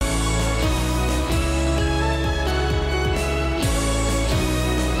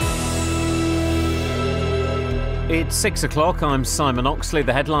It's 6 o'clock. I'm Simon Oxley.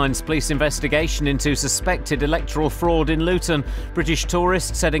 The headlines: police investigation into suspected electoral fraud in Luton. British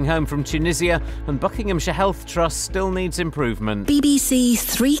tourists heading home from Tunisia. And Buckinghamshire Health Trust still needs improvement. BBC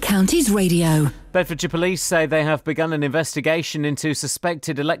Three Counties Radio. Bedfordshire Police say they have begun an investigation into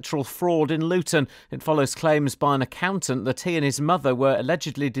suspected electoral fraud in Luton. It follows claims by an accountant that he and his mother were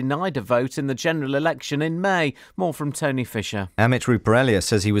allegedly denied a vote in the general election in May. More from Tony Fisher. Amit Ruparelia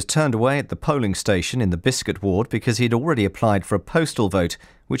says he was turned away at the polling station in the Biscuit ward because he'd already applied for a postal vote,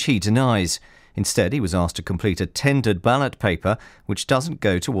 which he denies. Instead, he was asked to complete a tendered ballot paper, which doesn't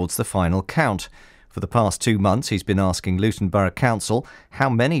go towards the final count. For the past 2 months, he's been asking Luton Borough Council how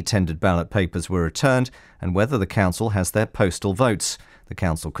many tendered ballot papers were returned and whether the council has their postal votes. The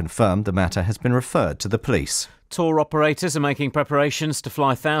council confirmed the matter has been referred to the police. Tour operators are making preparations to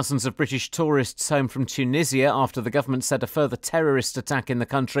fly thousands of British tourists home from Tunisia after the government said a further terrorist attack in the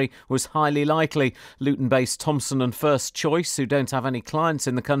country was highly likely. Luton-based Thomson and First Choice, who don't have any clients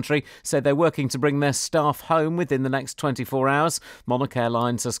in the country, said they're working to bring their staff home within the next 24 hours. Monarch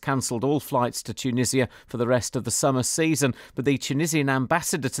Airlines has cancelled all flights to Tunisia for the rest of the summer season, but the Tunisian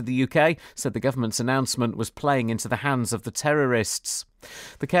ambassador to the UK said the government's announcement was playing into the hands of the terrorists.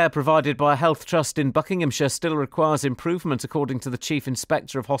 The care provided by a health trust in Buckinghamshire still requires improvement, according to the Chief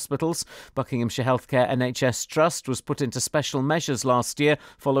Inspector of Hospitals. Buckinghamshire Healthcare NHS Trust was put into special measures last year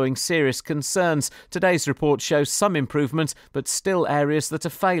following serious concerns. Today's report shows some improvement, but still areas that are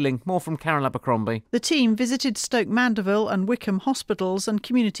failing. More from Carol Abercrombie. The team visited Stoke Mandeville and Wickham hospitals and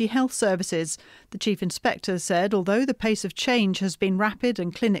community health services. The Chief Inspector said although the pace of change has been rapid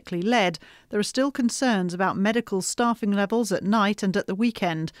and clinically led, there are still concerns about medical staffing levels at night and at the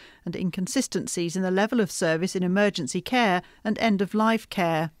weekend, and inconsistencies in the level of service in emergency care and end-of-life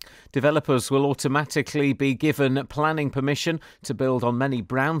care. Developers will automatically be given planning permission to build on many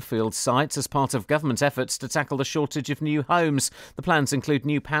brownfield sites as part of government efforts to tackle the shortage of new homes. The plans include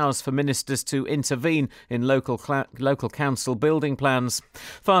new powers for ministers to intervene in local council building plans.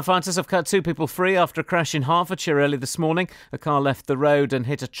 Firefighters have cut 2 people free after a crash in Hertfordshire early this morning. A car left the road and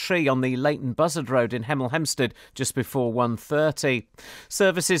hit a tree on the Leighton Buzzard Road in Hemel Hempstead just before 1:30.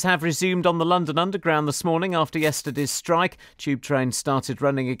 Services have resumed on the London Underground this morning after yesterday's strike. Tube trains started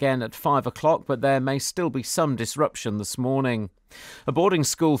running again at 5 o'clock, but there may still be some disruption this morning. A boarding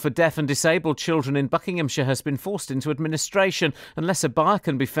school for deaf and disabled children in Buckinghamshire has been forced into administration. Unless a buyer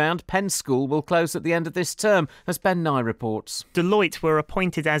can be found, Penn School will close at the end of this term, as Ben Nye reports. Deloitte were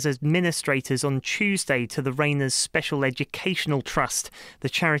appointed as administrators on Tuesday to the Rayners Special Educational Trust, the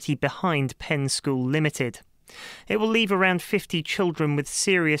charity behind Penn School Limited. It will leave around 50 children with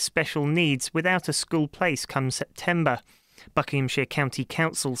serious special needs without a school place come September. Buckinghamshire County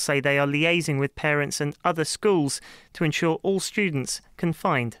Council say they are liaising with parents and other schools to ensure all students can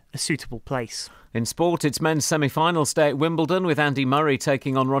find a suitable place. In sport, it's men's semi-finals day at Wimbledon with Andy Murray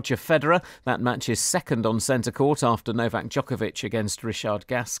taking on Roger Federer. That match is second on centre court after Novak Djokovic against Richard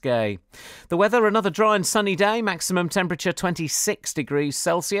Gasquet. The weather, another dry and sunny day, maximum temperature 26 degrees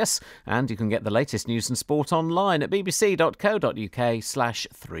Celsius. And you can get the latest news and sport online at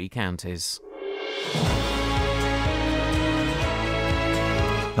bbc.co.uk/3 counties.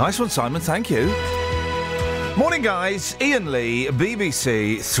 Nice one, Simon. Thank you. Morning, guys. Iain Lee,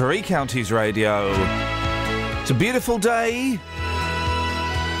 BBC Three Counties Radio. It's a beautiful day.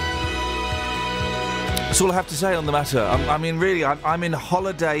 That's all I have to say on the matter. I'm in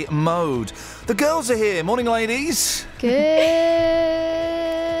holiday mode. The girls are here. Morning, ladies. Good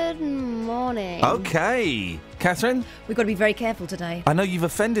morning. Okay. Catherine? We've got to be very careful today. I know you've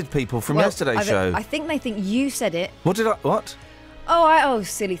offended people from yesterday's show. I think they think you said it. What? Oh,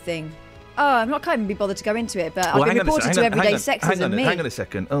 silly thing. I can't even be bothered to go into it, but I've been reported to everyday sexism. Hang on a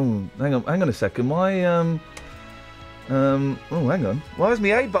second. Oh, hang on a second. Why, hang on. Why is my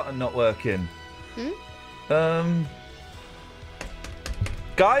A button not working?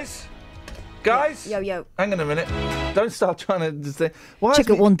 Guys? Yo. Hang on a minute. Don't start trying to just say... Check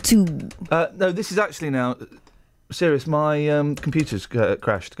it 1, 2. No, this is actually now... Serious, my computer's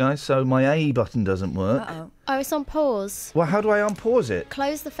crashed, guys, so my A button doesn't work. Uh-oh. Oh, it's on pause. Well, how do I unpause it?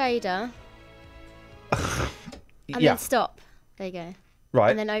 Close the fader. And then stop. There you go. Right.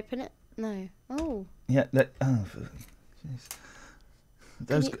 And then open it. No. Oh. Yeah.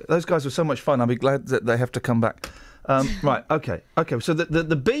 Those guys were so much fun. I'll be glad that they have to come back. Right. Okay. So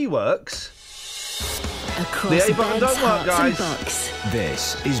the B works. Across the A button don't work, guys.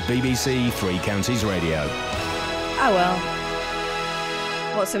 This is BBC Three Counties Radio. Oh well.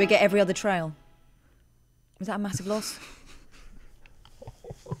 What? So we get every other trail? Was that a massive loss?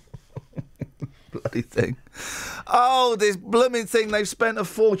 bloody thing. Oh, this blooming thing, they've spent a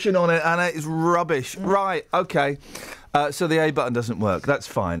fortune on it and it's rubbish. Right, OK. So the A button doesn't work. That's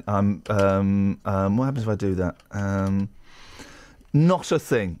fine. What happens if I do that? Not a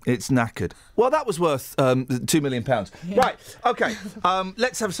thing. It's knackered. Well, that was worth £2 million. Yeah. Right, OK.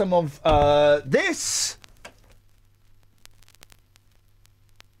 Let's have some of this.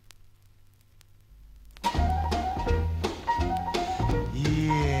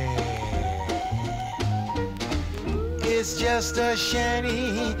 It's just a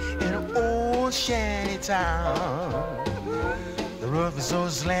shanty in an old shanty town. The roof is so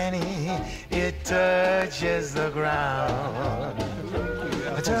slanty, it touches the ground.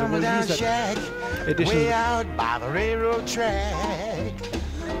 A tumble-down shack way out by the railroad track.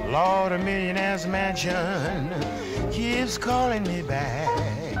 Lord, a millionaire's mansion keeps calling me back.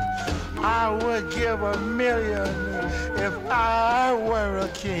 I would give $1 million if I were a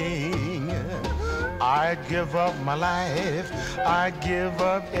king. I'd give up my life, I'd give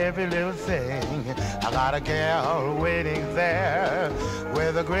up every little thing. I got a gal waiting there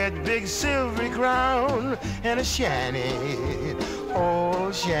with a great big silvery crown and a shanty,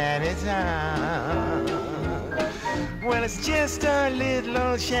 old shanty town. Well, it's just a little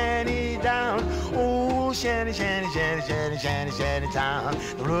old shanty down, old shanty, shanty, shanty, shanty, shanty, shanty town.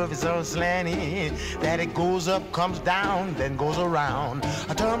 The roof is so slanty that it goes up, comes down, then goes around.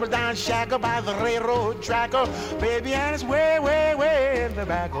 A tumble-down shack by the railroad tracker, baby, and it's way, way, way in the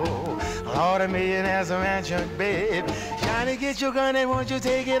back. Oh, Lord, $1 million has a mansion, babe. Shiny, get your gun and won't you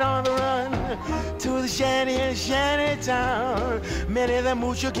take it on the run to the shanty and shanty town. Many of them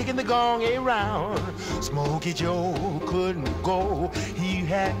mooch are kicking the gong around. Smokey Joe couldn't go, he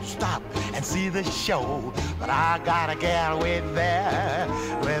had to stop and see the show. But I got a gal waiting there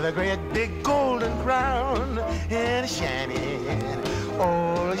with a great big golden crown and a shanty,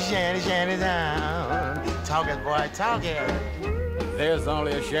 oh, shanty, shanty town. Talk it, boy, talk it. There's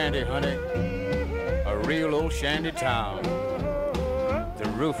only a shanty, honey, a real old shanty town. The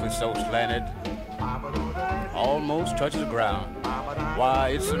roof is so slanted, almost touches the ground. Why,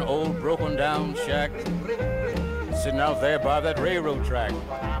 it's an old broken down shack sitting out there by that railroad track,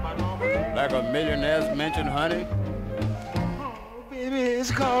 like a millionaire's mansion, honey. Oh, baby, it's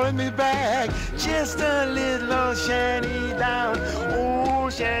calling me back. Just a little old shanty down. Oh,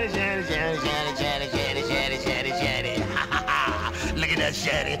 shanty, shanty, shanty, shanty, shanty, shanty, shanty, shanty, shanty. Ha ha ha! Look at that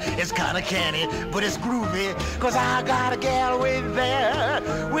shanty. It's kind of canny, but it's groovy. 'Cause I got a gal waiting there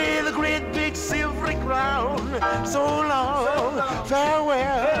with a great big silvery crown. So long,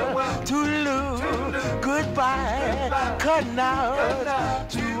 farewell, toodaloo, goodbye, cutting out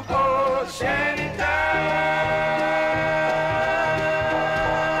to old shanty town.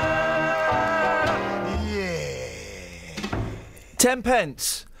 Yeah. 10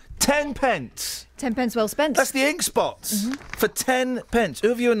 pence. 10 pence. 10 pence well spent. That's the ink spots for 10 pence. Who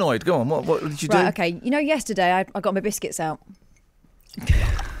have you annoyed? Go on, what did you do? Right, OK. You know, yesterday I got my biscuits out.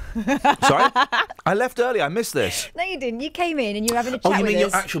 Sorry? I left early. I missed this. No, you didn't. You came in and you were having a chat with us. Oh, you mean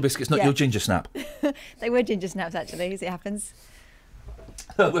your actual biscuits, not your ginger snap? They were ginger snaps, actually, as it happens.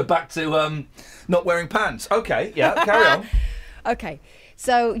 We're back to not wearing pants. OK, yeah, carry on. OK.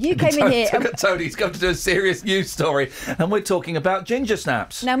 So you came in here... Tony's come to do a serious news story and we're talking about ginger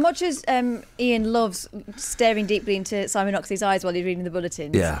snaps. Now, much as Iain loves staring deeply into Simon Oxley's eyes while he's reading the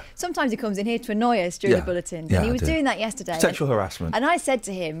bulletins, sometimes he comes in here to annoy us during the bulletins. And he was doing that yesterday. Sexual harassment. And I said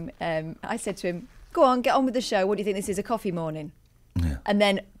to him, go on, get on with the show. What do you think this is, a coffee morning? Yeah. And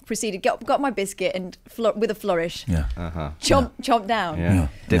then proceeded, got my biscuit and with a flourish, chomp down. Yeah.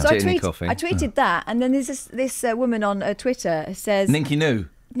 So I tweeted that, and then there's this woman on Twitter who says, Ninky Noo.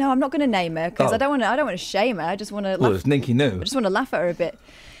 No, I'm not going to name her because I don't want to shame her. I just want to. Well, it's Ninky Noo. I just want to laugh at her a bit.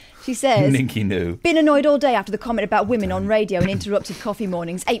 She says, Ninky Noo. Been annoyed all day after the comment about women on radio and interrupted coffee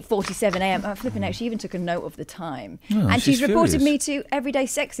mornings, 8:47 a.m. I'm flipping out. She even took a note of the time. Oh, and she's reported furious. me to everyday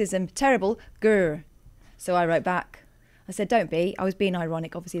sexism. Terrible. Grr. So I wrote back. I said, don't be. I was being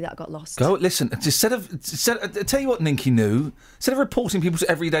ironic. Obviously, that got lost. Go, listen, instead of tell you what, Ninky Noo, instead of reporting people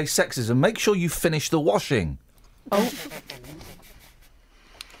to everyday sexism, make sure you finish the washing. Oh.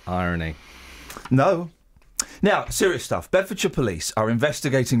 Irony. No. Now, serious stuff. Bedfordshire police are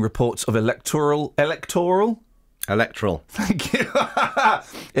investigating reports of electoral. Thank you.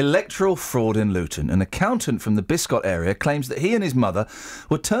 Electoral fraud in Luton. An accountant from the Biscot area claims that he and his mother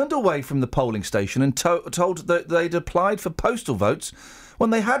were turned away from the polling station and told that they'd applied for postal votes when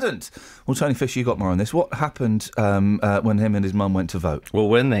they hadn't. Well, Tony Fisher, you got more on this. What happened when him and his mum went to vote? Well,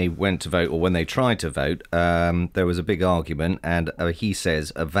 when they went to vote, or when they tried to vote, there was a big argument, and he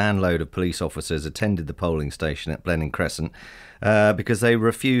says a van load of police officers attended the polling station at Blenheim Crescent because they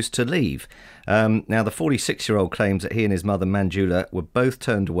refused to leave. Now, the 46-year-old claims that he and his mother, Manjula, were both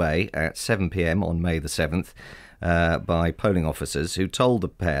turned away at 7 p.m. on May the 7th. By polling officers who told the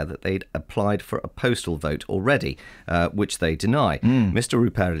pair that they'd applied for a postal vote already, which they deny. Mr.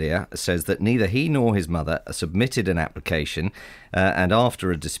 Ruparelia says that neither he nor his mother submitted an application, and after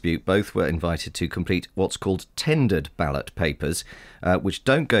a dispute, both were invited to complete what's called tendered ballot papers, which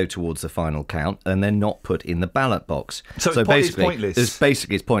don't go towards the final count and they're not put in the ballot box. So basically, it's pointless.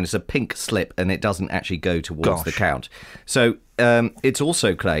 It's pointless. It's a pink slip, and it doesn't actually go towards the count. So it's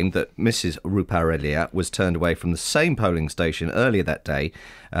also claimed that Mrs. Ruparelia was turned away from the same polling station earlier that day,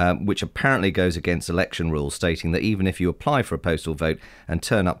 which apparently goes against election rules, stating that even if you apply for a postal vote and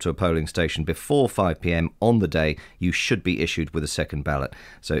turn up to a polling station before 5 p.m. on the day, you should be issued with a second ballot.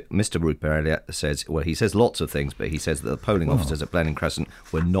 So Mr. Ruparelia says, well, he says lots of things, but he says that the polling officers at Blenheim Crescent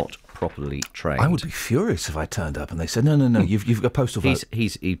were not properly trained. I would be furious if I turned up and they said, no, you've got a postal vote.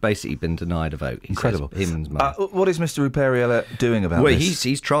 He's basically been denied a vote. Incredible. Him and his mum. What is Mr. Ruparelia doing about this? Well,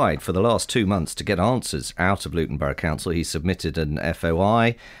 he's tried for the last 2 months to get answers out of Luton Borough Council. He submitted an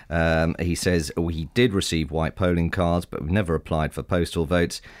FOI. He says he did receive white polling cards, but never applied for postal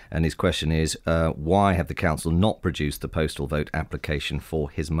votes. And his question is, why have the council not produced the postal vote application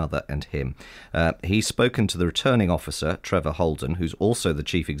for his mother and him? He's spoken to the returning officer, Trevor Holden, who's also the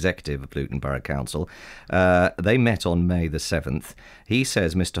chief executive of Luton Borough Council. They met on May the 7th. He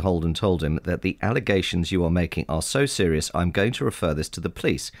says Mr. Holden told him that the allegations you are making are so serious, I'm going to refer this to the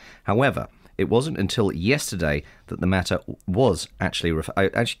police. However, it wasn't until yesterday that the matter was actually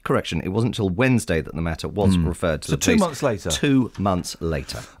it wasn't until Wednesday that the matter was referred to the police. 2 months later. 2 months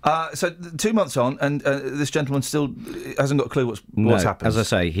later. So 2 months on, and this gentleman still hasn't got a clue what's happened. As I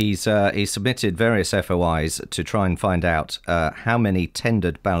say, he's submitted various FOIs to try and find out how many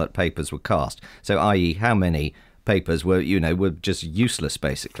tendered ballot papers were cast. So, i.e., how many papers were just useless,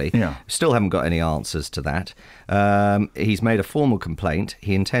 basically. Yeah. Still haven't got any answers to that. He's made a formal complaint.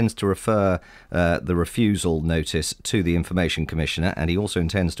 He intends to refer the refusal notice to the Information Commissioner, and he also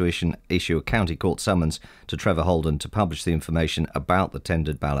intends to issue a county court summons to Trevor Holden to publish the information about the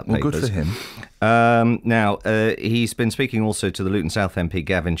tendered ballot papers. Well, good for him. Now, he's been speaking also to the Luton South MP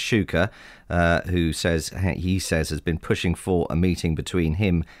Gavin Shuker, who he says has been pushing for a meeting between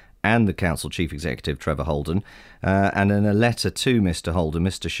him and the council chief executive, Trevor Holden. And in a letter to Mr. Holden,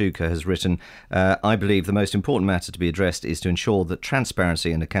 Mr. Shuker has written, I believe the most important matter to be addressed is to ensure that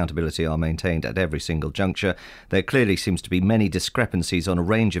transparency and accountability are maintained at every single juncture. There clearly seems to be many discrepancies on a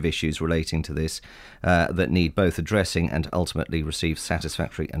range of issues relating to this that need both addressing and ultimately receive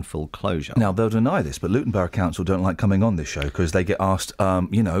satisfactory and full closure. Now, they'll deny this, but Luton Borough Council don't like coming on this show because they get asked,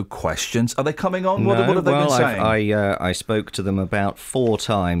 questions. Are they coming on? What have they been saying? I spoke to them about 4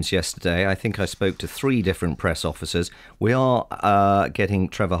 times yesterday. I think I spoke to 3 different press officers. We are getting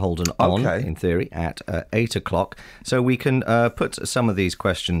Trevor Holden on, in theory, at 8 o'clock, so we can put some of these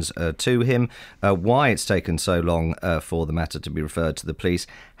questions to him. Why it's taken so long for the matter to be referred to the police,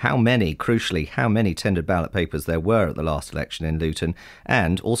 how many tendered ballot papers there were at the last election in Luton,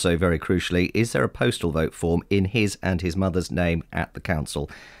 and also, very crucially, is there a postal vote form in his and his mother's name at the council?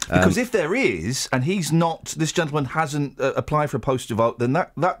 Because if there is, and this gentleman hasn't applied for a postal vote, then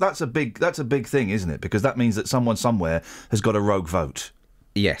that's a big thing, isn't it? Because that means that someone somewhere has got a rogue vote.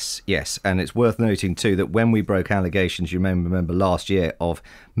 Yes, and it's worth noting too that when we broke allegations, you remember last year, of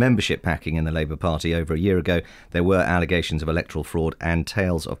membership packing in the Labour Party over a year ago, there were allegations of electoral fraud and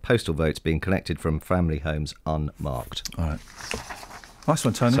tales of postal votes being collected from family homes unmarked. All right. Nice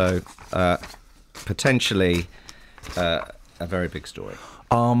one, Tony. So, potentially a very big story.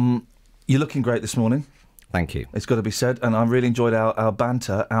 You're looking great this morning. Thank you. It's got to be said, and I really enjoyed our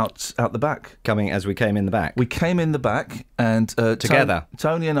banter out the back. As we came in the back. We came in the back, and together.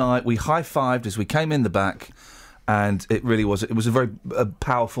 Tony and I, we high-fived as we came in the back, and it really was. It was a very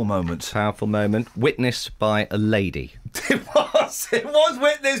powerful moment. Powerful moment, witnessed by a lady. It was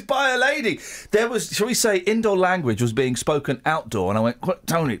witnessed by a lady. There was, shall we say, indoor language was being spoken outdoor, and I went,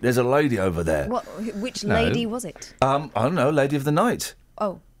 Tony, there's a lady over there. Which lady was it? I don't know, lady of the night.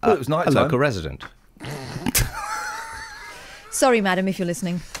 Oh. Well, it was night time. A local resident. Sorry, madam, if you're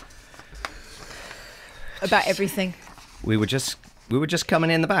listening. About everything. We were just We were just coming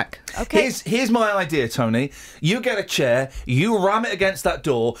in the back. Okay. Here's my idea, Tony. You get a chair, you ram it against that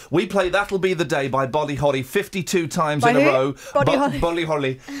door. We play That'll Be the Day by Bolly Holly 52 times in a row. Bolly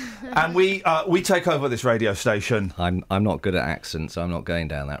Holly. And we take over this radio station. I'm not good at accents, so I'm not going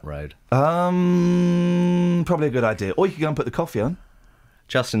down that road. Probably a good idea. Or you can go and put the coffee on.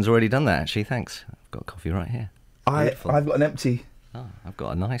 Justin's already done that, actually. Thanks. I've got coffee right here. I've got an empty... Oh, I've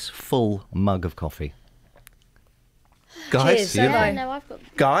got a nice full mug of coffee. Guys, I've got...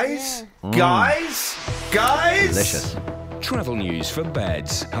 Guys, yeah. Guys. Delicious. Travel news for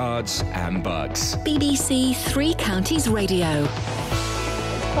beds, cards and bugs. BBC Three Counties Radio.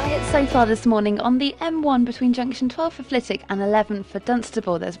 Quiet so far this morning on the M1 between junction 12 for Flitwick and 11 for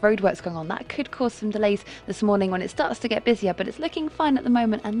Dunstable. There's roadworks going on. That could cause some delays this morning when it starts to get busier, but it's looking fine at the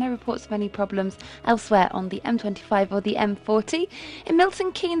moment and no reports of any problems elsewhere on the M25 or the M40. In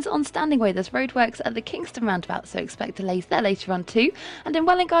Milton Keynes on Standing Way, there's roadworks at the Kingston roundabout, so expect delays there later on too. And in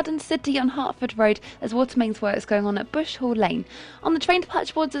Welwyn Garden City on Hertford Road, there's water mains works going on at Bush Hall Lane. On the train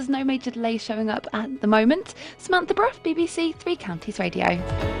departure boards, there's no major delays showing up at the moment. Samantha Bruff, BBC Three Counties Radio.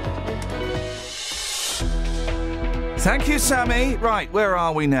 Thank you, Sammy. Right, where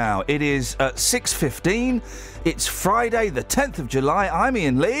are we now? It is 6:15. It's Friday, the 10th of July. I'm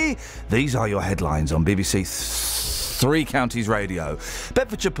Iain Lee. These are your headlines on BBC Three Counties Radio.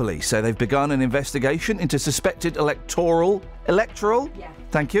 Bedfordshire Police say they've begun an investigation into suspected electoral? Yeah.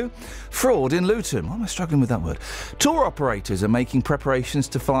 Thank you. Fraud in Luton. Why am I struggling with that word? Tour operators are making preparations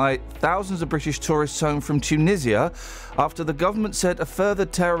to fly thousands of British tourists home from Tunisia after the government said a further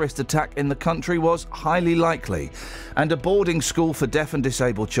terrorist attack in the country was highly likely. And a boarding school for deaf and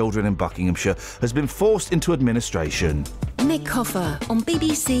disabled children in Buckinghamshire has been forced into administration. Nick Hoffer on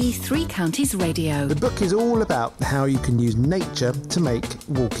BBC Three Counties Radio. The book is all about how you can use nature to make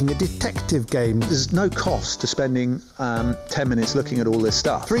walking a detective game. There's no cost to spending 10 minutes looking at all this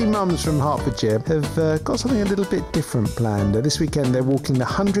stuff. Three mums from Hertfordshire have got something a little bit different planned. This weekend they're walking the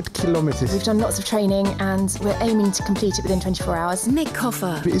 100 kilometres. We've done lots of training and we're aiming to complete it within 24 hours. Nick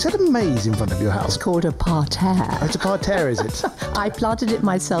Hoffer. Is that a maze in front of your house? It's called a parterre. Oh, it's a parterre, is it? I planted it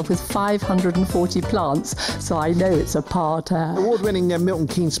myself with 540 plants, so I know it's a parterre. Award-winning Milton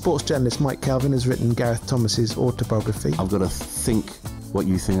Keynes sports journalist Mike Calvin has written Gareth Thomas's autobiography. I've got to think what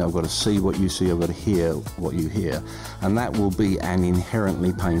you think, I've got to see what you see, I've got to hear what you hear, and that will be an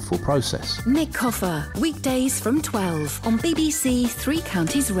inherently painful process. Nick Hoffer, weekdays from 12 on BBC Three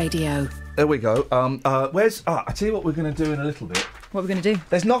Counties Radio. There we go. I tell you what we're going to do in a little bit. What are we going to do?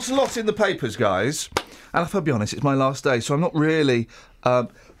 There's not a lot in the papers, guys. And if I'll be honest, it's my last day, so I'm not really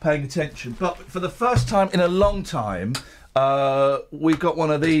paying attention. But for the first time in a long time, we've got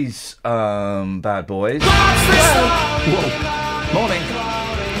one of these bad boys. Whoa. Morning.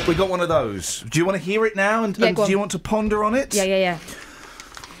 We got one of those. Do you want to hear it now? And do you want to ponder on it? Yeah.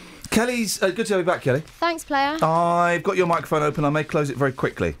 Kelly's... good to have you back, Kelly. Thanks, player. I've got your microphone open. I may close it very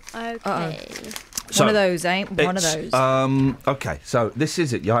quickly. Okay. So, one of those, eh? One of those. Okay, so this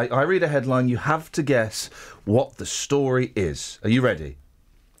is it. I read a headline. You have to guess what the story is. Are you ready?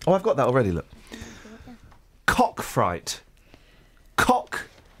 Oh, I've got that already, look. Cock fright. Cock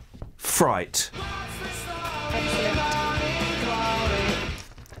fright. Excellent.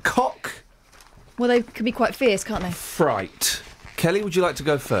 Cock... Well, they can be quite fierce, can't they? Fright. Kelly, would you like to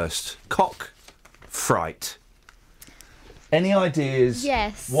go first? Cock fright. Any ideas?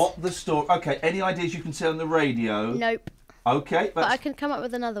 Yes. What the story... OK, any ideas you can say on the radio? Nope. OK. But I can come up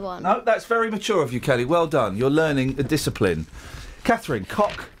with another one. No, that's very mature of you, Kelly. Well done. You're learning a discipline. Catherine,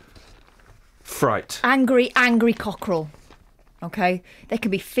 cock fright. Angry cockerel. OK? They can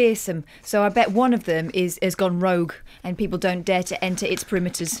be fearsome. So I bet one of them has gone rogue and people don't dare to enter its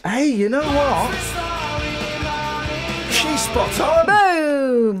perimeters. Hey, you know what? She's spot on.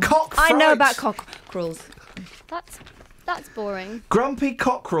 Boom! Cock fright. I know about cockerels. That's boring. Grumpy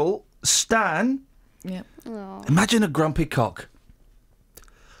cockerel, Stan. Yep. Oh. Imagine a grumpy cock.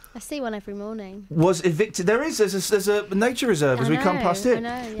 I see one every morning. Was evicted. There's a nature reserve as we come past it. I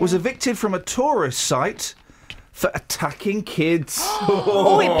know, yeah. Was evicted from a tourist site for attacking kids.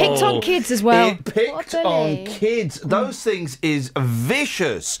 Oh, it picked on kids as well. It picked on kids. Those things is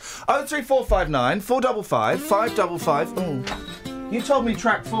vicious. 03459 455 555. Oh, you told me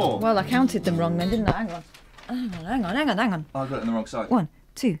track 4. Well, I counted them wrong then, didn't I? Hang on. I got it on the wrong side. 1,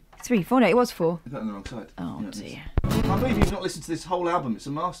 2, 3, 4. No, it was 4. I got it on the wrong side. Oh, dear. I can't believe you've not listened to this whole album. It's a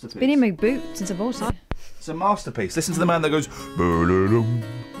masterpiece. Been in my boot since I bought it. It's a masterpiece. Listen to the man that goes...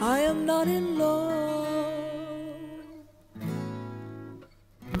 I am not in love,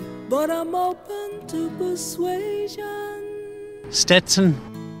 but I'm open to persuasion. Stetson.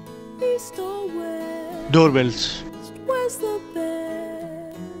 East or west, Doorbells. where's the best?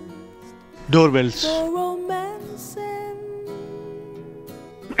 Doorbells.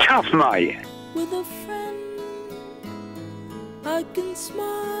 Cuff, mate. With a friend, I can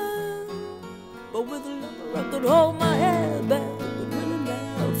smile, but with a lover I could hold my head back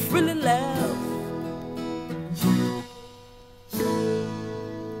and really laugh.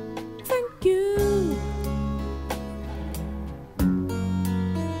 Thank you.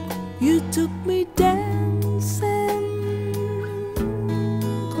 You took me dancing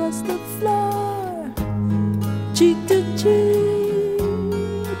across the floor, cheek to cheek,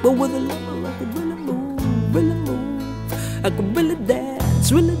 but with a lover I could really move, really move. I could really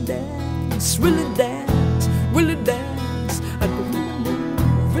dance, really dance, really dance, really dance. I could really move,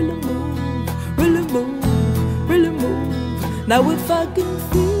 really move, really move, really move. Now if I can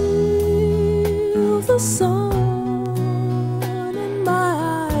feel the sun in my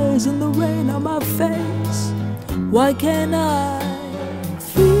eyes and the rain on my face, why can't I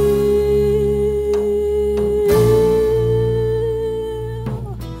feel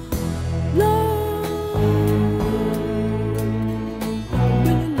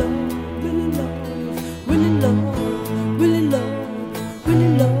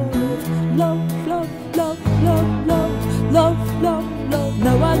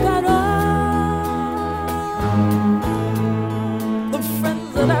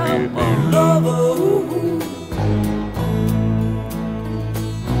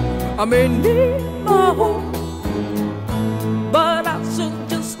I may need my home, but I should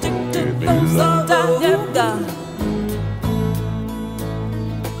just stick to those that I have got.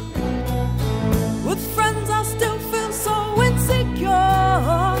 With friends I still feel so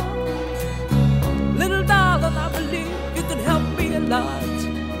insecure. Little darling, I believe you can help me a lot.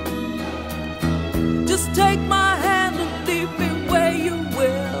 Just take my hand and leave me where you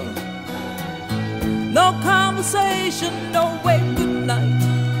will. No conversation, no wait, good night.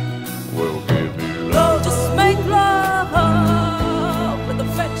 Will give me love. Just make love with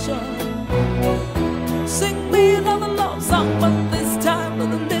affection. Sing me another love song, but this time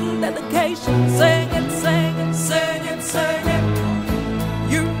with a little dedication. Sing it, sing it, sing it, sing it.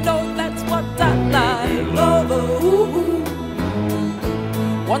 You know that's what I like. Love, ooh.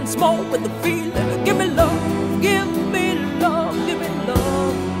 Once more with the feeling. Give me love, give me love, give me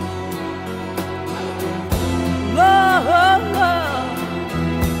love. Love, love.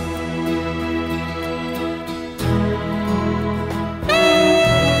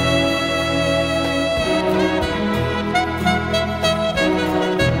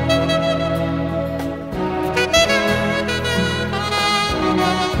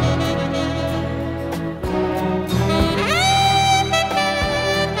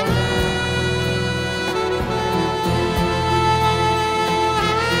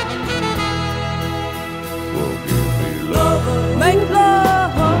 Make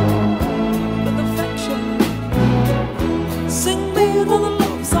love with affection. Sing me another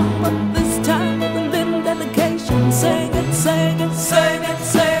love song, but this time with a little dedication. Sing it, sing it, sing it,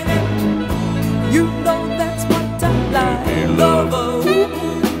 sing it. You know that's what I like. Love, ooh.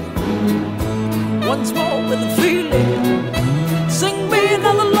 Once more with a feeling. Sing me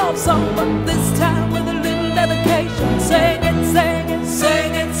another love song, but this time with a little dedication. Sing it, sing it,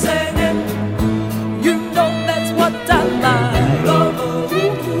 sing it, sing it. You know that's what I like.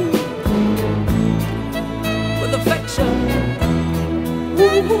 With affection,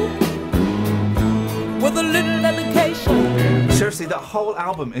 with a little dedication. Seriously, that whole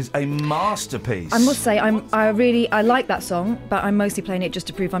album is a masterpiece. I must say, I like that song, but I'm mostly playing it just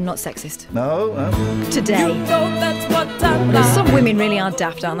to prove I'm not sexist. No. Today. You know that's what I like. Because some women really are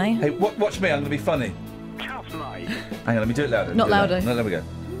daft, aren't they? Hey, watch me. I'm going to be funny. Hang on, let me do it louder. Not louder. No, there we go.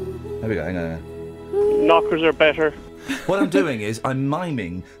 There we go. Hang on. Knockers are better. What I'm doing is I'm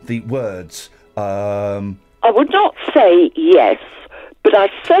miming the words. I would not say yes, but I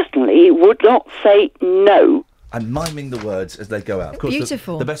certainly would not say no. I'm miming the words as they go out. Of course,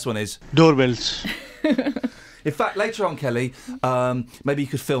 Beautiful. The best one is Doorbells. In fact, later on, Kelly, maybe you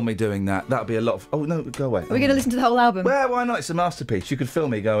could film me doing that. That would be a lot of... Oh, no, go away. Are we going to listen to the whole album? Well, why not? It's a masterpiece. You could film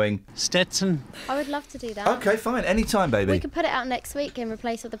me going... Stetson. I would love to do that. OK, fine. Any time, baby. We could put it out next week in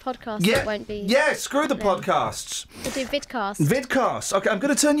replace of the podcast. Yeah. It won't be... Yeah, screw the podcasts. We'll do vidcast. Vidcast. OK, I'm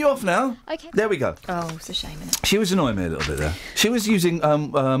going to turn you off now. OK. There we go. Oh, it's a shame, isn't it? She was annoying me a little bit there. She was using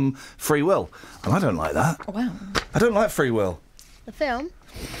free will. And I don't like that. Oh, wow. I don't like free will. The film?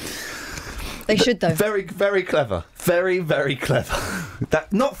 They should, though. Very, very clever. Very, very clever.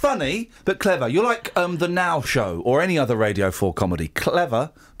 That not funny, but clever. You're like The Now Show or any other Radio 4 comedy.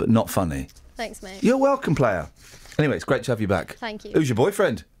 Clever, but not funny. Thanks, mate. You're welcome, player. Anyway, it's great to have you back. Thank you. Who's your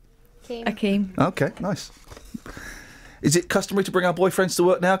boyfriend? Akeem. Akeem. OK, nice. Is it customary to bring our boyfriends to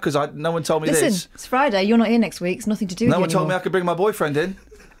work now? Because no one told me this. Listen, it's Friday. You're not here next week. It's nothing to do with you No one told me anymore. I could bring my boyfriend in.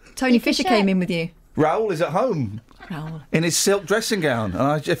 Tony Fisher came in with you. Raoul is at home. Raoul. In his silk dressing gown.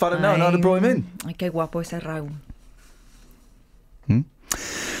 And if I'd have known, I'd have brought him in. Ay, qué guapo ese Raoul.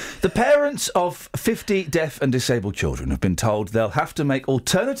 The parents of 50 deaf and disabled children have been told they'll have to make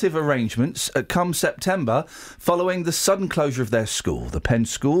alternative arrangements come September following the sudden closure of their school. The Penn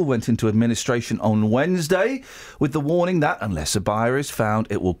School went into administration on Wednesday with the warning that unless a buyer is found,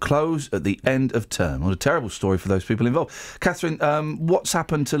 it will close at the end of term. What a terrible story for those people involved. Catherine, what's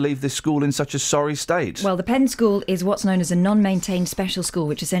happened to leave this school in such a sorry state? Well, the Penn School is what's known as a non-maintained special school,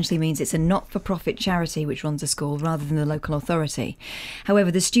 which essentially means it's a not-for-profit charity which runs a school rather than the local authority.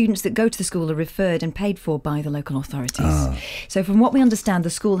 However, the students that go to the school are referred and paid for by the local authorities. So from what we understand, the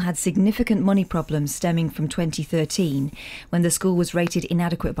school had significant money problems stemming from 2013 when the school was rated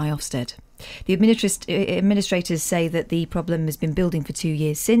inadequate by Ofsted. The administrators say that the problem has been building for 2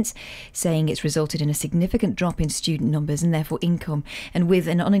 years since, saying it's resulted in a significant drop in student numbers and therefore income, and with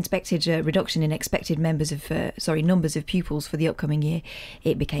an unexpected reduction in expected numbers of pupils for the upcoming year,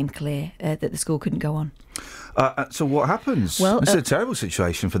 it became clear that the school couldn't go on. So what happens? Well, it's a terrible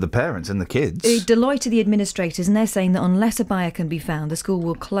situation for the parents and the kids. Deloitte are the administrators, and they're saying that unless a buyer can be found, the school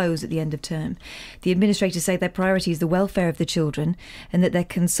will close at the end of term. The administrators say their priority is the welfare of the children and that they're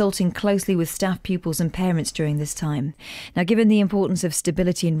consulting closely with staff, pupils and parents during this time. Now, given the importance of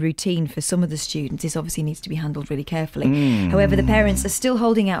stability and routine for some of the students, this obviously needs to be handled really carefully. However, the parents are still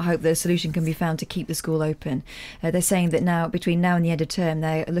holding out hope that a solution can be found to keep the school open. They're saying that between now and the end of term,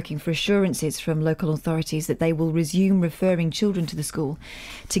 they're looking for assurances from local authorities that they will resume referring children to the school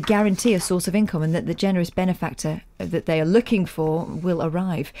to guarantee a source of income, and that the generous benefactor that they are looking for will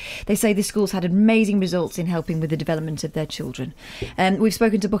arrive. They say the school's had amazing results in helping with the development of their children. We've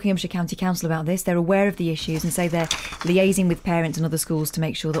spoken to Buckinghamshire County Council about this. They're aware of the issues and say they're liaising with parents and other schools to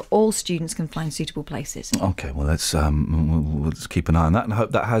make sure that all students can find suitable places. OK, well, let's keep an eye on that and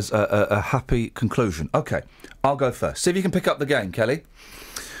hope that has a happy conclusion. OK, I'll go first. See if you can pick up the game, Kelly.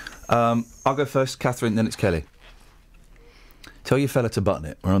 I'll go first, Catherine, then it's Kelly. Tell your fella to button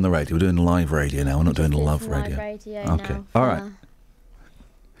it. We're on the radio. We're doing live radio now. We're not doing love radio. Okay. Now. All right.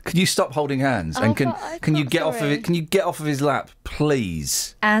 Can you stop holding hands? And can you get off of it? Can you get off of his lap,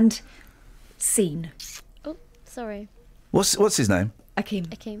 please? And scene. Oh, sorry. What's his name? Akim.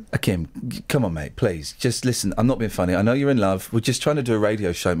 Come on, mate. Please, just listen. I'm not being funny. I know you're in love. We're just trying to do a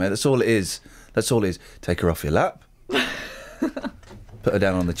radio show, mate. That's all it is. That's all it is. Take her off your lap. Put her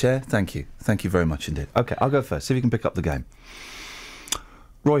down on the chair. Thank you. Thank you very much indeed. OK, I'll go first. See if you can pick up the game.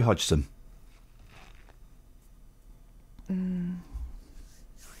 Roy Hodgson. Jim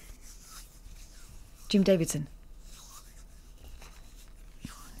Davidson.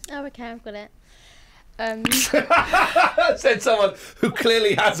 Oh, OK, I've got it. Said someone who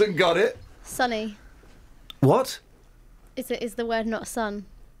clearly hasn't got it. Sunny. What? Is the word not sun?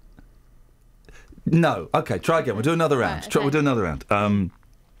 No. OK, try again. We'll do another round. Right, okay. We'll do another round.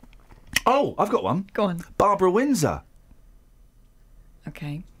 Oh, I've got one. Go on. Barbara Windsor.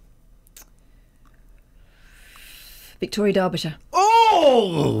 OK. Victoria Derbyshire.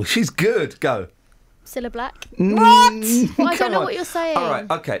 Oh, she's good. Go. Cilla Black. What? Well, I don't know what you're saying. All right,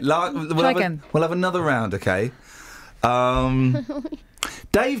 OK. We'll have another round, OK?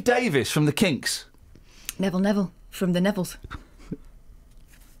 Dave Davis from the Kinks. Neville from the Nevilles.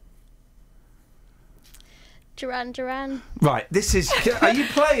 Duran. Right, this is... Are you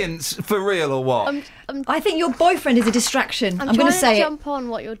playing for real or what? I think your boyfriend is a distraction. I'm going to say it. I'm trying to jump on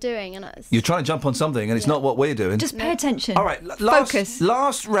what you're doing. And You're trying to jump on something and it's not what we're doing. Just pay attention. All right, focus.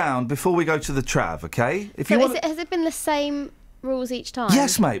 Last round before we go to the Trav, OK? Has it been the same rules each time?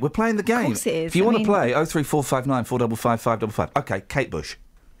 Yes, mate, we're playing the game. Of course it is. If you want to play, 03459 455 555. OK, Kate Bush.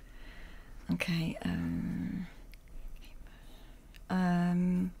 OK,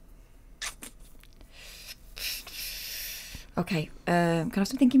 OK, can I have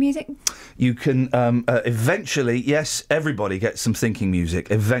some thinking music? You can eventually, yes, everybody gets some thinking music.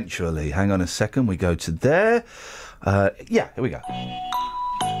 Eventually. Hang on a second, we go to there. Yeah, here we go.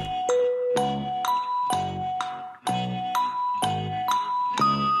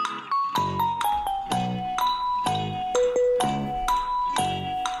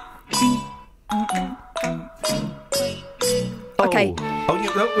 OK.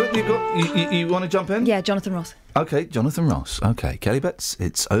 You want to jump in? Yeah, Jonathan Ross. OK, Jonathan Ross. OK, Kelly Betts,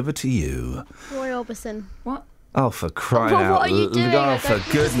 it's over to you. Roy Orbison. What? Oh, for crying out loud. What are you doing? Oh, for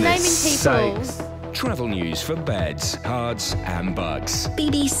goodness sakes. Travel news for beds, cards and bugs.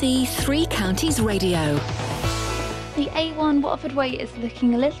 BBC Three Counties Radio. The A1 Watford Way is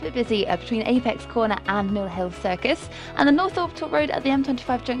looking a little bit busy between Apex Corner and Mill Hill Circus, and the North Orbital Road at the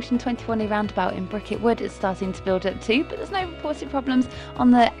M25 Junction 21A roundabout in Bricket Wood is starting to build up too, but there's no reported problems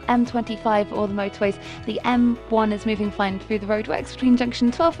on the M25 or the motorways. The M1 is moving fine through the roadworks between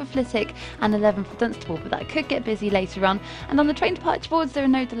Junction 12 for Flitwick and 11 for Dunstable, but that could get busy later on. And on the train departure boards, there are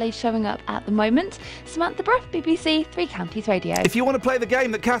no delays showing up at the moment. Samantha Bruff, BBC Three Counties Radio. If you want to play the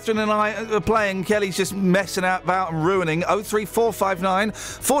game that Catherine and I are playing, Kelly's just messing about and ruining. 03459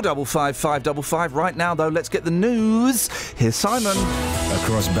 455 555. Right now, though, let's get the news. Here's Simon.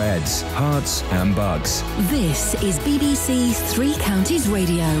 Across beds, hearts and bugs. This is BBC Three Counties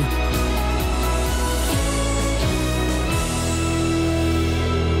Radio.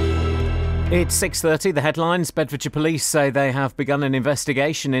 It's 6:30, the headlines. Bedfordshire Police say they have begun an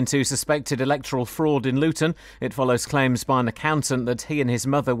investigation into suspected electoral fraud in Luton. It follows claims by an accountant that he and his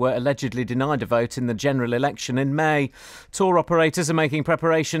mother were allegedly denied a vote in the general election in May. Tour operators are making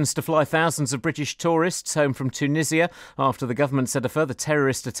preparations to fly thousands of British tourists home from Tunisia after the government said a further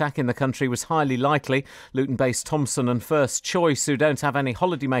terrorist attack in the country was highly likely. Luton-based Thomson and First Choice, who don't have any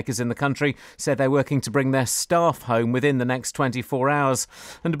holidaymakers in the country, said they're working to bring their staff home within the next 24 hours.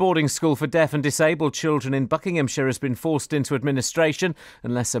 And a boarding school for deaf and disabled children in Buckinghamshire has been forced into administration.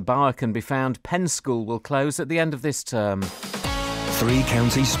 Unless a buyer can be found, Penn School will close at the end of this term. Three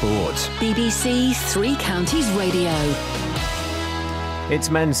Counties Sports. BBC Three Counties Radio. It's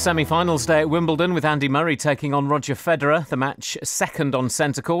men's semi-finals day at Wimbledon with Andy Murray taking on Roger Federer. The match second on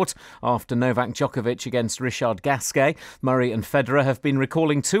centre court after Novak Djokovic against Richard Gasquet. Murray and Federer have been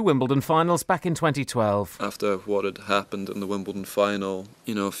recalling two Wimbledon finals back in 2012. After what had happened in the Wimbledon final,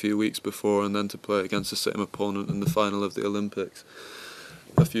 a few weeks before, and then to play against the same opponent in the final of the Olympics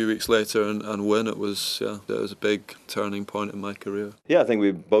a few weeks later and win, it was a big turning point in my career. Yeah, I think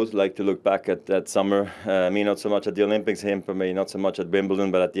we both like to look back at that summer. Me not so much at the Olympics, him for me not so much at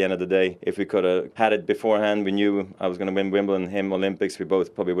Wimbledon, but at the end of the day, if we could have had it beforehand, we knew I was going to win Wimbledon, him Olympics, we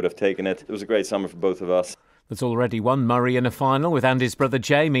both probably would have taken it. It was a great summer for both of us. There's already one Murray in a final, with Andy's brother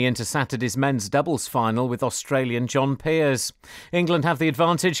Jamie into Saturday's men's doubles final with Australian John Peers. England have the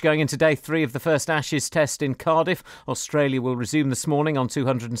advantage going into day 3 of the first Ashes test in Cardiff. Australia will resume this morning on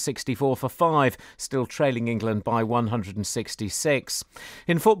 264 for 5, still trailing England by 166.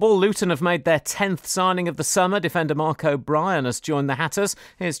 In football, Luton have made their 10th signing of the summer. Defender Mark O'Brien has joined the Hatters.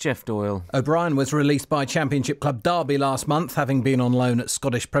 Here's Jeff Doyle. O'Brien was released by Championship club Derby last month, having been on loan at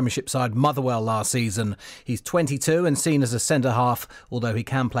Scottish Premiership side Motherwell last season. He's 22 and seen as a centre-half, although he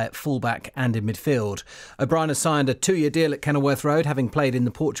can play at full-back and in midfield. O'Brien has signed a 2-year deal at Kenilworth Road, having played in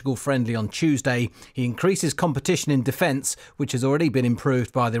the Portugal friendly on Tuesday. He increases competition in defence, which has already been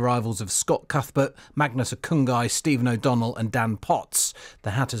improved by the arrivals of Scott Cuthbert, Magnus Okungai, Stephen O'Donnell and Dan Potts.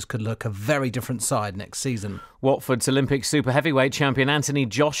 The Hatters could look a very different side next season. Watford's Olympic super heavyweight champion Anthony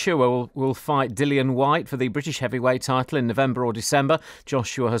Joshua will fight Dillian White for the British heavyweight title in November or December.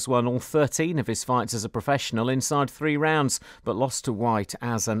 Joshua has won all 13 of his fights as a professional inside 3 rounds, but lost to White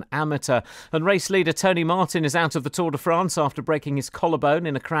as an amateur. And race leader Tony Martin is out of the Tour de France after breaking his collarbone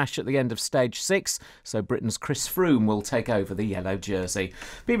in a crash at the end of stage 6, so Britain's Chris Froome will take over the yellow jersey.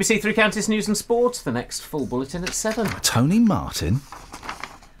 BBC Three Counties News and Sport, the next full bulletin at 7. Tony Martin?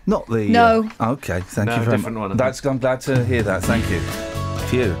 Not the... No. OK, thank you very different much. one. I'm glad to hear that, thank you.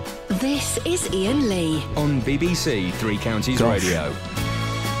 Phew. This is Iain Lee. On BBC Three Counties Gosh. Radio.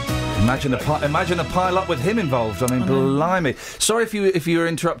 Imagine a pile-up with him involved. I mean, blimey. Sorry if you were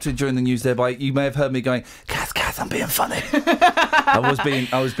interrupted during the news there by... You may have heard me going, Kath, I'm being funny. I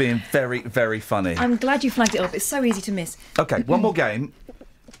was being very, very funny. I'm glad you flagged it up. It's so easy to miss. OK, one more game.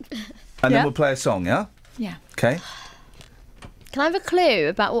 And then we'll play a song, yeah? Yeah. OK. Can I have a clue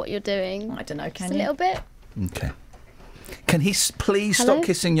about what you're doing? I don't know, can Just you? a little bit? OK. Can he please Hello? stop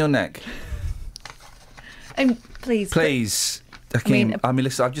kissing your neck? Please. Please. I mean,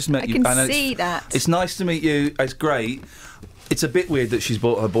 listen, I've just met I you. can see that. It's nice to meet you. It's great. It's a bit weird that she's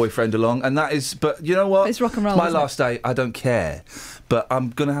brought her boyfriend along, and that is. But you know what? It's rock and roll. My isn't it? last day. I don't care, but I'm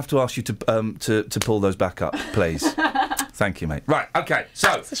going to have to ask you to pull those back up, please. Thank you, mate. Right. Okay.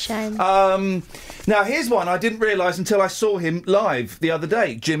 So. It's a shame. Now here's one I didn't realise until I saw him live the other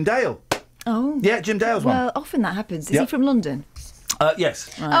day. Jim Dale. Oh. Yeah, Jim Dale's one. Well, often that happens. Is Yep. he from London?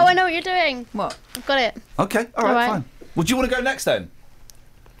 Yes. Right. Oh, I know what you're doing. What? I've got it. Okay. All right. Fine. Well, do you want to go next then?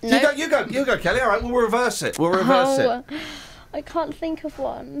 No. You go, Kelly. All right. We'll reverse it. Oh, I can't think of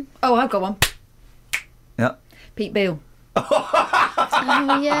one. Oh, I've got one. Yeah. Pete Beale.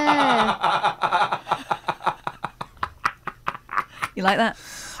 Oh, yeah. You like that?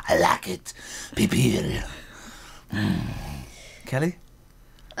 I like it. Pete Beale. Kelly?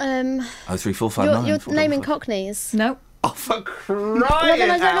 03459. You're naming Cockneys. No. Oh, for crying Well,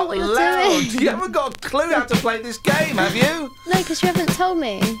 then I don't know what you're doing. You haven't got a clue how to play this game, have you? No, because you haven't told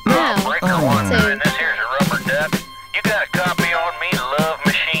me. Now. Breaker one, and this here's a rubber duck. You got a copy on me, Love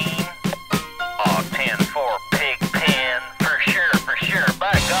Machine? Oh, 10-4 pig pen. For sure.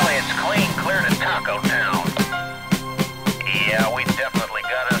 By golly, it's clear to Taco Town. Yeah, we definitely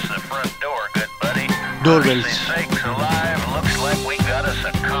got us the front door, good buddy. Doorbells. Mercy sakes alive, looks like we got us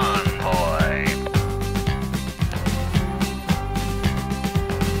a convoy.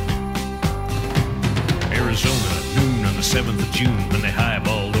 Arizona, noon on the 7th of June, when they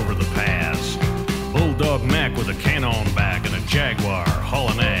highballed over the pass. Bulldog Mac with a cannon back and a Jaguar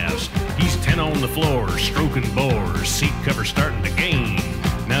hauling ass. He's 10 on the floor, stroking bores, seat cover starting to gain.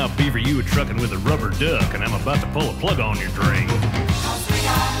 Now Beaver, you a trucking with a rubber duck, and I'm about to pull a plug on your drain.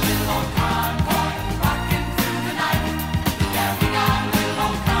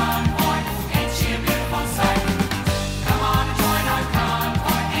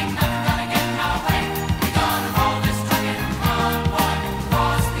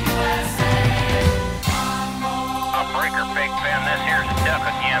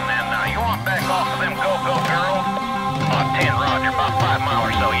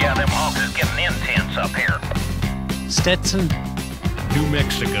 Up here. Stetson. New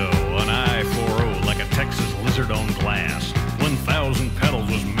Mexico on I-40 like a Texas lizard on glass. 1,000 pedals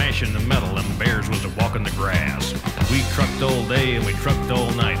was mashing the metal and bears was a walking the grass. We trucked all day and we trucked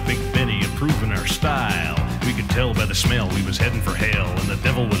all night, Big Benny improving our style. We could tell by the smell we was heading for hell, and the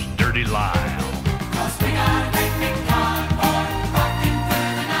devil was Dirty Lyle. 'Cause we got a great big convoy rocking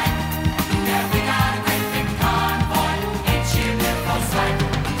through the night. Yeah, we got a great big convoy, ain't she a beautiful sight?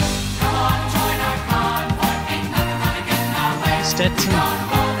 Come on, join our convoy, ain't nothing gonna get in our way. Stetson. We're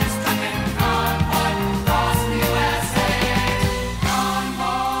gonna roll this trucking convoy across the USA.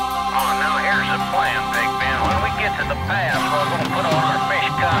 Oh, now here's the plan, Big Ben. When we get to the pass, we're going to put on our fish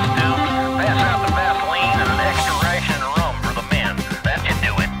costumes, pass out the Vaseline and an extra ration of rum for the men. That should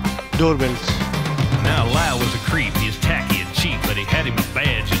do it. Doorbells. Now Lyle was a creep, he is tacky and cheap, but he had him a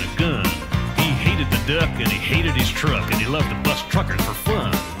badge and a gun. He hated the duck and he hated his truck, and he loved to bust truckers for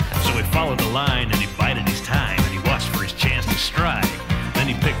fun. So he followed the line and he bided his time, and he watched for his chance to strike. Then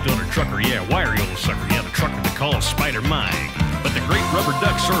he picked on a trucker, yeah, wiry old sucker, yeah, the trucker they call Spider Mike. But the great rubber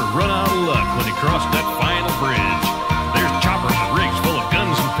duck sort of run out of luck when he crossed that final bridge. There's choppers and rigs full of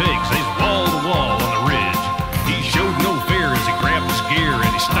guns and pigs, they's wall to wall on the ridge. He showed no fear as he grabbed his gear and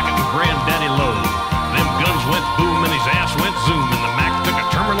he stuck it in Granddaddy low. Them guns went boom and his ass went zoom, and the Mac took a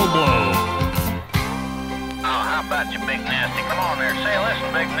terminal blow. Oh, how about you, Big Nasty? Come on there. Say, listen,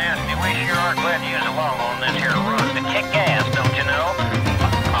 Big Nasty, we sure are glad you's along on this here run to kick ass, don't you know?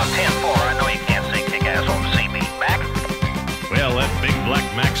 10-4, I know you can't say kick ass on the CB. Back? Well, that big black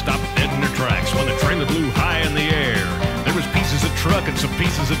Mac stopped dead in their tracks when the trailer blew high in the air. There was pieces of truck and some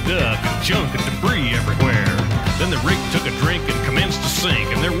pieces of duck and junk and debris everywhere. Then the rig took a drink and commenced to sink,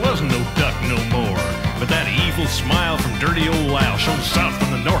 and there was no duck no more. But that evil smile from dirty old Lyle showed south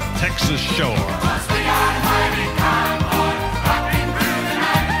from the North Texas shore. 'Cause we got a mighty convoy rocking through the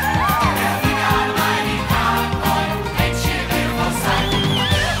night. Yeah, we got a mighty convoy, ain't she a beautiful sight?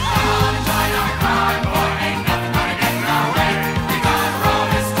 Come on and join our convoy, ain't nothing gonna get in our way. We gonna roll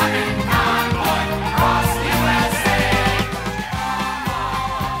this trucking convoy across the USA.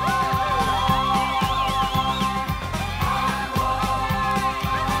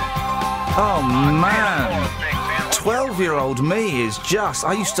 Oh, man. 12-year-old me is just...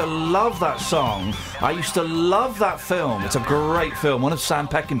 I used to love that song. I used to love that film. It's a great film, one of Sam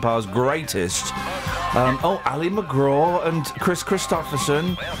Peckinpah's greatest. Ali McGraw and Chris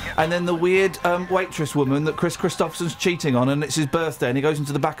Christopherson, and then the weird waitress woman that Chris Christopherson's cheating on, and it's his birthday, and he goes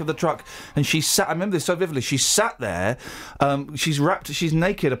into the back of the truck, and she's sat... I remember this so vividly. She sat there, she's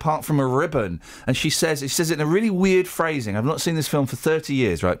naked apart from a ribbon, and she says it in a really weird phrasing. I've not seen this film for 30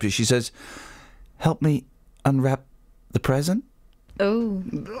 years, right? But she says, "Help me unwrap the present." Oh.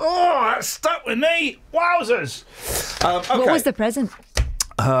 Oh, that stuck with me. Wowzers. Okay. What was the present?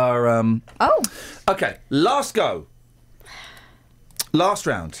 Her, Oh. Okay, last go. Last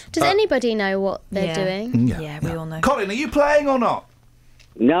round. Does anybody know what they're doing? Yeah, we all know. Colin, are you playing or not?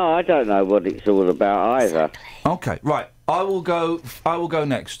 No, I don't know what it's all about either. Okay, right. I will go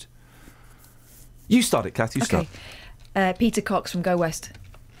next. You start it, Kath. You start. Peter Cox from Go West.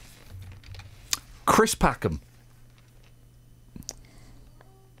 Chris Packham.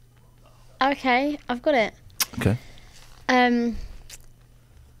 Okay, I've got it. Okay.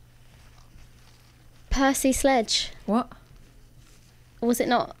 Percy Sledge. What? Was it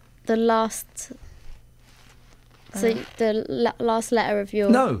not the last So the last letter of your...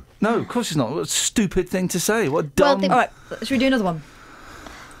 No, of course it's not. What a stupid thing to say. What dumb... All right, should we do another one?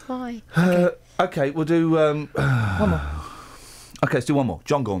 Why? Okay, we'll do... One more. Okay, let's do one more.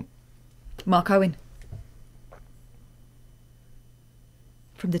 John Gaunt. Mark Owen.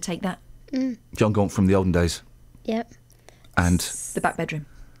 From the Take That. John Gaunt from the olden days. Yep. And... The back bedroom.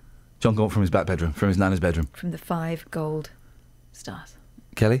 John Gaunt from his back bedroom, from his nana's bedroom. From the 5 gold stars.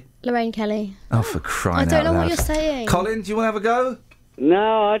 Kelly? Lorraine Kelly. Oh, for crying out loud. I don't know what you're saying. Colin, do you want to have a go?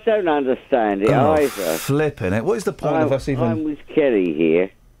 No, I don't understand it either. Flipping it. What is the point of us even... I'm with Kelly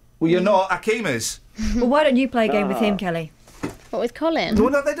here. Well, you're not. Akeem is. Well, why don't you play a game with him, Kelly? What, with Colin? Well,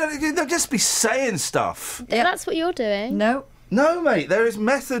 no, they'll just be saying stuff. Yeah, that's what you're doing. No. No, mate, there is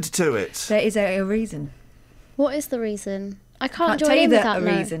method to it. There is a reason. What is the reason? I can't tell join you in the without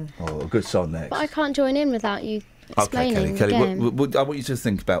reason. Oh, a good song next. But I can't join in without you Okay, explaining Kelly, the game. I want you to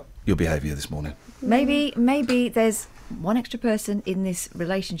think about your behaviour this morning. Maybe there's one extra person in this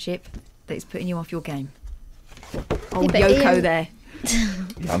relationship that is putting you off your game. Oh, but Yoko Iain- there.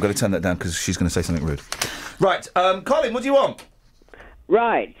 I'm going to turn that down because she's going to say something rude. Right, Colin, what do you want?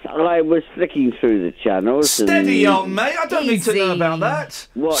 Right, I was flicking through the channels. Steady and on, mate. I don't need to know about that. Sat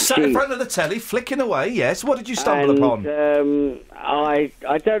in Watching- front of the telly, flicking away, yes. What did you stumble upon? I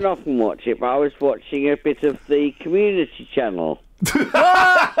don't often watch it, but I was watching a bit of the community channel.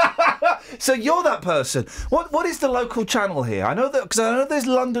 So you're that person. What is the local channel here? I know that because I know there's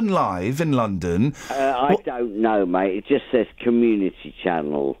London Live in London. I don't know, mate. It just says community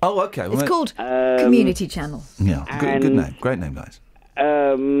channel. Oh, okay. It's called Community Channel. Yeah, good name. Great name, guys.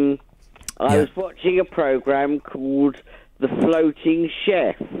 I was watching a programme called The Floating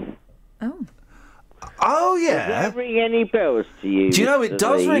Chef. Oh, yeah. Does that ring any bells to you? Do you know, it Mr.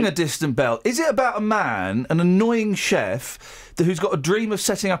 does Lee? ring a distant bell. Is it about a man, an annoying chef, who's got a dream of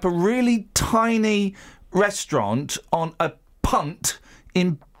setting up a really tiny restaurant on a punt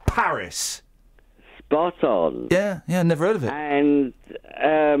in Paris? Spot on. Yeah, never heard of it. And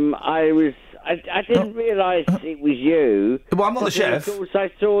I didn't realise it was you. Well, I'm not the chef. Of course,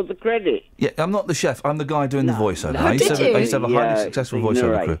 I saw the credit. Yeah, I'm not the chef. I'm the guy doing the voiceover. I used to have a highly successful the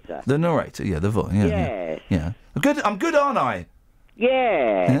voiceover crew. narrator. The narrator, yeah, the voice. Yeah. I'm good, aren't I?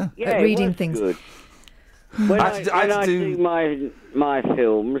 Yeah. At reading it was things. Good. When I do my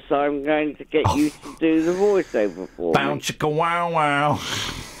films, I'm going to get you to do the voiceover for Bow me. chicka wow wow.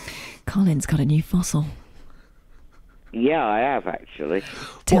 Colin's got a new fossil. Yeah, I have actually.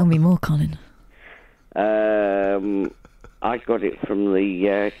 Tell me more, Colin. I got it from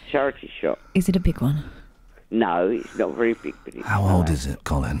the charity shop. Is it a big one? No, it's not very big, but it's How old is it,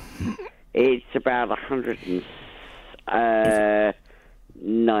 Colin? It's about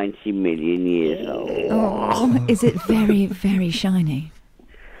 190 million years old. Oh, is it very, very shiny?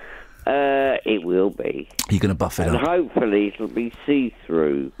 It will be. You're going to buff it And up. hopefully it'll be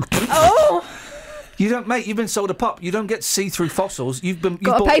see-through. Oh! You don't, mate. You've been sold a pup. You don't get see-through fossils. You've Got a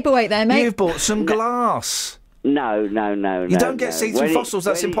bought, paperweight there, mate. You've bought some glass. No. You don't get see-through fossils.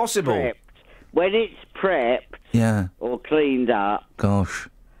 That's impossible. When it's prepped Yeah. or cleaned up, Gosh.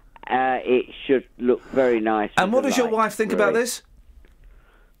 it should look very nice. And with what the does your lights wife think through about it. this?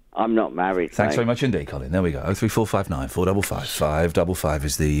 I'm not married. Thanks mate. very much indeed, Colin. There we go. 03459 455 555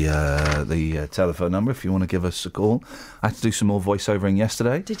 is the telephone number if you want to give us a call. I had to do some more voiceovering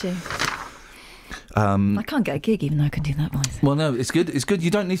yesterday. Did you? I can't get a gig even though I can do that voice. Well, no, it's good. It's good. You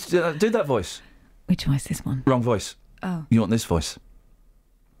don't need to do that voice. Which voice? This one? Wrong voice. Oh. You want this voice.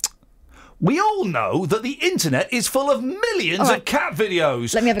 We all know that the internet is full of millions of cat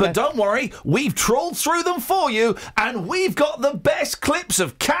videos. Let me have a but go. don't worry, we've trawled through them for you, and we've got the best clips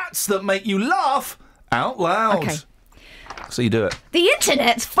of cats that make you laugh out loud. Okay. So you do it. The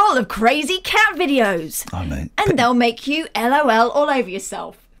internet's full of crazy cat videos. Oh, mate. And they'll make you LOL all over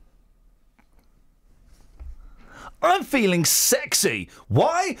yourself. I'm feeling sexy.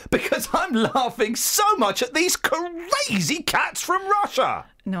 Why? Because I'm laughing so much at these crazy cats from Russia.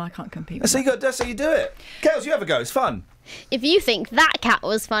 No, I can't compete That's with how you do it. Kels, you have a go. It's fun. If you think that cat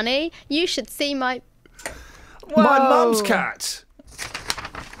was funny, you should see my... My mum's cat.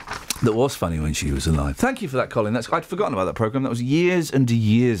 That was funny when she was alive. Thank you for that, Colin. I'd forgotten about that programme. That was years and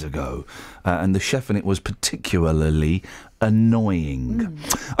years ago. And the chef in it was particularly annoying.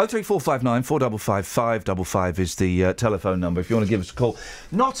 03459 455 555 is the telephone number if you want to give us a call.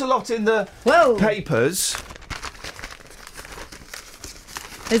 Not a lot in the papers.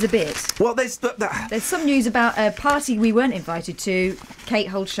 There's a bit. Well, there's some news about a party we weren't invited to. Kate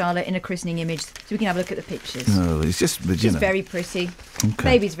holds Charlotte in a christening image, so we can have a look at the pictures. No, it's just, She's very pretty. Okay.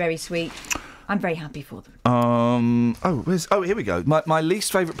 Baby's very sweet. I'm very happy for them. Here we go. My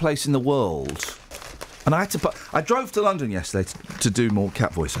least favourite place in the world. And I drove to London yesterday to do more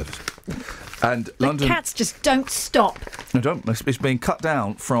cat voiceovers. And London... cats just don't stop. No, don't. It's being cut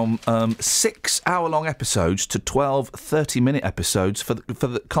down from 6 hour-long episodes to 12 30-minute episodes for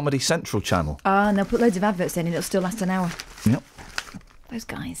the Comedy Central channel. And they'll put loads of adverts in and it'll still last an hour. Yep. Those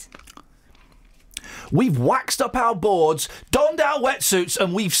guys. We've waxed up our boards, donned our wetsuits,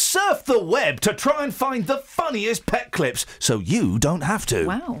 and we've surfed the web to try and find the funniest pet clips so you don't have to.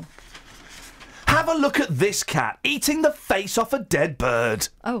 Wow. Have a look at this cat eating the face off a dead bird.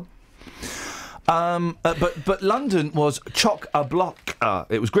 Oh. But London was chock-a-block.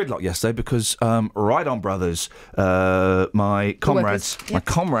 It was gridlock yesterday because Ride On Brothers, my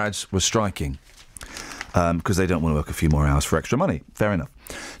comrades were striking because they don't want to work a few more hours for extra money. Fair enough.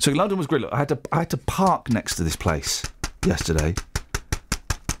 So London was gridlock. I had to park next to this place yesterday.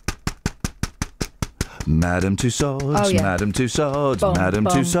 Madame Tussauds, Madame Tussauds, Madame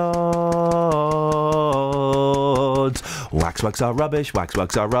Tussauds. Waxworks are rubbish,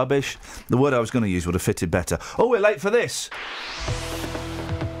 waxworks are rubbish. The word I was going to use would have fitted better. Oh, we're late for this.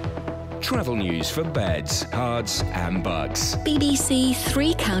 Travel news for beds, cards and bugs. BBC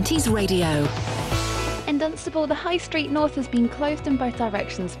Three Counties Radio. In Dunstable, the High Street North has been closed in both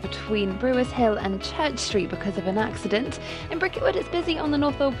directions between Brewers Hill and Church Street because of an accident. In Bricketwood, it's busy on the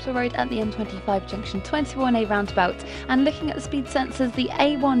North Orbital Road at the M25 junction 21A roundabout. And looking at the speed sensors, the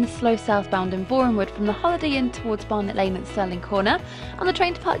A1 is slow southbound in Borehamwood from the Holiday Inn towards Barnet Lane at Stirling Corner. On the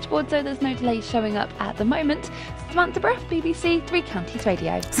train departure board, though, there's no delays showing up at the moment. Samantha Bruff, BBC Three Counties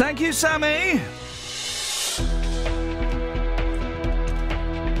Radio. Thank you, Sammy.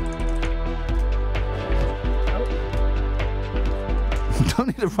 Don't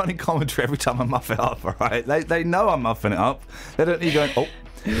need a running commentary every time I muff it up, all right? They know I'm muffing it up. They don't need going,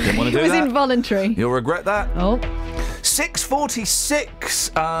 didn't want to do that. It was involuntary. You'll regret that. Oh.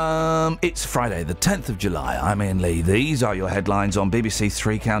 6:46. It's Friday, the 10th of July. I'm Iain Lee. These are your headlines on BBC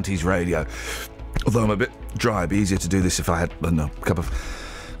Three Counties Radio. Although I'm a bit dry, it'd be easier to do this if I had, a cup of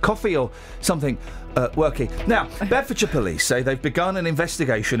coffee or something worky. Now, Bedfordshire police say they've begun an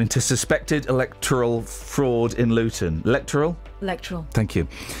investigation into suspected electoral fraud in Luton. Electoral? Electoral. Thank you.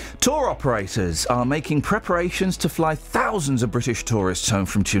 Tour operators are making preparations to fly thousands of British tourists home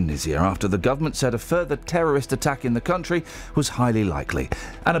from Tunisia after the government said a further terrorist attack in the country was highly likely.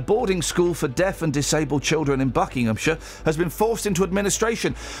 And a boarding school for deaf and disabled children in Buckinghamshire has been forced into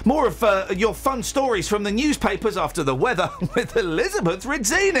administration. More of your fun stories from the newspapers after the weather with Elizabeth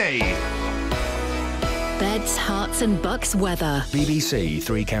Rizzini. Beds, hearts and bucks weather. BBC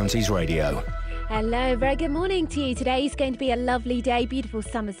Three Counties Radio. Hello, very good morning to you. Today is going to be a lovely day, beautiful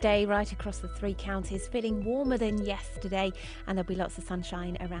summer's day right across the three counties, feeling warmer than yesterday, and there'll be lots of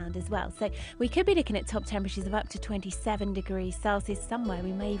sunshine around as well. So we could be looking at top temperatures of up to 27 degrees Celsius. Somewhere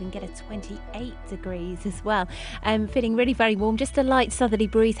we may even get a 28 degrees as well. Feeling really very warm, just a light southerly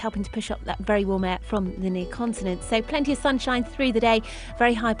breeze helping to push up that very warm air from the near continent. So plenty of sunshine through the day,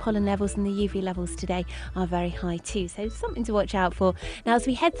 very high pollen levels, and the UV levels today are very high too. So something to watch out for. Now as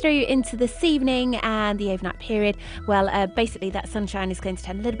we head through into this evening and the overnight period, well, basically that sunshine is going to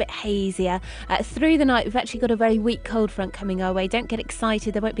turn a little bit hazier. Through the night, we've actually got a very weak cold front coming our way. Don't get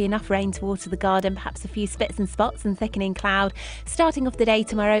excited, there won't be enough rain to water the garden, perhaps a few spits and spots and thickening cloud. Starting off the day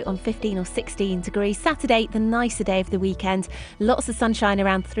tomorrow on 15 or 16 degrees. Saturday, the nicer day of the weekend. Lots of sunshine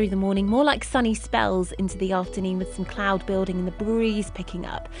around through the morning, more like sunny spells into the afternoon with some cloud building and the breeze picking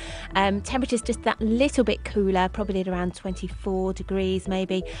up. Temperatures just that little bit cooler, probably at around 24 degrees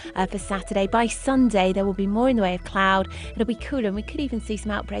maybe for Saturday. By Sunday there will be more in the way of cloud. It'll be cooler and we could even see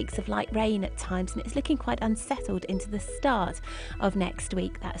some outbreaks of light rain at times, and it's looking quite unsettled into the start of next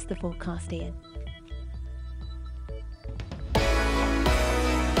week. That's the forecast, Iain.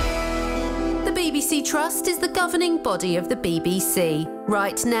 The BBC Trust is the governing body of the BBC.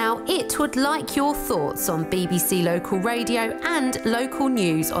 Right now, it would like your thoughts on BBC Local Radio and local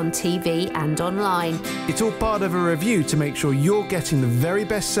news on TV and online. It's all part of a review to make sure you're getting the very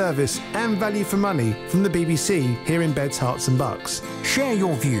best service and value for money from the BBC here in Beds, Hearts and Bucks. Share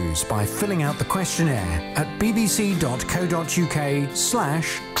your views by filling out the questionnaire at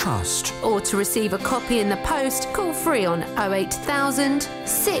bbc.co.uk/trust. Or to receive a copy in the post, call free on 08000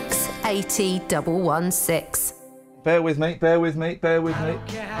 680 116. Bear with me. Yep,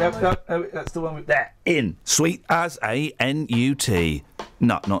 that's the one with that. In. Sweet as A-N-U-T.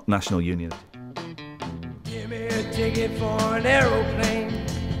 No, not National Union. Give me a ticket for an aeroplane.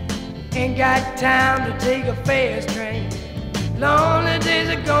 Ain't got time to take a fast train. Lonely days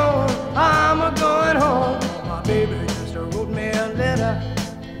are gone, I'm a-going home. My baby just wrote me a letter.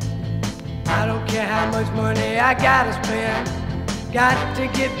 I don't care how much money I gotta spend. Got to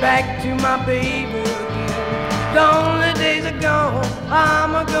get back to my baby again. Lonely days are gone,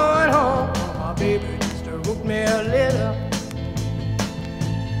 I'm a going home. My baby just wrote me a letter.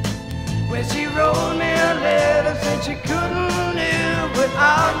 When she wrote me a letter, said she couldn't live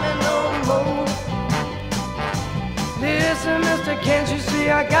without me no more. Listen, mister, can't you see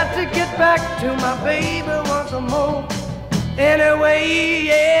I got to get back to my baby once more. Anyway,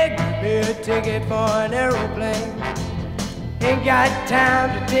 yeah, give me a ticket for an aeroplane. Ain't got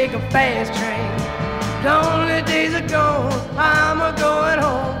time to take a fast train. Lonely days are gone, I'm a going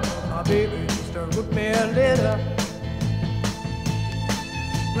home. My baby just wrote me a letter.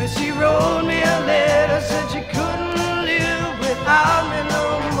 When she wrote me a letter, said she couldn't live without me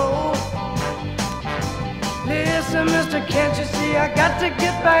no more. Listen, mister, can't you see I got to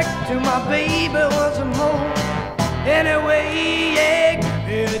get back to my baby once more. Anyway, yeah, give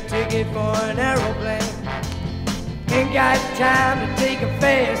me a ticket for an aeroplane. Ain't got time to take a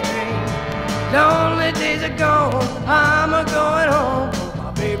fast train. Lonely days are gone, I'm a going home.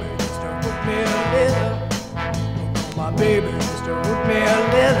 My baby just wrote me a letter. My baby just wrote me a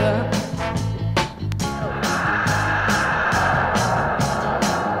letter.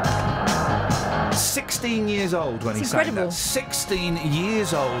 Years old when It's he sang incredible. that. 16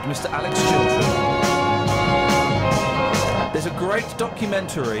 years old, Mr. Alex Chilton. There's a great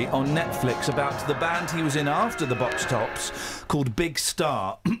documentary on Netflix about the band he was in after the Box Tops called Big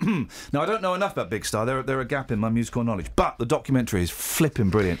Star. Now, I don't know enough about Big Star. They're a gap in my musical knowledge. But the documentary is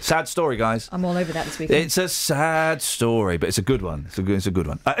flipping brilliant. Sad story, guys. I'm all over that this weekend. It's a sad story, but it's a good one. It's a good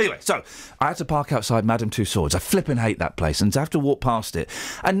one. Anyway, so I had to park outside Madame Tussauds. I flipping hate that place, and to have to walk past it.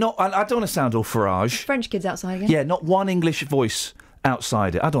 And I don't want to sound all Farage. French kids outside again. Yeah, not one English voice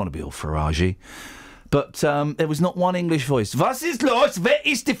outside it. I don't want to be all Faragey. But there was not one English voice. Was ist los? Wer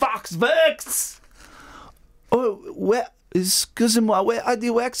ist die Waxworks? Oh, where? Excuse-moi, where are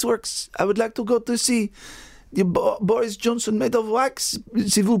the waxworks? I would like to go to see the Boris Johnson made of wax,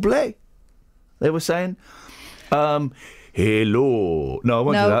 s'il vous plaît. They were saying. Hello. No, I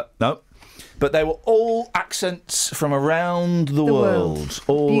won't do that. No. But they were all accents from around the world.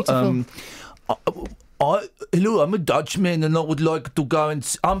 All, beautiful. Hello, I'm a Dutchman and I would like to go and...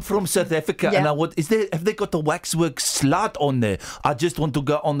 I'm from South Africa and I would... Have they got a waxwork slab on there? I just want to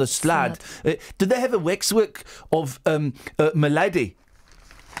go on the slab. Do they have a waxwork of Milady?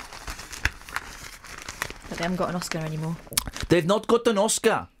 But they haven't got an Oscar anymore. They've not got an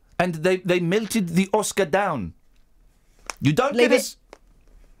Oscar. And they melted the Oscar down. You don't Leave give us...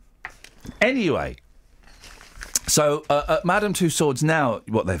 Anyway. So, at Madame Tussauds now,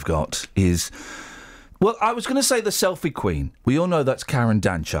 what they've got is... Well, I was going to say the selfie queen. We all know that's Karen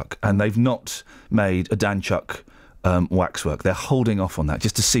Danchuk, and they've not made a Danchuk waxwork. They're holding off on that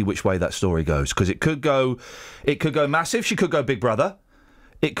just to see which way that story goes, because it could go massive. She could go Big Brother.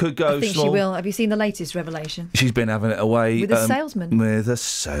 It could go. I think small. she will. Have you seen the latest revelation? She's been having it away With a salesman. With a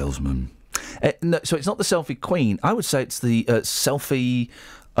salesman. No, so it's not the selfie queen. I would say it's the selfie.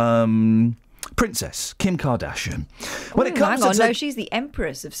 Princess Kim Kardashian. When it comes hang on, to no, she's the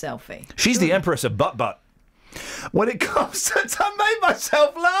empress of selfie. She's the empress of butt. When it comes to... I made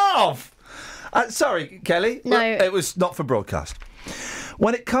myself laugh! Sorry, Kelly. No. It was not for broadcast.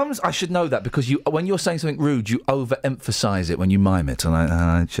 When it comes... I should know that because when you're saying something rude, you overemphasise it when you mime it, and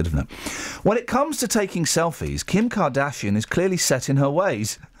I should have known. When it comes to taking selfies, Kim Kardashian is clearly set in her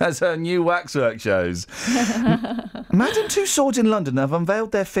ways, as her new waxwork shows. Madame Tussauds in London have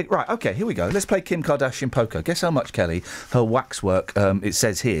unveiled their Right, OK, here we go. Let's play Kim Kardashian poker. Guess how much, Kelly, her waxwork, it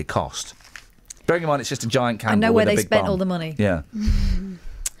says here, cost? Bearing in mind it's just a giant candle. I know where with a they big spent bum. all the money. Yeah.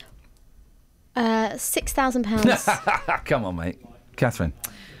 £6,000. Come on, mate. Catherine.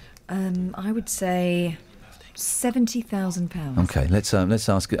 I would say £70,000. OK, let's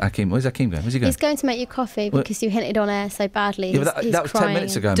ask Akeem. Where's Akeem going? Where's he going? He's going to make you coffee because you hinted on air so badly. Yeah, but that was crying. 10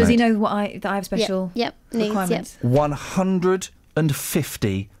 minutes ago, Does mate. he know that I have special requirements?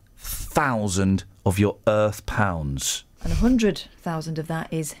 150,000 of your Earth pounds. And 100,000 of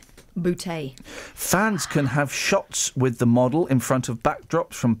that is bouteille. Fans can have shots with the model in front of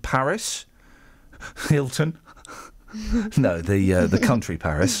backdrops from Paris, Hilton. No, the country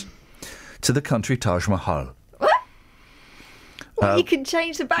Paris, to the country Taj Mahal. Well, you can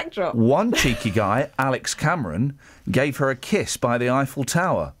change the backdrop. One cheeky guy, Alex Cameron, gave her a kiss by the Eiffel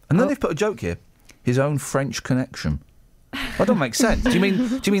Tower. And then they've put a joke here. His own French connection. That don't make sense. Do you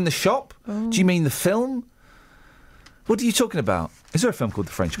mean the shop? Do you mean the film? What are you talking about? Is there a film called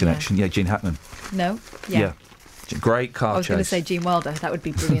The French Connection? Yeah, Gene Hackman. No? Yeah. Great car chase. I was going to say Gene Wilder. That would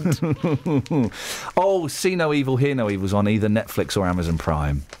be brilliant. Oh, See No Evil, Hear No Evil's on either Netflix or Amazon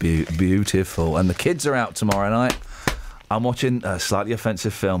Prime. Beautiful. And the kids are out tomorrow night. I'm watching a slightly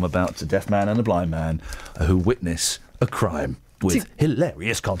offensive film about a deaf man and a blind man who witness a crime with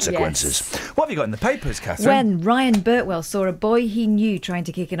hilarious consequences. Yes. What have you got in the papers, Catherine? When Ryan Birtwell saw a boy he knew trying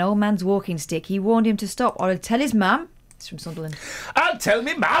to kick an old man's walking stick, he warned him to stop or he'll tell his mum. It's from Sunderland. I'll tell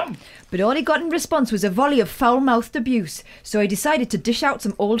me mum! But all he got in response was a volley of foul-mouthed abuse, so he decided to dish out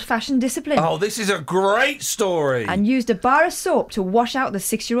some old-fashioned discipline. Oh, this is a great story! And used a bar of soap to wash out the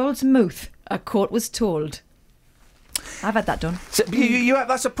 6-year-old's mouth, a court was told. I've had that done. So,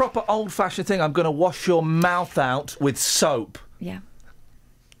 that's a proper old-fashioned thing. I'm going to wash your mouth out with soap. Yeah.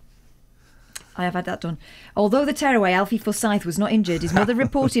 I have had that done. Although the tearaway Alfie Forsyth was not injured, his mother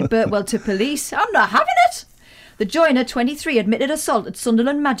reported Birtwell to police. I'm not having it! The joiner, 23, admitted assault at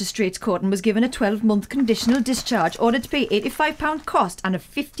Sunderland Magistrates Court and was given a 12-month conditional discharge, ordered to pay £85 cost and a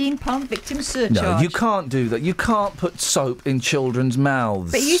 £15 victim surcharge. No, you can't do that. You can't put soap in children's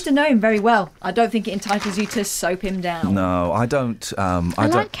mouths. But you used to know him very well. I don't think it entitles you to soap him down. No, I don't. I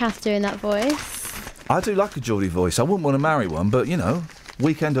like Kath doing that voice. I do like a Geordie voice. I wouldn't want to marry one, but, you know,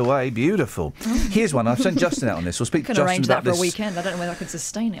 weekend away, beautiful. Here's one. I've sent Justin out on this. We'll speak to Can Justin arrange about that for this. a weekend. I don't know whether I can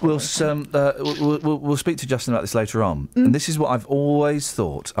sustain it. We'll speak to Justin about this later on. And this is what I've always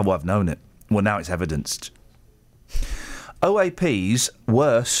thought. Oh, well, I've known it. Well, now it's evidenced. OAP's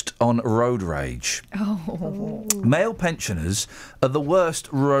worst on road rage. Oh. Male pensioners are the worst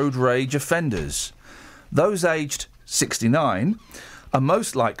road rage offenders. Those aged 69 are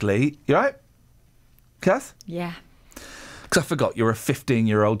most likely... You right, Kath? Yeah. Because I forgot, you're a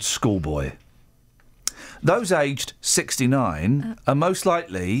 15-year-old schoolboy. Those aged 69 are most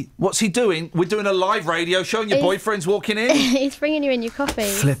likely... What's he doing? We're doing a live radio show and your boyfriend's walking in? He's bringing you in your coffee.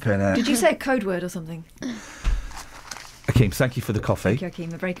 Flipping it. Did you say a code word or something? Akeem, thank you for the coffee. Thank you,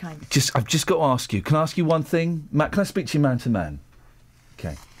 Akeem. You're very kind. I've just got to ask you. Can I ask you one thing? Matt, can I speak to you man to man?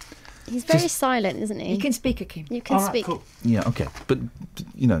 Okay. He's very silent, isn't he? You can speak, Akeem. You can speak. Cool. Yeah, okay. But,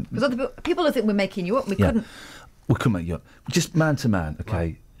 you know... Because other people will think we're making you up. We couldn't... We couldn't make you up. Just man to man, okay?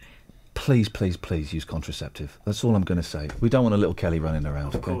 Right. Please, please, please use contraceptive. That's all I'm going to say. We don't want a little Kelly running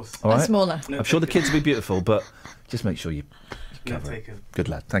around. Of course. All right? And smaller. I'm sure the kids will be beautiful, but just make sure you cover it. Good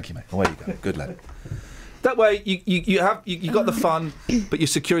lad. Thank you, mate. Away you go. Good lad. That way, you got the fun, but you're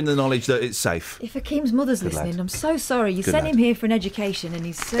securing the knowledge that it's safe. If Akeem's mother's Good listening, lad. I'm so sorry. You Good sent lad. him here for an education, and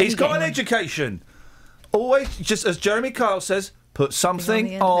He's got an education. Always, just as Jeremy Kyle says, put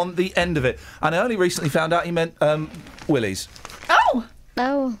something on the end of it. And I only recently found out he meant willies. Oh!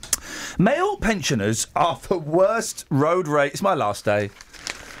 Oh. Male pensioners are the worst road rage. It's my last day.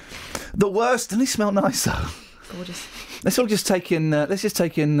 The worst. Doesn't he smell nice though? Gorgeous. Let's all just take in. Let's just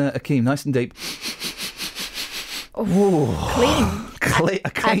take in Akeem, nice and deep. Oh, clean. A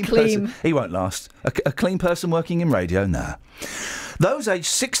clean person. He won't last. A clean person working in radio, nah. Those aged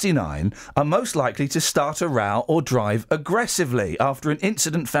 69 are most likely to start a row or drive aggressively after an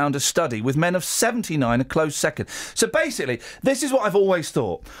incident found a study, with men of 79 a close second. So basically, this is what I've always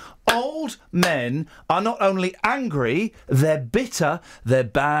thought. Old men are not only angry, they're bitter, they're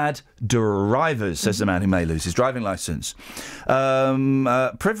bad drivers, says the man who may lose his driving licence. An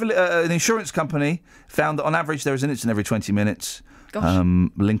insurance company found that on average there is an incident every 20 minutes.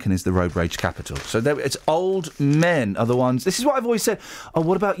 Lincoln is the road rage capital. So it's old men are the ones. This is what I've always said. Oh,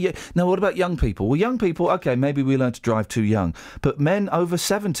 what about you? No, what about young people? Well, young people, okay, maybe we learn to drive too young. But men over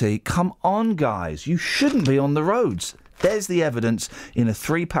 70, come on, guys. You shouldn't be on the roads. There's the evidence in a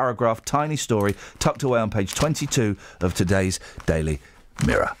 3-paragraph tiny story tucked away on page 22 of today's Daily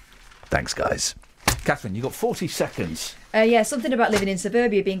Mirror. Thanks, guys. Catherine, you've got 40 seconds. Yeah, something about living in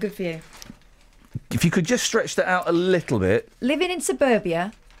suburbia being good for you. If you could just stretch that out a little bit. Living in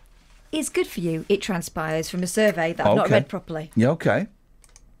suburbia is good for you, it transpires from a survey that I've not read properly. Yeah, okay.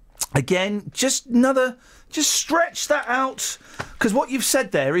 Again, just stretch that out, because what you've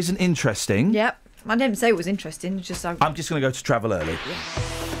said there isn't interesting. Yep. I didn't say it was interesting, I'm just going to go to travel early.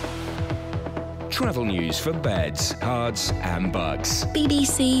 Travel news for beds, cards and bugs.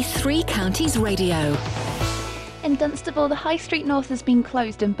 BBC Three Counties Radio. In Dunstable, the High Street North has been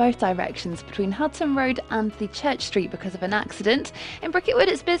closed in both directions between Hudson Road and the Church Street because of an accident. In Bricketwood,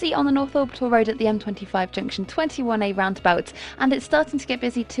 it's busy on the North Orbital Road at the M25 junction 21A roundabout, and it's starting to get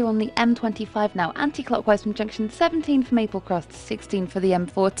busy too on the M25 now, anti-clockwise from junction 17 for Maple Cross to 16 for the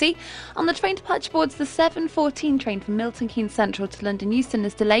M40. On the train departure boards, the 7:14 train from Milton Keynes Central to London Euston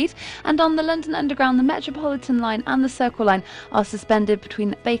is delayed, and on the London Underground, the Metropolitan line and the Circle line are suspended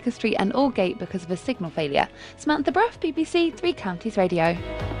between Baker Street and Aldgate because of a signal failure. Samantha Bruff, BBC Three Counties Radio.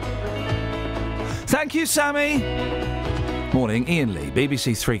 Thank you, Sammy. Morning, Iain Lee,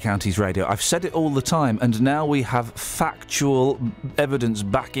 BBC Three Counties Radio. I've said it all the time, and now we have factual evidence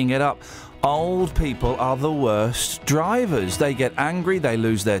backing it up. Old people are the worst drivers. They get angry, they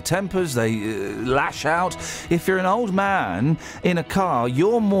lose their tempers, they lash out. If you're an old man in a car,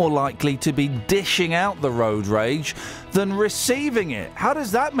 you're more likely to be dishing out the road rage than receiving it. How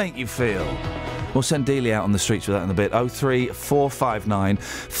does that make you feel? We'll send Dealey out on the streets with that in a bit. 03459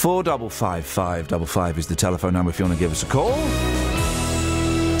 455 555 is the telephone number if you want to give us a call.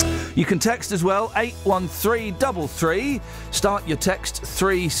 You can text as well, 81333. Start your text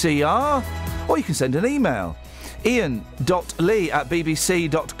 3CR. Or you can send an email,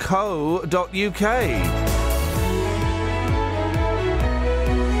 ian.lee@bbc.co.uk.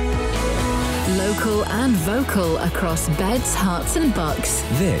 Local and vocal across beds, hearts and bucks.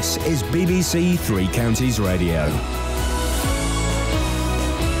 This is BBC Three Counties Radio.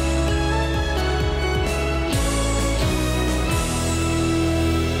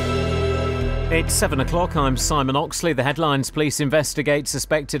 It's 7 o'clock. I'm Simon Oxley. The headlines: police investigate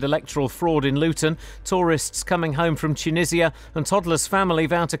suspected electoral fraud in Luton, tourists coming home from Tunisia, and toddler's family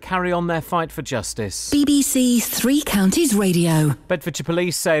vow to carry on their fight for justice. BBC Three Counties Radio. Bedfordshire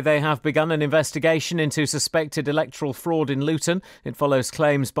police say they have begun an investigation into suspected electoral fraud in Luton. It follows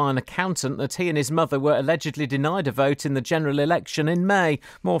claims by an accountant that he and his mother were allegedly denied a vote in the general election in May.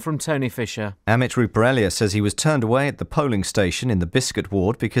 More from Tony Fisher. Amit Ruparelia says he was turned away at the polling station in the Biscuit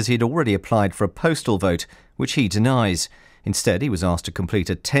ward because he'd already applied for a postal vote, which he denies. Instead, he was asked to complete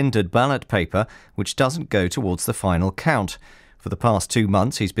a tendered ballot paper, which doesn't go towards the final count. For the past 2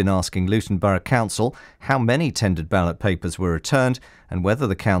 months, he's been asking Luton Borough Council how many tendered ballot papers were returned and whether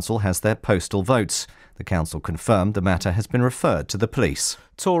the council has their postal votes. The council confirmed the matter has been referred to the police.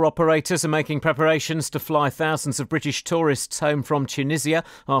 Tour operators are making preparations to fly thousands of British tourists home from Tunisia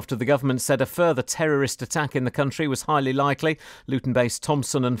after the government said a further terrorist attack in the country was highly likely. Luton-based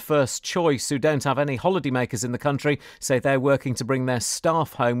Thomson and First Choice, who don't have any holidaymakers in the country, say they're working to bring their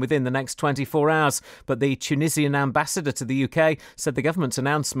staff home within the next 24 hours. But the Tunisian ambassador to the UK said the government's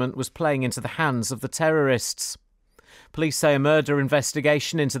announcement was playing into the hands of the terrorists. Police say a murder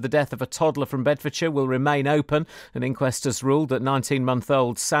investigation into the death of a toddler from Bedfordshire will remain open. An inquest has ruled that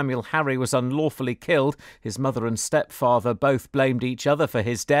 19-month-old Samuel Harry was unlawfully killed. His mother and stepfather both blamed each other for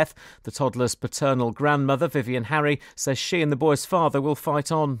his death. The toddler's paternal grandmother, Vivian Harry, says she and the boy's father will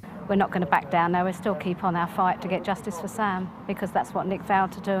fight on. We're not going to back down now. We'll still keep on our fight to get justice for Sam, because that's what Nick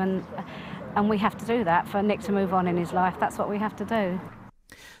vowed to do, and we have to do that for Nick to move on in his life. That's what we have to do.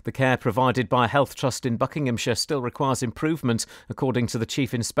 The care provided by a health trust in Buckinghamshire still requires improvement, according to the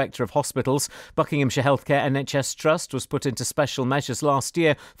Chief Inspector of Hospitals. Buckinghamshire Healthcare NHS Trust was put into special measures last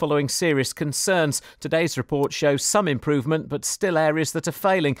year following serious concerns. Today's report shows some improvement, but still areas that are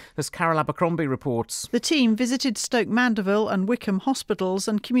failing, as Carol Abercrombie reports. The team visited Stoke Mandeville and Wickham hospitals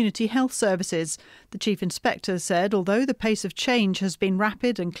and community health services. The Chief Inspector said although the pace of change has been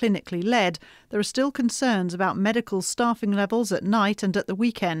rapid and clinically led, there are still concerns about medical staffing levels at night and at the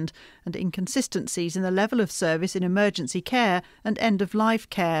weekend, and inconsistencies in the level of service in emergency care and end-of-life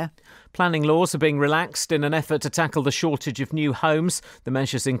care. Planning laws are being relaxed in an effort to tackle the shortage of new homes. The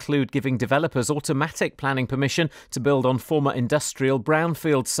measures include giving developers automatic planning permission to build on former industrial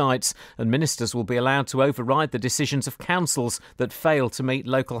brownfield sites, and ministers will be allowed to override the decisions of councils that fail to meet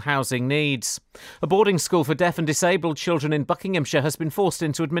local housing needs. A boarding school for deaf and disabled children in Buckinghamshire has been forced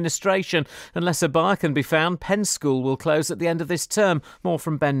into administration. Unless a buyer can be found, Penn School will close at the end of this term. More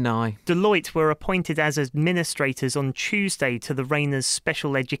from Ben Nye. Deloitte were appointed as administrators on Tuesday to the Rayners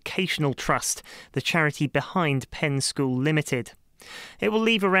Special Educational Trust, the charity behind Penn School Limited. It will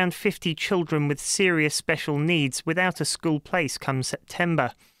leave around 50 children with serious special needs without a school place come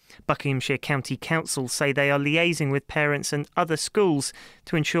September. Buckinghamshire County Council say they are liaising with parents and other schools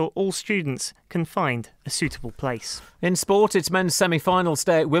to ensure all students can find a suitable place. In sport, it's men's semi-finals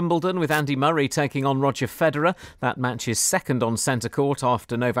day at Wimbledon, with Andy Murray taking on Roger Federer. That match is second on centre court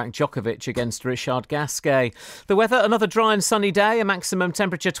after Novak Djokovic against Richard Gasquet. The weather, another dry and sunny day, a maximum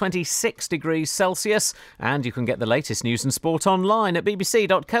temperature 26 degrees Celsius. And you can get the latest news and sport online at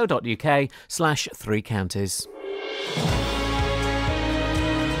bbc.co.uk/3 counties.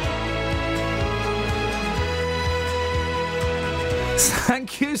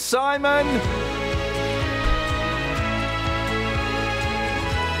 Thank you, Simon.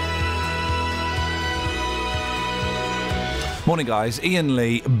 Morning, guys. Iain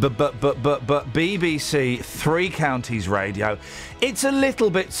Lee, BBC Three Counties Radio. It's a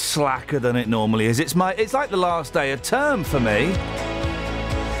little bit slacker than it normally is. It's like the last day of term for me.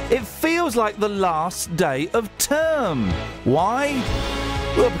 It feels like the last day of term. Why?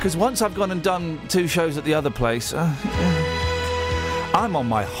 Well, because once I've gone and done 2 shows at the other place... I'm on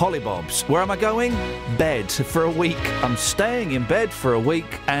my hollybobs. Where am I going? Bed for a week. I'm staying in bed for a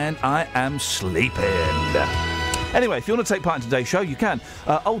week and I am sleeping. Anyway, if you want to take part in today's show, you can.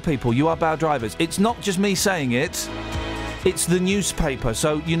 Old people, you are bad drivers. It's not just me saying it. It's the newspaper,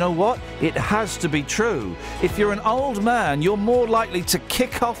 so you know what? It has to be true. If you're an old man, you're more likely to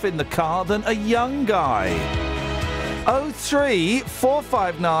kick off in the car than a young guy. 03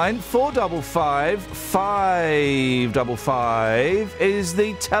 459 455 555 is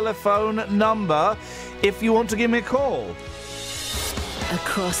the telephone number if you want to give me a call.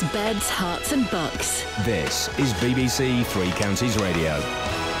 Across beds, hearts and bucks. This is BBC Three Counties Radio.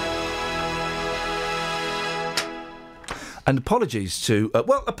 And apologies to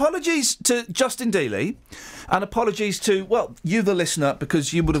Justin Dealey, and apologies to, you the listener,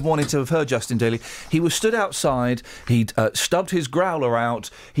 because you would have wanted to have heard Justin Dealey. He was stood outside, he'd stubbed his growler out,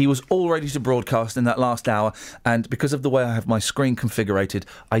 he was all ready to broadcast in that last hour, and because of the way I have my screen configured,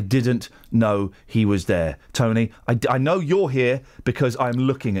 I didn't know he was there. Tony, I know you're here because I'm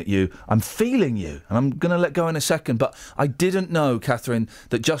looking at you, I'm feeling you, and I'm going to let go in a second, but I didn't know, Catherine,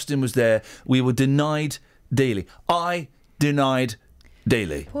 that Justin was there. We were denied Dealey. I denied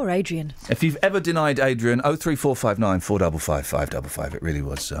Dealey. Poor Adrian. If you've ever denied Adrian, 03459 455 555. It really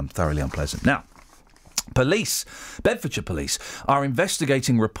was thoroughly unpleasant. Now, police, Bedfordshire Police, are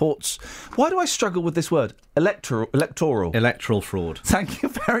investigating reports. Why do I struggle with this word? Electoral. Electoral fraud. Thank you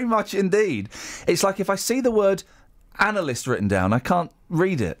very much indeed. It's like if I see the word analyst written down, I can't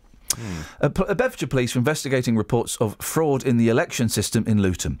read it. Bedfordshire Police are investigating reports of fraud in the election system in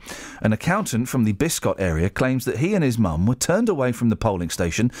Luton. An accountant from the Biscot area claims that he and his mum were turned away from the polling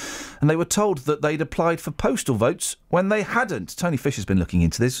station and they were told that they'd applied for postal votes when they hadn't. Tony Fisher's been looking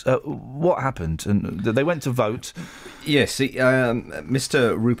into this. What happened? And they went to vote. Yes,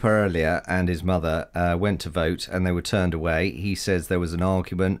 Mr. Ruparelia and his mother went to vote and they were turned away. He says there was an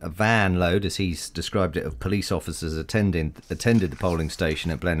argument, a van load, as he's described it, of police officers attended the polling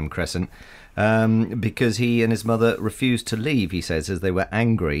station at Blenheim Crescent because he and his mother refused to leave, he says, as they were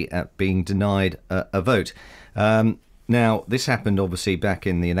angry at being denied a vote. Now, this happened obviously back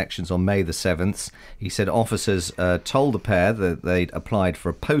in the elections on May the 7th. He said officers told the pair that they'd applied for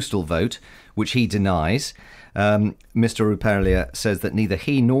a postal vote, which he denies. Mr. Ruparelia says that neither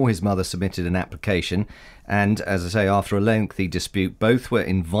he nor his mother submitted an application, and, as I say, after a lengthy dispute, both were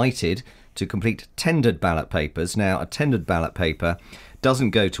invited to complete tendered ballot papers. Now, a tendered ballot paper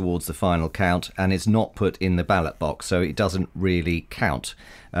doesn't go towards the final count and is not put in the ballot box, so it doesn't really count.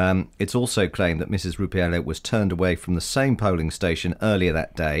 It's also claimed that Mrs. Ruparelia was turned away from the same polling station earlier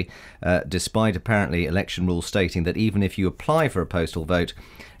that day, despite apparently election rules stating that even if you apply for a postal vote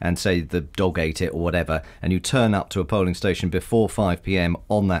and say the dog ate it or whatever, and you turn up to a polling station before 5 p.m.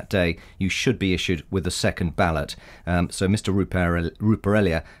 on that day, you should be issued with a second ballot. So Mr.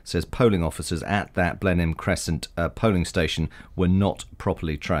 Ruparelia says polling officers at that Blenheim Crescent polling station were not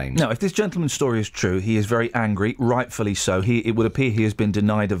properly trained. Now, if this gentleman's story is true, he is very angry, rightfully so. It would appear he has been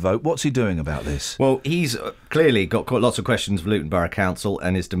denied a vote. What's he doing about this? Well, he's clearly got quite lots of questions for Luton Borough Council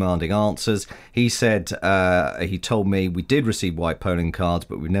and is demanding answers. He said, he told me, we did receive white polling cards,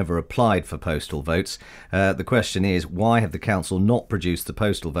 but we never applied for postal votes. The question is, why have the council not produced the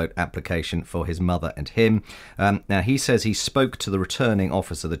postal vote application for his mother and him? Now, he says he spoke to the returning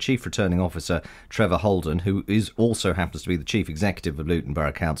officer, the chief returning officer, Trevor Holden, who also happens to be the chief executive of Luton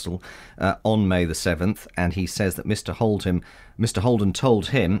Borough Council, on May the 7th, and he says that Mr. Holden told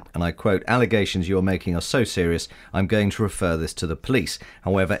him, and I quote, "Allegations you're making are so serious, I'm going to refer this to the police."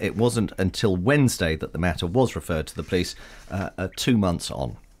 However, it wasn't until Wednesday that the matter was referred to the police, 2 months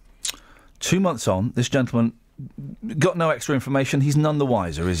on. 2 months on, this gentleman got no extra information. He's none the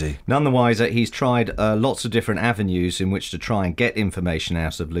wiser, is he? None the wiser. He's tried lots of different avenues in which to try and get information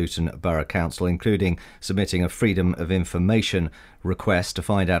out of Luton Borough Council, including submitting a Freedom of Information request to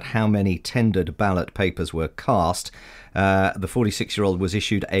find out how many tendered ballot papers were cast. The 46-year-old was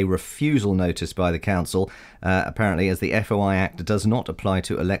issued a refusal notice by the council, apparently, as the FOI Act does not apply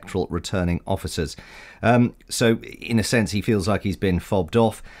to electoral returning officers. So, in a sense, he feels like he's been fobbed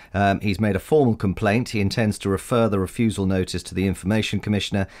off. He's made a formal complaint. He intends to refer the refusal notice to the Information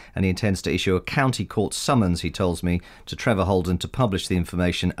Commissioner, and he intends to issue a county court summons, he tells me, to Trevor Holden to publish the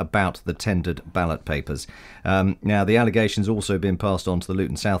information about the tendered ballot papers. Now, the allegations also been passed on to the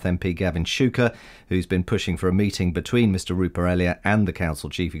Luton South MP Gavin Shuker, who's been pushing for a meeting between between Mr Rupert Elliott and the Council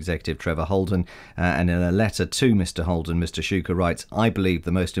Chief Executive Trevor Holden, and in a letter to Mr Holden, Mr Shuker writes, "I believe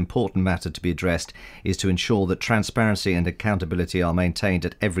the most important matter to be addressed is to ensure that transparency and accountability are maintained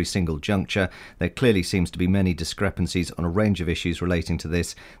at every single juncture. There clearly seems to be many discrepancies on a range of issues relating to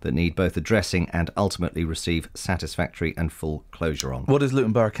this that need both addressing and ultimately receive satisfactory and full closure on." What does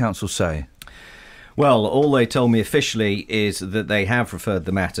Luton Borough Council say? Well, all they told me officially is that they have referred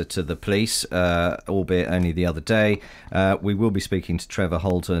the matter to the police, albeit only the other day. We will be speaking to Trevor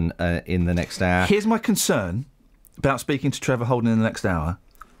Holden in the next hour. Here's my concern about speaking to Trevor Holden in the next hour.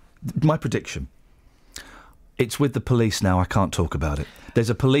 My prediction. It's with the police now, I can't talk about it. There's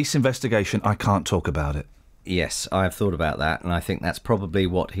a police investigation, I can't talk about it. Yes, I've thought about that, and I think that's probably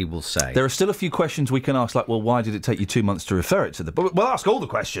what he will say. There are still a few questions we can ask, like, well, why did it take you 2 months to refer it to the... But we'll ask all the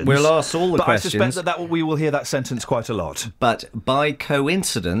questions. We'll ask all the questions. But I suspect that we will hear that sentence quite a lot. But by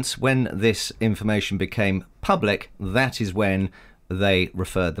coincidence, when this information became public, that is when they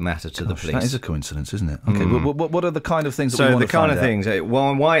referred the matter to the police. That is a coincidence, isn't it? OK, what are the kind of things that we want to find out? So the kind of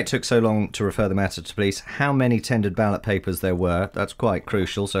things, why it took so long to refer the matter to police, how many tendered ballot papers there were, that's quite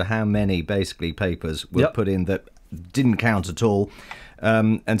crucial. So how many, basically, papers were put in that didn't count at all.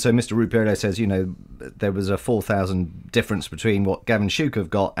 And so Mr Rupert says, there was a 4,000 difference between what Gavin Shuker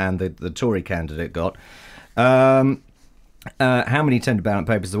got and the Tory candidate got. How many tendered ballot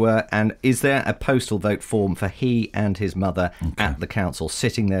papers there were, and is there a postal vote form for he and his mother at the council,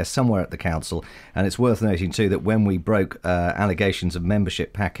 sitting there somewhere at the council? And it's worth noting too that when we broke allegations of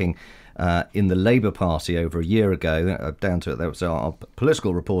membership packing in the Labour Party over a year ago, down to it, there was our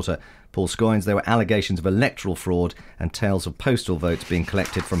political reporter Paul Scoynes, there were allegations of electoral fraud and tales of postal votes being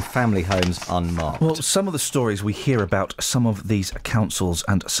collected from family homes unmarked. Well, some of the stories we hear about some of these councils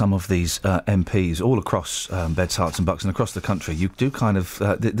and some of these MPs all across Beds, Herts and Bucks and across the country, you do kind of...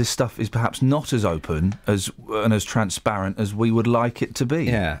 this stuff is perhaps not as open and as transparent as we would like it to be.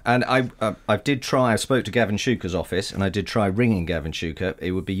 Yeah, and I did try... I spoke to Gavin Shuker's office and I did try ringing Gavin Shuker.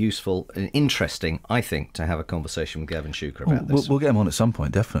 It would be useful and interesting, I think, to have a conversation with Gavin Shuker about this. We'll get him on at some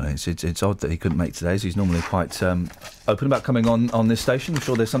point, definitely. It's odd that he couldn't make today, as he's normally quite open about coming on this station. I'm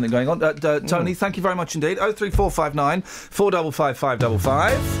sure there's something going on. Tony, thank you very much indeed. 03459 455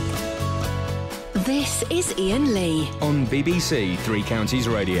 555. This is Iain Lee on BBC Three Counties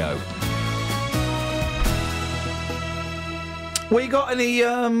Radio. We got any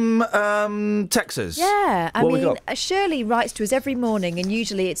texters? Yeah, I What we mean, got? Shirley writes to us every morning, and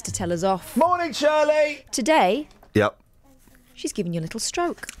usually it's to tell us off. Morning, Shirley! Today, Yep. she's giving you a little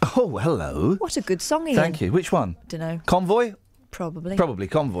stroke. Oh, hello. What a good song, Iain. Thank you. Which one? Dunno. Convoy? Probably. Probably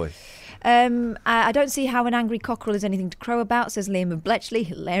Convoy. I don't see how an angry cockerel is anything to crow about, says Liam of Bletchley,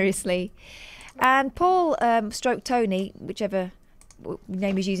 hilariously. And Paul, stroke Tony, whichever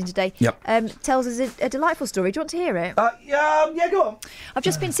name he's using today, tells us a delightful story. Do you want to hear it? Yeah, go on. I've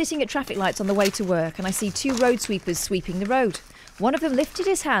just been sitting at traffic lights on the way to work and I see two road sweepers sweeping the road. One of them lifted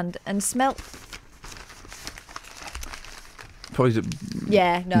his hand and smelt... Probably.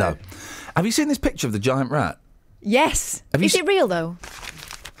 Yeah, no. Have you seen this picture of the giant rat? Yes. Is it real, though?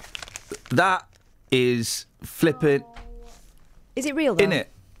 That is flipping... Is it real, though? In it.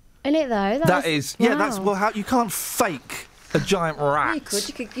 In it, though? That is... Yeah, that's... Wow. Well, how you can't fake a giant rat.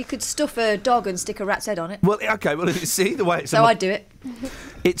 You could stuff a dog and stick a rat's head on it. Well, OK, well, see the way it's... So I'd do it.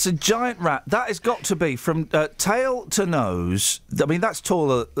 It's a giant rat. That has got to be from tail to nose. I mean, that's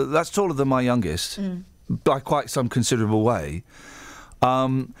taller than my youngest by quite some considerable way.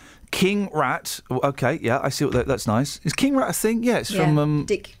 King Rat. OK, yeah, I see what that's nice. Is King Rat a thing? Yeah, it's from...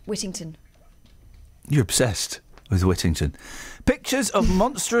 Dick Whittington. You're obsessed with Whittington. Pictures of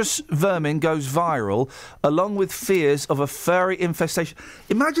monstrous vermin goes viral, along with fears of a furry infestation.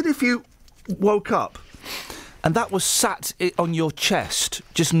 Imagine if you woke up and that was sat on your chest,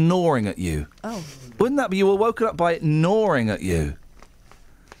 just gnawing at you. Oh. Wouldn't that be... You were woken up by it gnawing at you.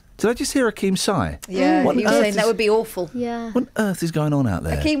 Did I just hear Akeem sigh? Yeah, he was saying that would be awful. Yeah. What on earth is going on out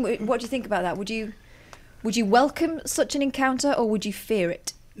there? Akeem, what do you think about that? Would you welcome such an encounter or would you fear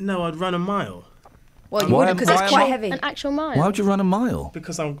it? No, I'd run a mile. Well, you wouldn't, because it's quite heavy. An actual mile? Why would you run a mile?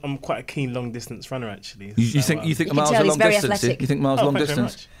 Because I'm quite a keen long distance runner, actually. You think a mile's a long distance? You think miles long thank you very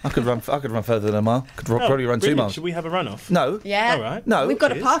distance? I could run further than a mile. Could probably run 2 miles. Should we have a run off? No. Yeah. All right. No. We've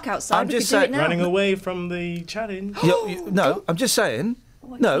got a park outside. I'm we just could do saying, it now. Running away from the challenge. No, I'm just saying.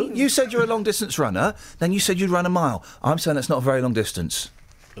 No, you said you're a long distance runner. Then you said you'd run a mile. I'm saying that's not a very long distance.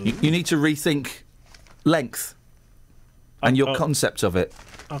 You need to rethink length and your concept of it.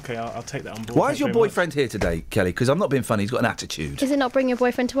 Okay, I'll take that on board. Why is your boyfriend here today, Kelly? Because I'm not being funny. He's got an attitude. Is it not bring your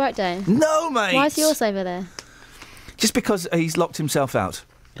boyfriend to work day? No, mate. Why is yours over there? Just because he's locked himself out.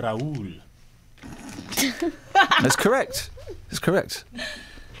 Raoul. That's correct. That's correct.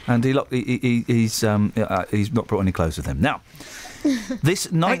 And he's not brought any clothes with him. Now,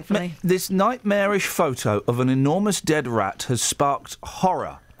 this nightmarish photo of an enormous dead rat has sparked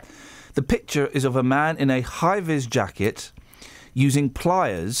horror. The picture is of a man in a high-vis jacket using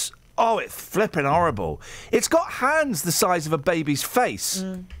pliers. Oh, it's flipping horrible. It's got hands the size of a baby's face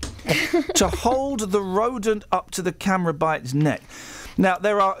to hold the rodent up to the camera by its neck. Now,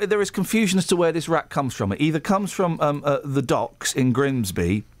 there is confusion as to where this rat comes from. It either comes from the docks in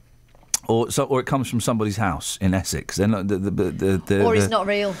Grimsby, or it comes from somebody's house in Essex. Or it's not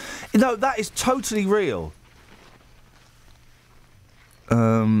real. No, that is totally real.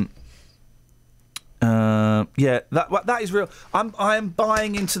 Yeah, that is real. I am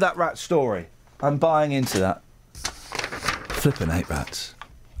buying into that rat story. I'm buying into that. Flipping 8 rats.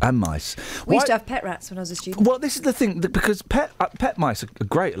 And mice. We used to have pet rats when I was a student. Well, this is the thing, because pet mice are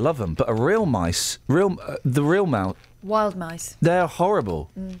great, I love them, but the real mouse... Wild mice. They're horrible.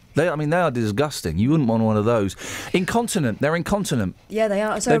 They are disgusting. You wouldn't want one of those. Incontinent. They're incontinent. Yeah, they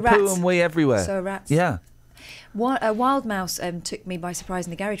are. So they rats. poo and wee everywhere. So rats. Yeah. A wild mouse took me by surprise in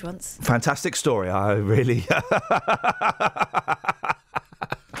the garage once. Fantastic story. I really...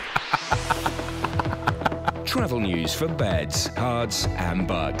 Travel news for beds, cards and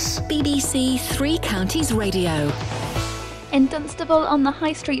bugs. BBC Three Counties Radio. In Dunstable on the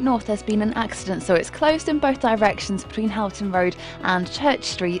High Street North there's been an accident, so it's closed in both directions between Houghton Road and Church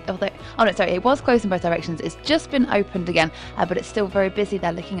Street. It was closed in both directions. It's just been opened again, but it's still very busy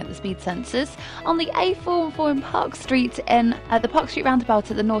there looking at the speed sensors. On the A414 in Park Street, in the Park Street roundabout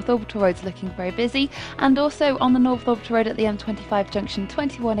at the North Orbital Road is looking very busy, and also on the North Orbital Road at the M25 junction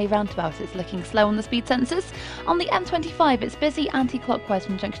 21A roundabout it's looking slow on the speed sensors. On the M25 it's busy anti-clockwise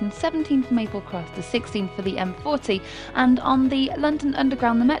from junction 17 for Maple Cross to 16 for the M40, and on the London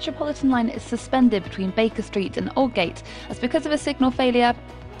Underground, the Metropolitan line is suspended between Baker Street and Aldgate. That's because of a signal failure.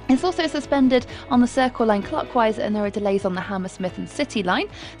 It's also suspended on the Circle line clockwise, and there are delays on the Hammersmith and City line.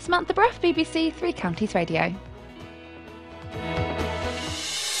 Samantha Bruff, BBC Three Counties Radio.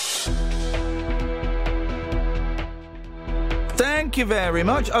 Thank you very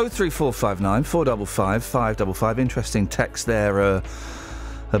much. 03459 455 555. Interesting text there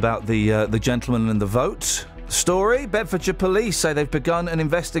about the gentleman and the vote. Story. Bedfordshire police say they've begun an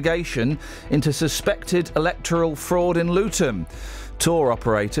investigation into suspected electoral fraud in Luton. Tour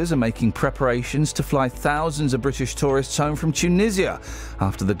operators are making preparations to fly thousands of British tourists home from Tunisia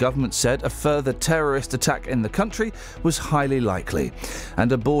after the government said a further terrorist attack in the country was highly likely.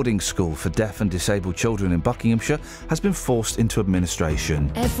 And a boarding school for deaf and disabled children in Buckinghamshire has been forced into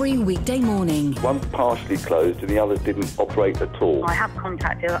administration. Every weekday morning. One's partially closed and the others didn't operate at all. I have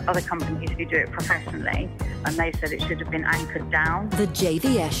contacted other companies who do it professionally, and they said it should have been anchored down. The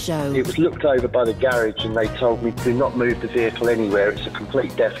JVS Show. It was looked over by the garage and they told me do not move the vehicle anywhere. It's a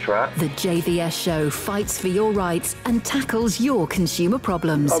complete death trap. The JVS Show fights for your rights and tackles your consumer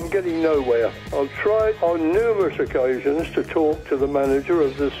problems. I'm getting nowhere. I've tried on numerous occasions to talk to the manager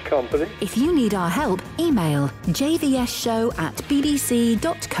of this company. If you need our help, email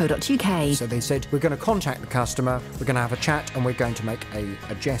jvsshow@bbc.co.uk. So they said, we're going to contact the customer, we're going to have a chat, and we're going to make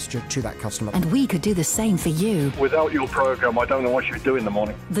a gesture to that customer. And we could do the same for you. Without your programme, I don't know what you'd do in the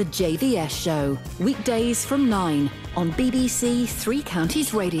morning. The JVS Show, weekdays from 9 on BBC Three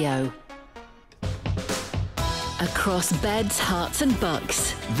Counties Radio. Across beds, hearts and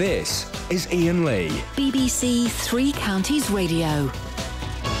bucks. This is Iain Lee. BBC Three Counties Radio.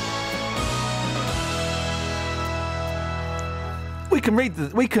 We can read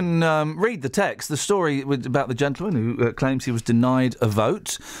the text. The story about the gentleman who claims he was denied a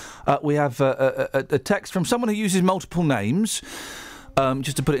vote. We have a text from someone who uses multiple names.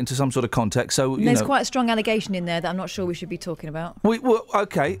 Just to put it into some sort of context. So there's quite a strong allegation in there that I'm not sure we should be talking about.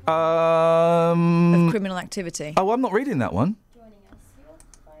 Okay. Of criminal activity. Oh, I'm not reading that one.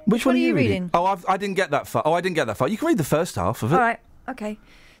 Which one are you reading? Oh, I didn't get that far. You can read the first half of it. All right. Okay.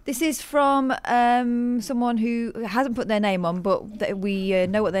 This is from someone who hasn't put their name on, but we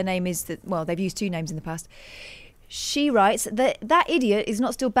know what their name is. Well, they've used two names in the past. She writes that idiot is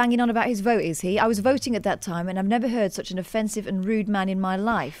not still banging on about his vote, is he? I was voting at that time and I've never heard such an offensive and rude man in my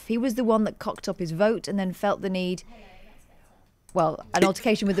life. He was the one that cocked up his vote and then felt the need... Well, an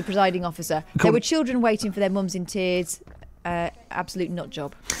altercation with the presiding officer. There were children waiting for their mums in tears. Absolute nut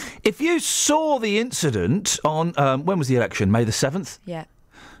job. If you saw the incident on... when was the election? May the 7th? Yeah.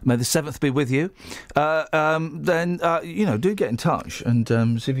 May the 7th be with you. Then, do get in touch and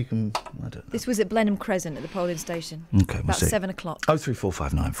see if you can I don't know. This was at Blenheim Crescent at the polling station. Okay, we'll about see. 7 o'clock.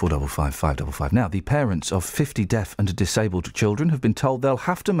 03459 455 555. Now, the parents of 50 deaf and disabled children have been told they'll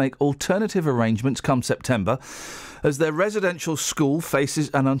have to make alternative arrangements come September as their residential school faces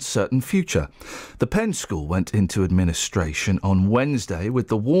an uncertain future. The Penn School went into administration on Wednesday with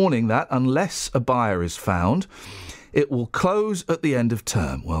the warning that unless a buyer is found, it will close at the end of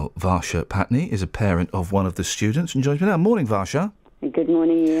term. Well, Varsha Patney is a parent of one of the students and joins me now. Morning, Varsha. Good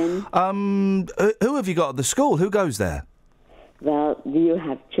morning, Iain. Who have you got at the school? Who goes there? Well, you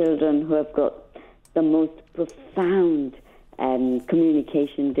have children who have got the most profound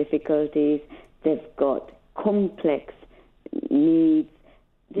communication difficulties. They've got complex needs.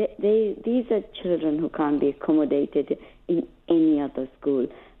 These are children who can't be accommodated in any other school.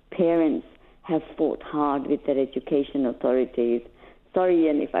 Parents have fought hard with their education authorities. Sorry,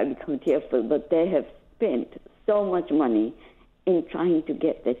 Iain, if I become tearful, but they have spent so much money in trying to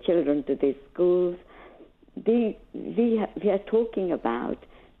get their children to these schools. We are talking about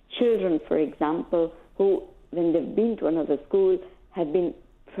children, for example, who, when they've been to another school, have been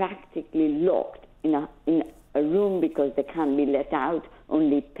practically locked in a room because they can't be let out.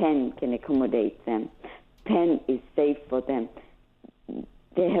 Only Penn can accommodate them. Penn is safe for them.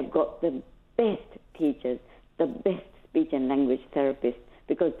 They have got the best teachers, the best speech and language therapists,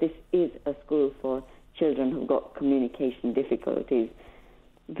 because this is a school for children who've got communication difficulties.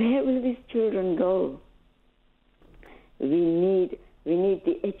 Where will these children go? We need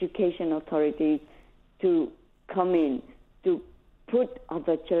the education authorities to come in, to put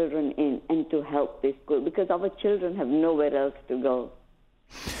other children in and to help this school, because our children have nowhere else to go.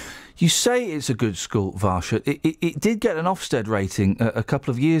 You say it's a good school, Varsha. It did get an Ofsted rating a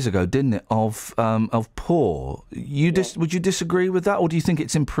couple of years ago, didn't it, of poor. Would you disagree with that, or do you think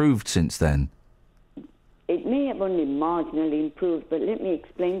it's improved since then? It may have only marginally improved, but let me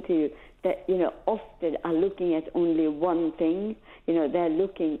explain to you that, Ofsted are looking at only one thing. They're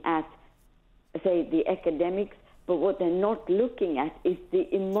looking at, say, the academics, but what they're not looking at is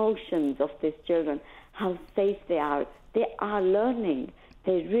the emotions of these children, how safe they are. They are learning.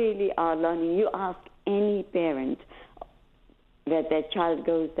 They really are learning. You ask any parent where their child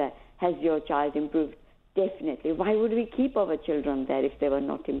goes there, has your child improved? Definitely. Why would we keep our children there if they were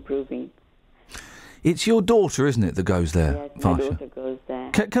not improving? It's your daughter, isn't it, that goes there? Yes, my daughter goes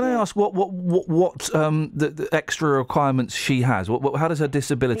there. Can I ask what the extra requirements she has? How does her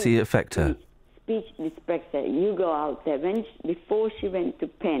disability affect her? Speech dyspraxia. You go out there. Before she went to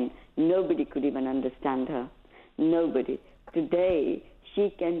Penn, nobody could even understand her. Nobody. Today, she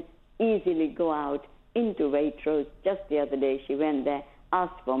can easily go out into Waitrose. Just the other day, she went there,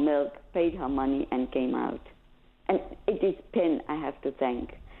 asked for milk, paid her money, and came out. And it is Penn I have to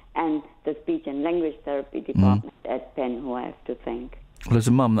thank, and the speech and language therapy department at Penn who I have to thank. Well, as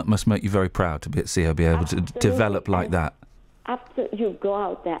a mum, that must make you very proud to see her be able to develop like that. Absolutely. You go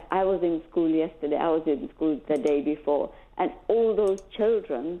out there. I was in school yesterday. I was in school the day before. And all those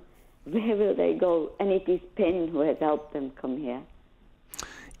children, where will they go? And it is Penn who has helped them come here.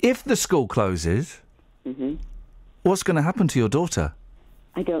 If the school closes, what's going to happen to your daughter?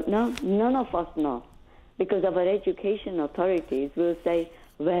 I don't know. None of us know. Because our education authorities will say,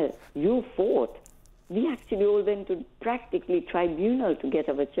 well, you fought. We actually all went to practically tribunal to get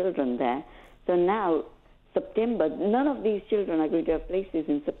our children there. So now, September, none of these children are going to have places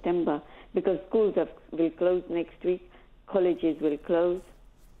in September because schools will close next week, colleges will close.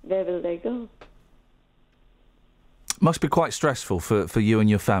 Where will they go? Must be quite stressful for you and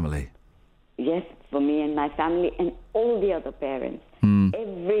your family. Yes, for me and my family and all the other parents.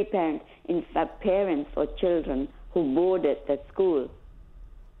 Every parent, in fact, parents for children who board at that school.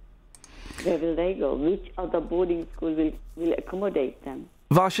 Where will they go? Which other boarding school will accommodate them?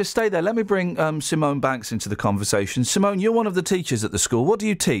 Varsha, stay there. Let me bring Simone Banks into the conversation. Simone, you're one of the teachers at the school. What do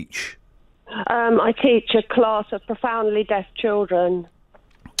you teach? I teach a class of profoundly deaf children.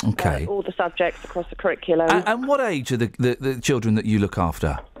 Okay. All the subjects across the curriculum. And what age are the children that you look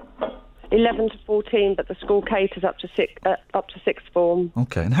after? 11 to 14, but the school caters up to sixth form.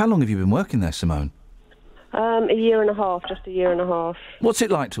 Okay. And how long have you been working there, Simone? A year and a half, just a year and a half. What's it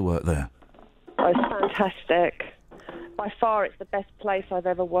like to work there? Oh, it's fantastic. By far, it's the best place I've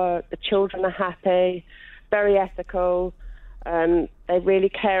ever worked. The children are happy, very ethical. They really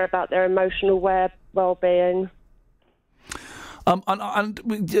care about their emotional well-being.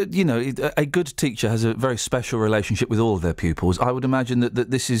 You know, a good teacher has a very special relationship with all of their pupils. I would imagine that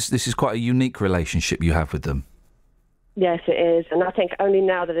this is quite a unique relationship you have with them. Yes, it is. And I think only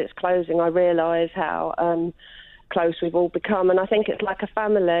now that it's closing, I realise how close we've all become. And I think it's like a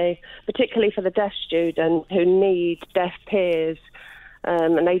family, particularly for the deaf student who need deaf peers.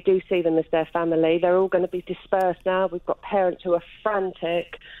 and they do see them as their family. They're all going to be dispersed now. We've got parents who are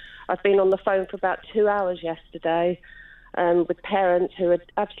frantic. I've been on the phone for about 2 hours yesterday with parents who are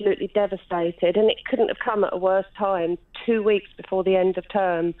absolutely devastated, and it couldn't have come at a worse time. 2 weeks before the end of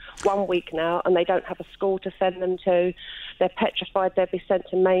term, 1 week now, and they don't have a school to send them to. They're petrified they'll be sent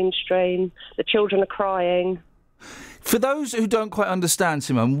to mainstream. The children are crying. For those who don't quite understand,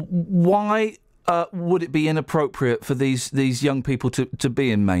 Simone, why would it be inappropriate for these young people to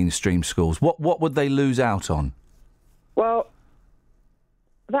be in mainstream schools? What would they lose out on? Well,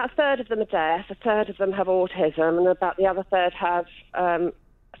 about a third of them are deaf, a third of them have autism, and about the other third have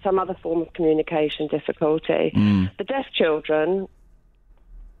some other form of communication difficulty. The deaf children,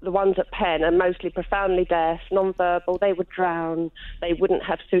 the ones at Penn, are mostly profoundly deaf, non-verbal. They would drown. They wouldn't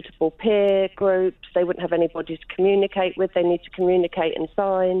have suitable peer groups. They wouldn't have anybody to communicate with. They need to communicate and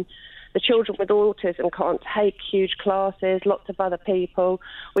sign. The children with autism can't take huge classes, lots of other people.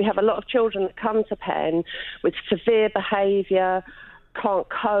 We have a lot of children that come to Penn with severe behaviour, can't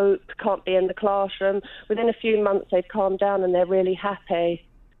cope, can't be in the classroom. Within a few months, they've calmed down and they're really happy.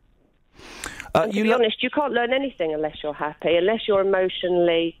 And to be honest, you can't learn anything unless you're happy, unless you're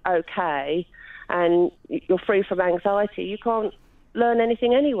emotionally okay and you're free from anxiety. You can't learn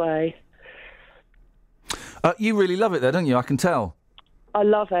anything anyway. You really love it there, don't you? I can tell. I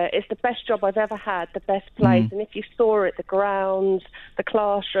love it. It's the best job I've ever had, the best place. And if you saw it, the grounds, the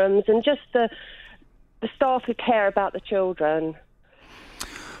classrooms, and just the staff who care about the children.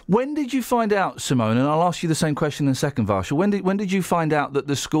 When did you find out, Simone, and I'll ask you the same question in a second, Varsha, when did you find out that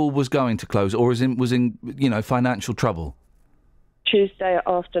the school was going to close or was in financial trouble? Tuesday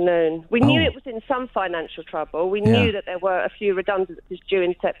afternoon. We knew it was in some financial trouble. We knew that there were a few redundancies due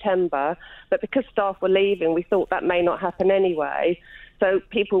in September, but because staff were leaving, we thought that may not happen anyway. So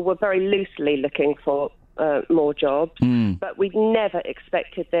people were very loosely looking for more jobs, but we'd never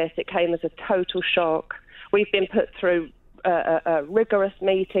expected this. It came as a total shock. We've been put through rigorous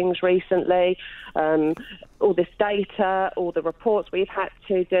meetings recently, all this data, all the reports we've had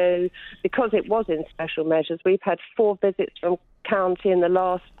to do. Because it was in special measures, we've had 4 visits from county in the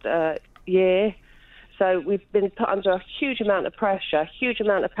last year. So we've been put under a huge amount of pressure, a huge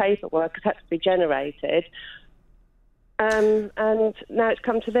amount of paperwork has had to be generated. And now it's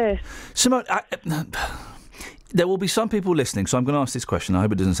come to this. Simone, there will be some people listening, so I'm going to ask this question. I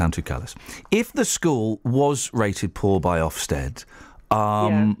hope it doesn't sound too callous. If the school was rated poor by Ofsted,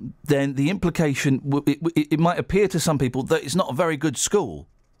 then the implication, it might appear to some people that it's not a very good school.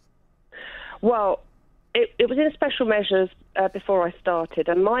 Well, it was in special measures before I started,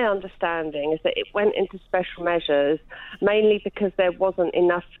 and my understanding is that it went into special measures mainly because there wasn't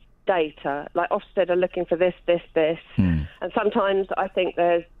enough data. Like Ofsted are looking for this, and sometimes I think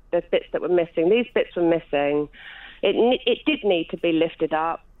there's bits that were missing. These bits were missing. It did need to be lifted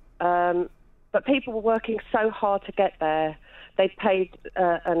up, but people were working so hard to get there. They paid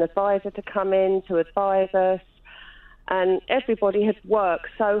an advisor to come in to advise us, and everybody had worked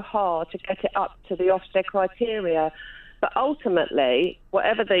so hard to get it up to the Ofsted criteria. But ultimately,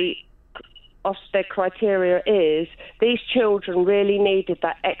 whatever the Ofsted criteria is, these children really needed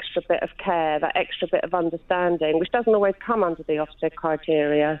that extra bit of care, that extra bit of understanding, which doesn't always come under the Ofsted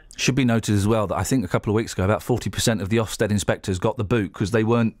criteria. Should be noted as well that I think a couple of weeks ago about 40% of the Ofsted inspectors got the boot because they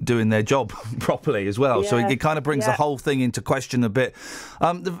weren't doing their job properly as well. So it kind of brings the whole thing into question a bit.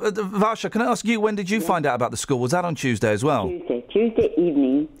 Varsha, can I ask you, when did you find out about the school? Was that on Tuesday as well? Tuesday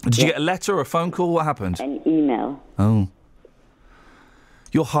evening. Did you get a letter or a phone call? What happened? An email. Oh.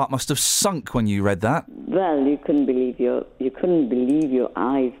 Your heart must have sunk when you read that. Well, you couldn't believe your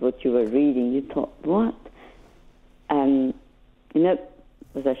eyes, what you were reading. You thought, what? It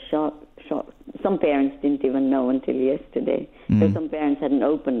was a shock. Some parents didn't even know until yesterday. So some parents hadn't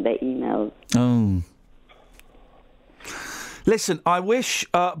opened their emails. Oh. Listen, I wish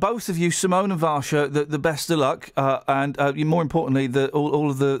both of you, Simone and Varsha, the best of luck, and more importantly, all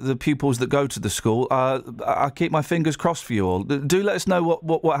of the pupils that go to the school. I keep my fingers crossed for you all. Do let us know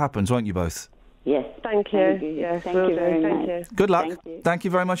what happens, won't you both? Yes. Thank you. Yes, Thank you very much. you. Good luck. Thank you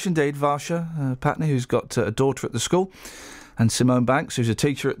very much indeed, Varsha Patney, who's got a daughter at the school, and Simone Banks, who's a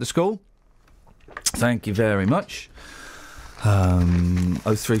teacher at the school. Thank you very much.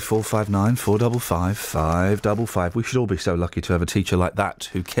 03459 455 555. We should all be so lucky to have a teacher like that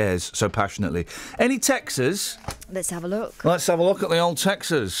who cares so passionately. Any Texas? Let's have a look. Let's have a look at the old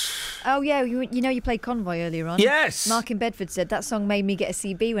Texas. Oh, yeah, you played Convoy earlier on. Yes. Mark in Bedford said that song made me get a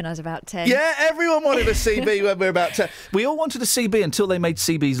CB when I was about 10. Yeah, everyone wanted a CB when we were about 10. We all wanted a CB until they made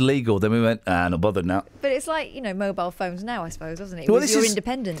CBs legal. Then we went, not bothered now. But it's like, mobile phones now, I suppose, wasn't it? Well, you're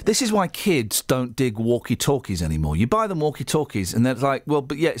independent. This is why kids don't dig walkie-talkies anymore. You buy them walkie-talkies walkie-talkies, and they're like, well,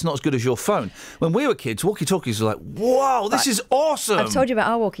 but yeah, it's not as good as your phone. When we were kids, walkie-talkies were like, whoa, this is awesome. I've told you about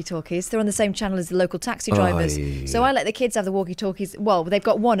our walkie-talkies. They're on the same channel as the local taxi drivers. So I let the kids have the walkie-talkies. Well, they've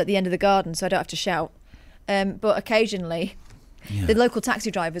got one at the end of the garden, so I don't have to shout. But occasionally... Yeah. The local taxi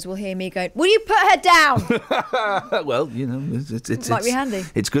drivers will hear me going, will you put her down? Well, you know, it's might be handy.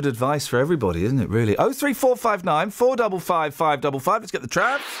 It's good advice for everybody, isn't it, really? 03459 455 555. Let's get the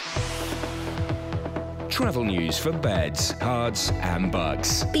travs. Travel news for beds, cards and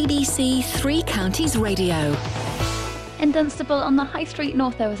bugs. BBC Three Counties Radio. In Dunstable on the High Street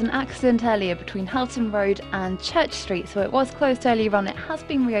North there was an accident earlier between Halton Road and Church Street, so it was closed earlier on. It has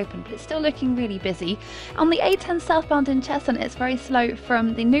been reopened but it's still looking really busy. On the A10 southbound in Cheshunt it's very slow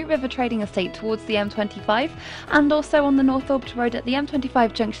from the New River Trading Estate towards the M25, and also on the North Orbital Road at the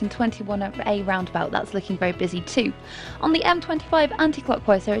M25 junction 21A roundabout, that's looking very busy too. On the M25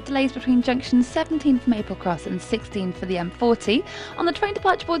 anti-clockwise there are delays between junctions 17 for Maple Cross and 16 for the M40. On the train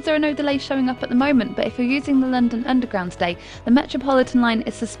departure boards there are no delays showing up at the moment, but if you're using the London Underground today, the Metropolitan line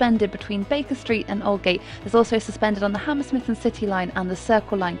is suspended between Baker Street and Aldgate. There's also suspended on the Hammersmith and City line and the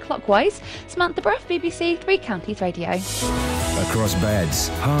Circle line clockwise. Samantha Brough, BBC Three Counties Radio. Across beds,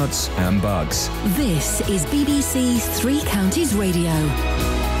 hearts and bugs. This is BBC Three Counties Radio.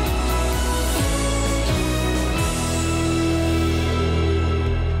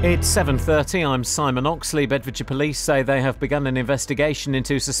 It's 7:30. I'm Simon Oxley. Bedfordshire Police say they have begun an investigation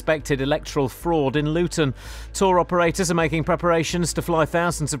into suspected electoral fraud in Luton. Tour operators are making preparations to fly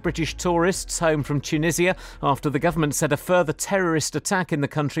thousands of British tourists home from Tunisia after the government said a further terrorist attack in the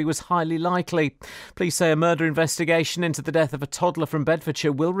country was highly likely. Police say a murder investigation into the death of a toddler from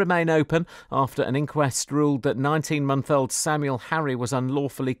Bedfordshire will remain open after an inquest ruled that 19-month-old Samuel Harry was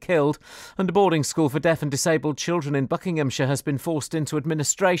unlawfully killed. And a boarding school for deaf and disabled children in Buckinghamshire has been forced into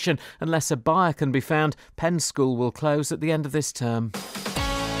administration. Unless a buyer can be found, Penn School will close at the end of this term.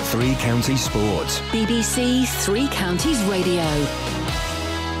 Three Counties Sports. BBC Three Counties Radio.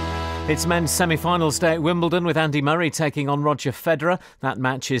 It's men's semi-finals day at Wimbledon with Andy Murray taking on Roger Federer. That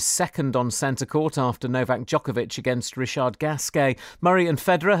match is second on centre court after Novak Djokovic against Richard Gasquet. Murray and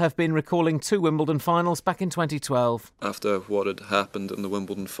Federer have been recalling two Wimbledon finals back in 2012. After what had happened in the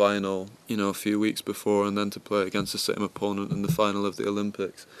Wimbledon final, a few weeks before, and then to play against the same opponent in the final of the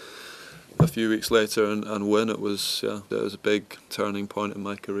Olympics a few weeks later and win, it was a big turning point in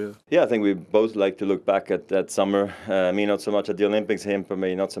my career. Yeah, I think we both like to look back at that summer. Me not so much at the Olympics, him for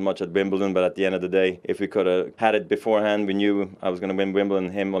me not so much at Wimbledon, but at the end of the day, if we could have had it beforehand, we knew I was going to win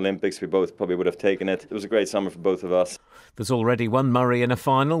Wimbledon, him Olympics, we both probably would have taken it. It was a great summer for both of us. There's already one Murray in a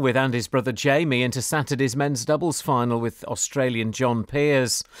final with Andy's brother Jamie into Saturday's men's doubles final with Australian John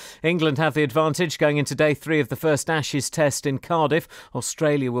Peers. England have the advantage going into day 3 of the first Ashes test in Cardiff.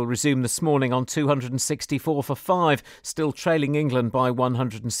 Australia will resume this morning on 264 for 5, still trailing England by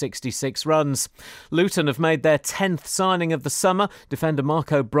 166 runs. Luton have made their 10th signing of the summer. Defender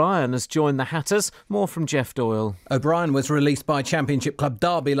Mark O'Brien has joined the Hatters. More from Jeff Doyle. O'Brien was released by Championship club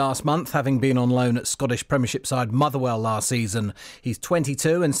Derby last month, having been on loan at Scottish Premiership side Motherwell last season. He's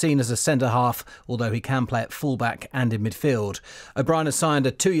 22 and seen as a centre-half, although he can play at full-back and in midfield. O'Brien has signed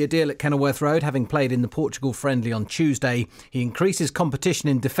a 2-year deal at Kenilworth Road, having played in the Portugal friendly on Tuesday. He increases competition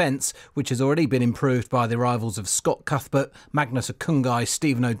in defence, which has already been improved by the arrivals of Scott Cuthbert, Magnus Okungai,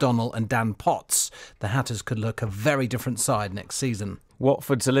 Stephen O'Donnell and Dan Potts. The Hatters could look a very different side next season.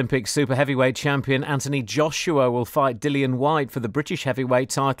 Watford's Olympic super heavyweight champion Anthony Joshua will fight Dillian Whyte for the British heavyweight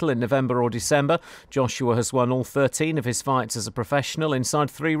title in November or December. Joshua has won all 13 of his fights as a professional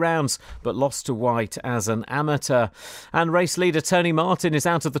inside 3 rounds, but lost to Whyte as an amateur. And race leader Tony Martin is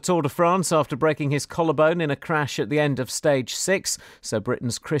out of the Tour de France after breaking his collarbone in a crash at the end of stage 6, so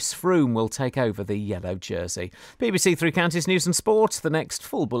Britain's Chris Froome will take over the yellow jersey. BBC Three Counties News and Sport. The next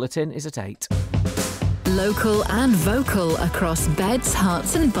full bulletin is at 8. Local and vocal across beds,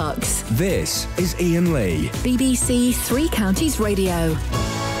 hearts and bucks. This is Iain Lee. BBC Three Counties Radio.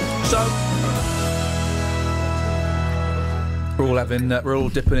 So we're all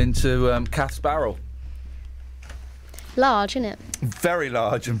dipping into Kath's barrel. Large, isn't it? Very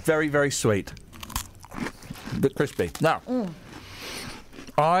large and very, very sweet. A bit crispy. Now,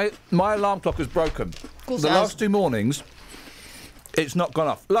 my alarm clock is broken. The last 2 mornings, it's not gone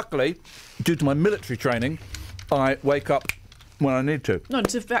off. Luckily, due to my military training, I wake up when I need to. No,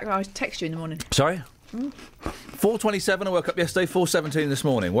 it's the fact that I text you in the morning. Sorry? 4:27, I woke up yesterday, 4:17 this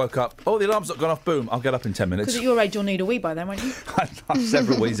morning. Woke up, the alarm's not gone off, boom, I'll get up in 10 minutes. Because at your age, you'll need a wee by then, won't you? I've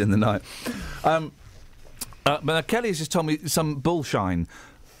several wees in the night. But Kelly's just told me some bullshine.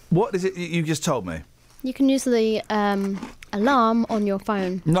 What is it you just told me? You can use the alarm on your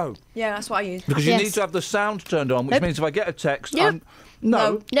phone. No. Yeah, that's what I use. Because you need to have the sound turned on, which Nope. means if I get a text, Nope.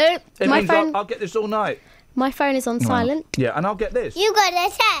 No. Nope. It My means phone. I'll get this all night. My phone is on silent. Yeah, and I'll get this. You got a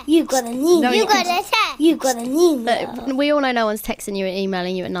text. You got an email. No, you got a text. You got an email. But we all know no one's texting you and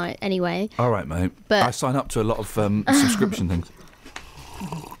emailing you at night anyway. All right, mate. But- I sign up to a lot of subscription things.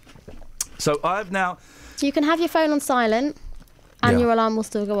 So I've now... You can have your phone on silent and Yeah. your alarm will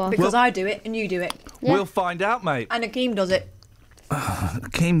still go off. Because I do it and you do it. Yeah. We'll find out, mate. And Akeem does it.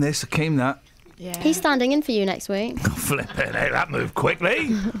 Akeem this, Akeem that. Yeah. He's standing in for you next week. Flipping it, that moved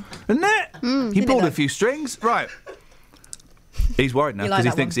quickly. Isn't it? He Didn't pulled it, a few strings. Right. He's worried now You because like he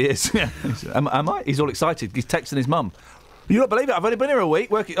that thinks he is. Yeah. Am I? He's all excited. He's texting his mum. You don't believe it? I've only been here a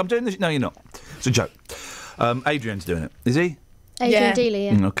week. Working. I'm doing this. No, you're not. It's a joke. Adrian's doing it. Is he? Adrian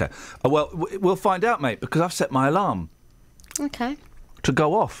Dealey, yeah. Okay. Well, we'll find out, mate, because I've set my alarm Okay. to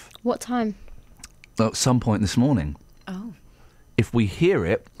go off What time? at some point this morning. Oh. If we hear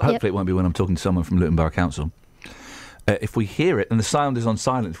it, hopefully it won't be when I'm talking to someone from Luton Borough Council. If we hear it, and the sound is on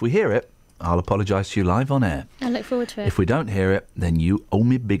silent, if we hear it, I'll apologise to you live on air. I look forward to it. If we don't hear it, then you owe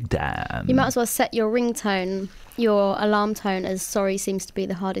me big damn. You might as well set your ringtone, your alarm tone, as sorry seems to be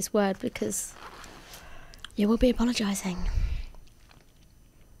the hardest word because you will be apologising.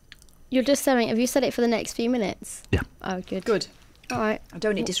 You're just saying, have you said it for the next few minutes? Yeah. Oh, good. Good. All right. I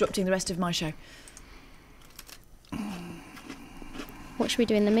don't need disrupting the rest of my show. What should we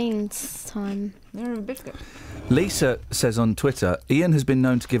do in the meantime? Biscuit. Lisa says on Twitter, Iain has been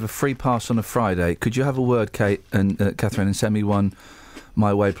known to give a free pass on a Friday. Could you have a word, Kate and Catherine, and send me one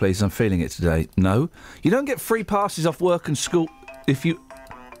my way, please? I'm feeling it today. No. You don't get free passes off work and school if you...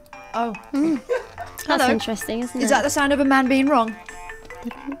 Oh. That's Hello. interesting, isn't it? Is that the sound of a man being wrong?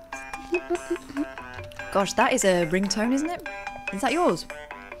 Gosh, that is a ringtone, isn't it? Is that yours?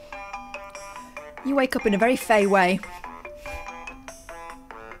 You wake up in a very fey way.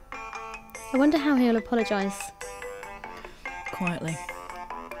 I wonder how he'll apologise. Quietly.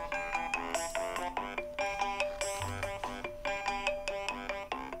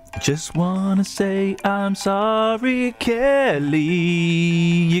 Just wanna say I'm sorry, Kelly.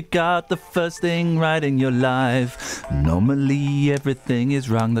 You got the first thing right in your life. Normally everything is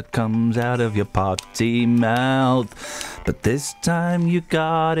wrong that comes out of your potty mouth, but this time you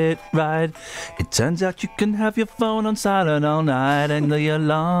got it right. It turns out you can have your phone on silent all night and the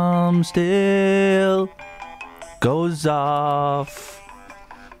alarm still goes off.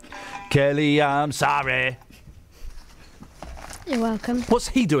 Kelly, I'm sorry. You're welcome. What's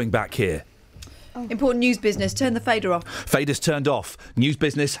he doing back here? Important news business. Turn the fader off. Fader's turned off. News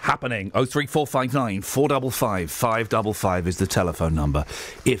business happening. 03459 455 555 is the telephone number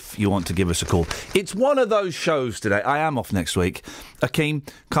if you want to give us a call. It's one of those shows today. I am off next week. Akeem,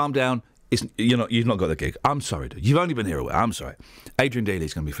 calm down. You've not got the gig. I'm sorry, dude. You've only been here a week. I'm sorry. Adrian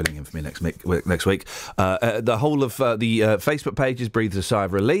Daly's going to be filling in for me next week. The whole of the Facebook pages breathes a sigh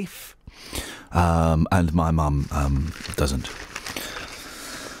of relief, and my mum doesn't.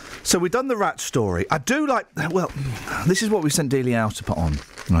 So we've done the rat story. I do like... Well, this is what we sent Dealey out to put on.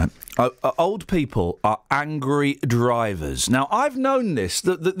 Right. Old people are angry drivers. Now, I've known this,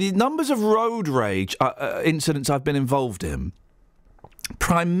 that the numbers of road rage incidents I've been involved in,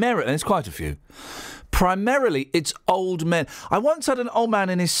 primarily, and there's quite a few, primarily it's old men. I once had an old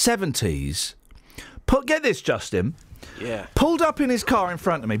man in his 70s, get this, Justin, pulled up in his car in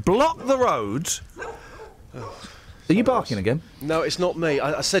front of me, blocked the roads... Are you barking again? No, it's not me.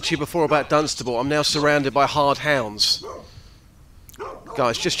 I said to you before about Dunstable. I'm now surrounded by hard hounds.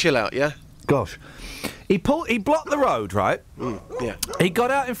 Guys, just chill out, yeah? Gosh. He blocked the road, right? Yeah. He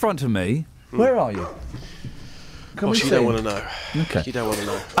got out in front of me. Where are you? Can we you see? don't want to know. Okay. You don't want to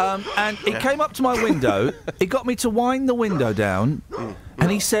know. And he came up to my window. He got me to wind the window down. And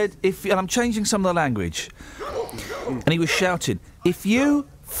he said, and I'm changing some of the language. And he was shouting, if you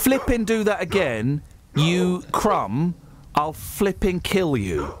flipping do that again... You crumb, I'll flipping kill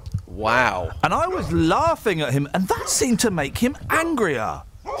you. Wow. And I was laughing at him, and that seemed to make him angrier.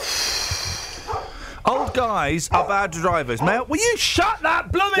 Old guys are bad drivers. Will you shut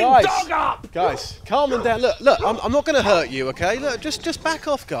that blooming dog up? Guys, calm them down. Look, I'm not going to hurt you, okay? Look, just back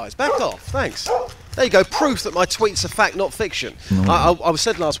off, guys. Back off. Thanks. There you go, proof that my tweet's a fact, not fiction. I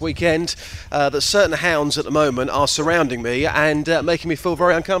said last weekend that certain hounds at the moment are surrounding me and making me feel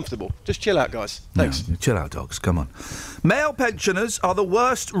very uncomfortable. Just chill out, guys. Thanks. Yeah, chill out, dogs. Come on. Male pensioners are the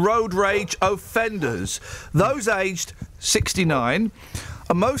worst road rage offenders. Those aged 69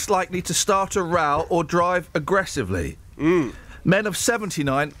 are most likely to start a row or drive aggressively. Men of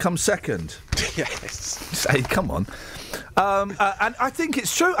 79 come second. Yes. Say, come on. And I think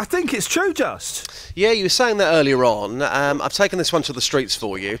it's true. I think it's true, Just. Yeah, you were saying that earlier on. I've taken this one to the streets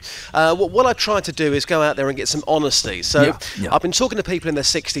for you. What I tried to do is go out there and get some honesty. So I've been talking to people in their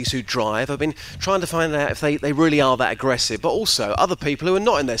 60s who drive. I've been trying to find out if they really are that aggressive, but also other people who are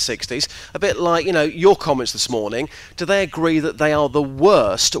not in their 60s, a bit like, your comments this morning. Do they agree that they are the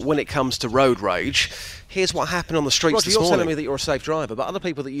worst when it comes to road rage? Here's what happened on the streets this morning. You're telling me that you're a safe driver, but other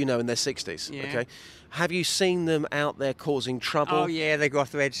people that you know in their 60s, okay? Have you seen them out there causing trouble? Oh, yeah, they go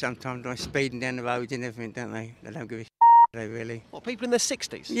off the edge sometimes, like speeding down the roads and everything, don't they? They don't give a do they really? What, people in their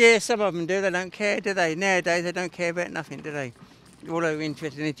 60s? Yeah, some of them do. They don't care, do they? Nowadays, they don't care about nothing, do they? All they're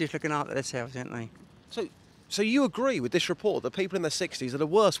interested in is just looking after themselves, aren't they? So you agree with this report that people in their 60s are the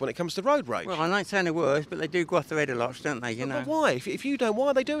worst when it comes to road rage? Well, I'm not saying the worst, but they do go off the head a lot, don't they, But why? If you don't, why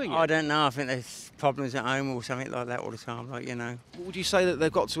are they doing it? I don't know. I think there's problems at home or something like that all the time, Would you say that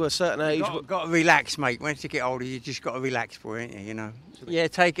they've got to a certain age? Got to relax, mate. Once you get older, you just got to relax for it, ain't you, Yeah,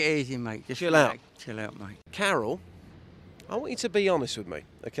 take it easy, mate. Just chill out. Chill out, mate. Carol, I want you to be honest with me,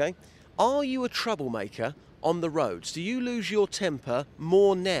 okay? Are you a troublemaker on the roads? Do you lose your temper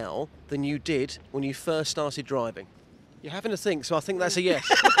more now than you did when you first started driving? You're having to think, so I think that's a yes.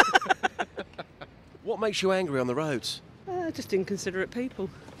 What makes you angry on the roads? Just inconsiderate people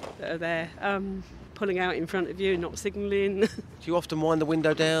that are there, pulling out in front of you, not signalling. Do you often wind the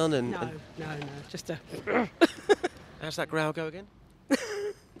window down? No, just a... How's that growl go again?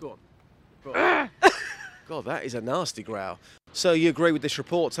 Go on. God, that is a nasty growl. So you agree with this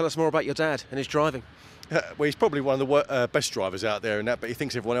report? Tell us more about your dad and his driving. Well, he's probably one of the best drivers out there and that, but he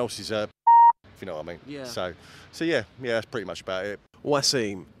thinks everyone else is if you know what I mean. Yeah. So yeah, that's pretty much about it.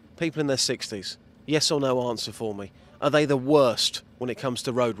 Wasim, people in their 60s, yes or no answer for me. Are they the worst when it comes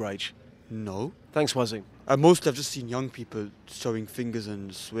to road rage? No. Thanks, Wasim. Mostly I've just seen young people showing fingers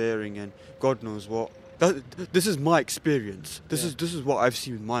and swearing and God knows what. This is my experience. This is what I've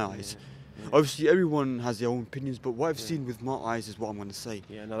seen with my eyes. Obviously, everyone has their own opinions, but what I've seen with my eyes is what I'm going to say.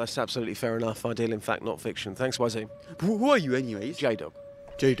 Yeah, no, that's absolutely fair enough. I deal in fact, not fiction. Thanks, Wasim. Who are you, anyways? J-Dub.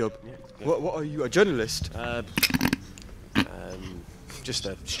 J-Dub. Yeah. What are you, a journalist? Just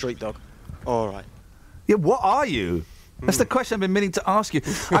a street dog. All right. Yeah, what are you? That's the question I've been meaning to ask you.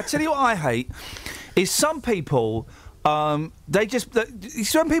 I tell you what I hate is some people, some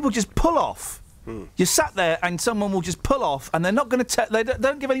people just pull off. You sat there and someone will just pull off and they're not going to they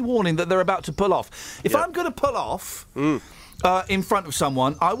don't give any warning that they're about to pull off. If I'm going to pull off in front of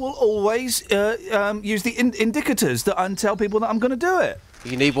someone, I will always use the indicators and tell people that I'm going to do it.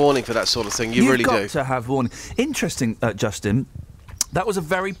 You need warning for that sort of thing. You really do. You've got to have warning. Interesting, Justin. That was a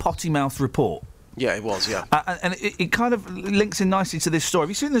very potty-mouthed report. Yeah, it was, yeah. And it kind of links in nicely to this story. Have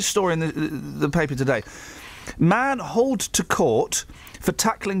you seen this story in the paper today? Man hauled to court for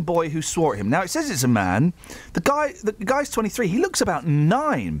tackling boy who swore at him. Now, it says it's a man. The guy's 23. He looks about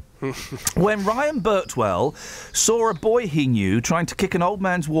 9. When Ryan Birtwell saw a boy he knew trying to kick an old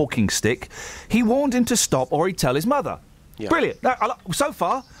man's walking stick, he warned him to stop or he'd tell his mother. Yeah. Brilliant. So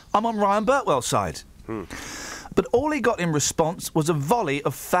far, I'm on Ryan Birtwell's side. But all he got in response was a volley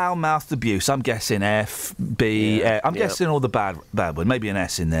of foul-mouthed abuse. I'm guessing F, B, I'm guessing all the bad word. Maybe an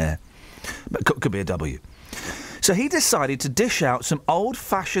S in there. But could be a W. So he decided to dish out some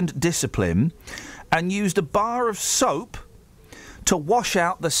old-fashioned discipline and used a bar of soap to wash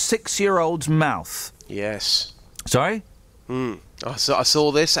out the 6-year-old's mouth. Yes. Sorry? I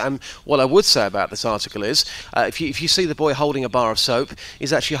saw this, and what I would say about this article is, if you see the boy holding a bar of soap,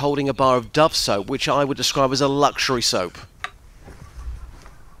 he's actually holding a bar of Dove soap, which I would describe as a luxury soap.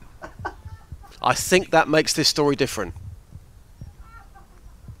 I think that makes this story different.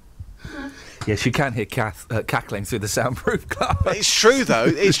 Yes, you can hear cackling through the soundproof glass. It's true, though.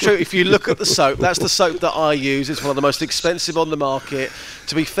 It's true. If you look at the soap, that's the soap that I use. It's one of the most expensive on the market.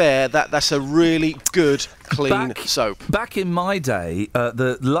 To be fair, that's a really good, clean soap. Back in my day,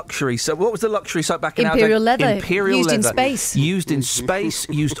 the luxury soap... What was the luxury soap back in our day? Imperial leather. Imperial used leather. In space. Used in space,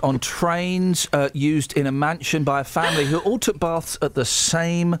 used on trains, used in a mansion by a family who all took baths at the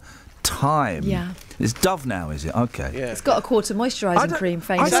same time. Yeah. It's Dove now, is it? Okay. Yeah. It's got a quarter moisturising cream,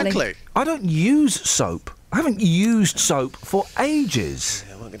 famously. Exactly. I don't use soap. I haven't used soap for ages.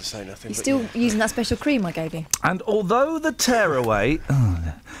 Yeah, I wasn't going to say nothing. You're still using that special cream I gave you. And although the tearaway...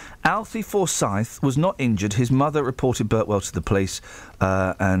 Alfie Forsyth was not injured. His mother reported Birtwell to the police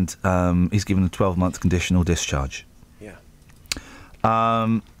and he's given a 12-month conditional discharge. Yeah.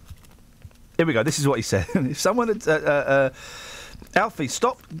 Here we go. This is what he said. If someone had... Alfie,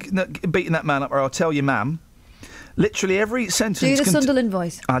 stop beating that man up or I'll tell you, ma'am. Literally every sentence... Do the Sunderland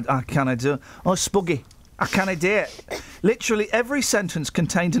voice. Can I do... Oh, Spuggy. Can I do it? Literally every sentence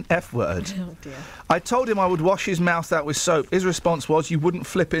contained an F word. Oh, dear. I told him I would wash his mouth out with soap. His response was, "You wouldn't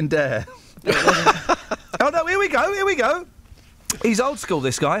flipping dare." Oh, no, here we go. He's old school,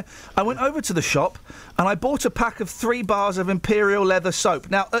 this guy. I went over to the shop and I bought a pack of 3 bars of Imperial leather soap.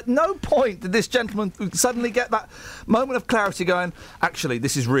 Now, at no point did this gentleman suddenly get that moment of clarity going, actually,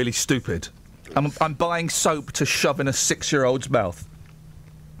 this is really stupid. I'm buying soap to shove in a 6-year-old's mouth.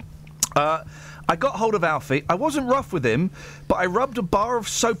 I got hold of Alfie. I wasn't rough with him, but I rubbed a bar of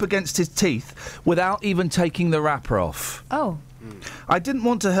soap against his teeth without even taking the wrapper off. Oh. I didn't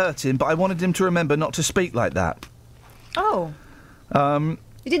want to hurt him, but I wanted him to remember not to speak like that. Oh. You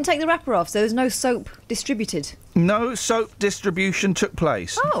didn't take the wrapper off, so there's no soap distributed? No soap distribution took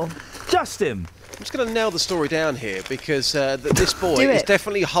place. Oh. Justin. I'm just going to nail the story down here because this boy is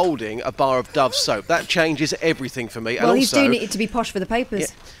definitely holding a bar of Dove soap. That changes everything for me. Well, and he's also, doing it to be posh for the papers. Yeah.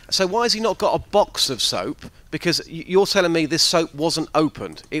 So why has he not got a box of soap? Because you're telling me this soap wasn't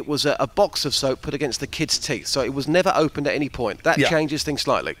opened. It was a box of soap put against the kid's teeth, so it was never opened at any point. That changes things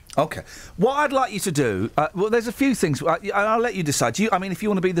slightly. OK. What I'd like you to do... well, there's a few things. I'll let you decide. I mean, if you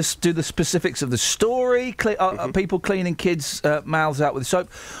want to do the specifics of the story, people cleaning kids' mouths out with soap,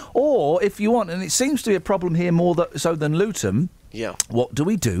 or if you want, and it seems to be a problem here more so than Luton... Yeah. What do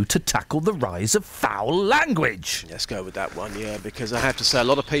we do to tackle the rise of foul language? Let's go with that one, yeah, because I have to say a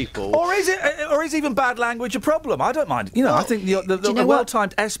lot of people... Or is even bad language a problem? I don't mind. You know, I think the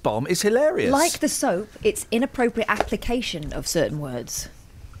well-timed S-bomb is hilarious. Like the soap, it's inappropriate application of certain words.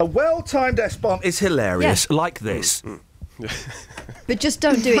 A well-timed S-bomb is hilarious, like this. But just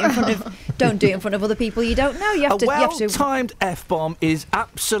don't do it in front of other people you don't know. You have to. Well-timed F-bomb is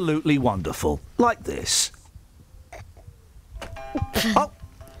absolutely wonderful, like this. Oh,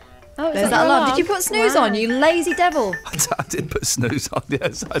 there's that alarm. Did you put snooze on, you lazy devil? I did put snooze on,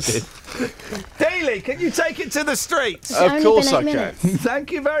 yes, I did. Daly, can you take it to the streets? Of course I can.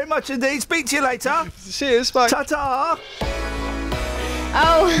 Thank you very much indeed. Speak to you later. Cheers, bye. Ta-ta.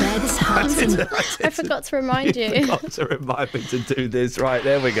 Oh, I forgot to remind you. You forgot to remind me to do this. Right,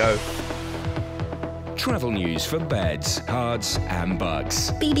 there we go. Travel news for beds, cards and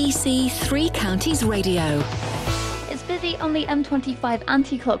bugs. BBC Three Counties Radio. It's busy on the M25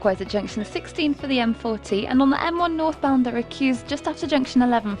 anti-clockwise at junction 16 for the M40, and on the M1 northbound there are queues just after junction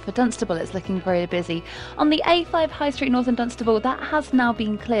 11 for Dunstable. It's looking very busy. On the A5 High Street north in Dunstable, that has now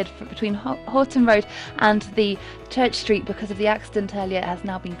been cleared between Horton Road and the Church Street because of the accident earlier. It has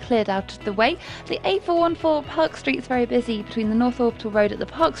now been cleared out of the way. The A414 Park Street is very busy between the North Orbital Road at the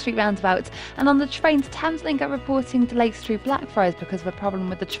Park Street roundabout, and on the trains, Thameslink are reporting delays through Blackfriars because of a problem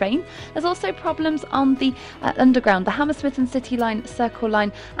with the train. There's also problems on the Underground. The Hammersmith and City Line, Circle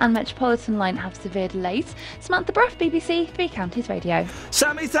Line and Metropolitan Line have severe delays. Samantha Bruff, BBC Three Counties Radio.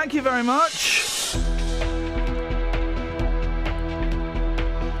 Sammy, thank you very much.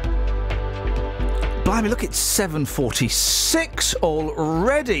 Blimey, look, it's 7:46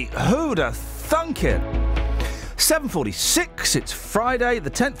 already. Who'd have thunk it? 7:46, it's Friday, the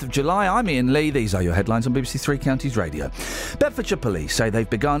 10th of July. I'm Iain Lee. These are your headlines on BBC Three Counties Radio. Bedfordshire Police say they've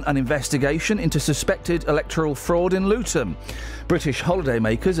begun an investigation into suspected electoral fraud in Luton. British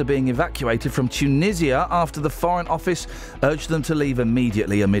holidaymakers are being evacuated from Tunisia after the Foreign Office urged them to leave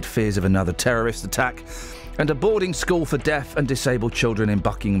immediately amid fears of another terrorist attack. And a boarding school for deaf and disabled children in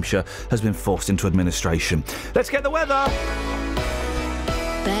Buckinghamshire has been forced into administration. Let's get the weather.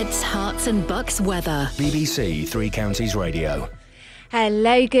 Beds, Herts and Bucks weather. BBC Three Counties Radio.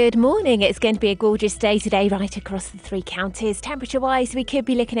 Hello, good morning. It's going to be a gorgeous day today right across the three counties. Temperature-wise, we could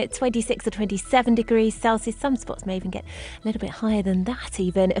be looking at 26 or 27 degrees Celsius. Some spots may even get a little bit higher than that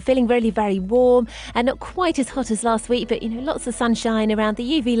even. Feeling really very warm and not quite as hot as last week, but, you know, lots of sunshine around. The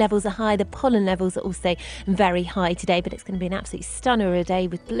UV levels are high. The pollen levels are also very high today, but it's going to be an absolute stunner of a day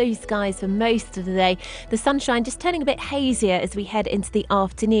with blue skies for most of the day. The sunshine just turning a bit hazier as we head into the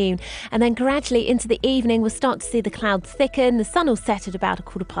afternoon. And then gradually into the evening, we'll start to see the clouds thicken. The sun will set at about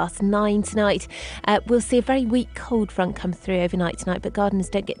 9:15 tonight. We'll see a very weak cold front come through overnight tonight, but gardeners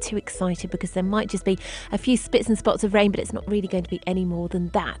don't get too excited because there might just be a few spits and spots of rain, but it's not really going to be any more than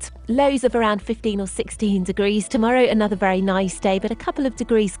that. Lows of around 15 or 16 degrees. Tomorrow, another very nice day, but a couple of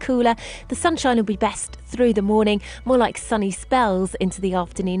degrees cooler. The sunshine will be best through the morning, more like sunny spells into the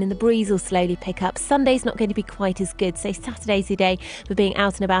afternoon, and the breeze will slowly pick up. Sunday's not going to be quite as good, so Saturday's your day for being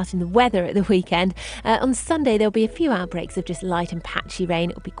out and about in the weather at the weekend. On Sunday, there'll be a few outbreaks of just light and patchy rain.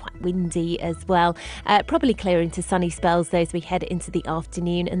 It'll be quite windy as well. Probably clear into sunny spells though as we head into the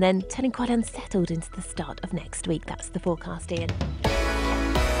afternoon, and then turning quite unsettled into the start of next week. That's the forecast, Ian.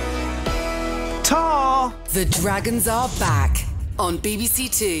 Ta! The Dragons are back on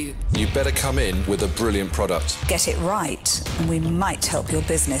BBC Two. You better come in with a brilliant product. Get it right, and we might help your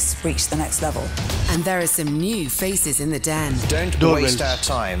business reach the next level. And there are some new faces in the den. Don't waste our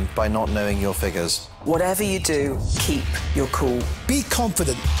time by not knowing your figures. Whatever you do, keep your cool. Be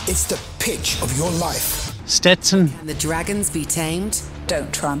confident. It's the pitch of your life. Stetson. Can the dragons be tamed?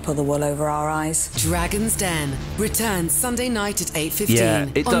 Don't try and pull the wool over our eyes. Dragon's Den returns Sunday night at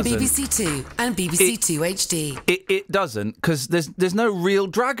 8:15 on BBC Two and BBC Two HD. It doesn't, because there's no real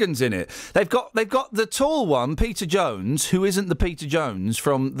dragons in it. They've got the tall one, Peter Jones, who isn't the Peter Jones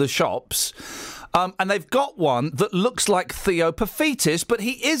from the shops. And they've got one that looks like Theo Paphitis, but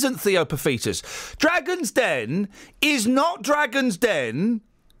he isn't Theo Paphitis. Dragon's Den is not Dragon's Den.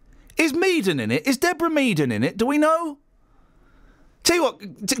 Is Meaden in it? Is Deborah Meaden in it? Do we know? Tell you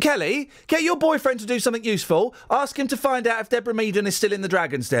what, Kelly, get your boyfriend to do something useful. Ask him to find out if Deborah Meaden is still in the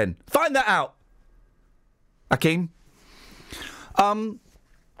Dragon's Den. Find that out. Akeem?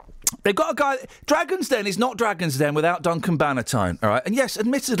 They've got a guy... Dragon's Den is not Dragon's Den without Duncan Bannatyne, all right? And yes,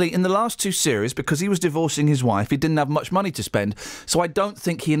 admittedly, in the last two series, because he was divorcing his wife, he didn't have much money to spend, so I don't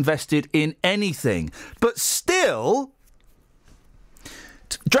think he invested in anything. But still,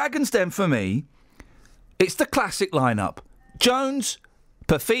 Dragon's Den, for me, it's the classic lineup. Jones,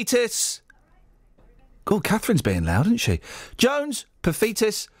 Paphitis... Oh, Catherine's being loud, isn't she? Jones,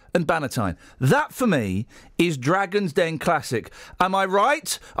 Paphitis... and Bannatyne. That, for me, is Dragon's Den classic. Am I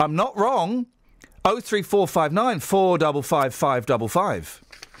right? I'm not wrong. 03459 455 555.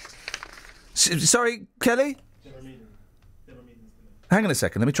 Sorry, Kelly? Hang on a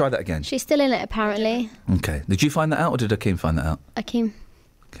second, let me try that again. She's still in it, apparently. OK. Did you find that out, or did Akeem find that out? Akeem.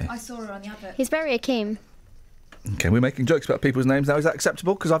 OK. I saw her on the advert. He's very Akeem. OK, we're making jokes about people's names now. Is that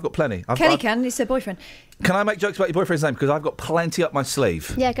acceptable? Because I've got plenty. Kelly can, it's her boyfriend. Can I make jokes about your boyfriend's name? Because I've got plenty up my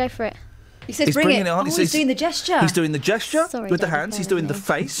sleeve. Yeah, go for it. He says He's bring bringing it. it on. He's doing the gesture. He's doing the gesture Sorry, with the Daddy, hands. He's doing the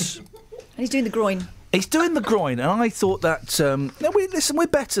face. And he's doing the groin. He's doing the groin, and I thought that. No, we're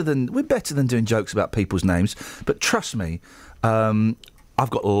better than doing jokes about people's names. But trust me, I've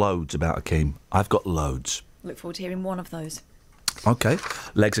got loads about Akeem. I've got loads. Look forward to hearing one of those. Okay,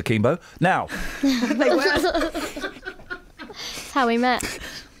 legs akimbo. Now, They were. That's how we met.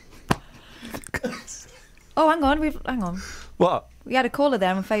 Oh, hang on. what? We had a caller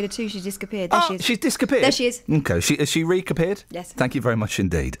there on fader 2. She's disappeared. There she is. She's disappeared. There she is. Okay, has she reappeared? Yes. Thank you very much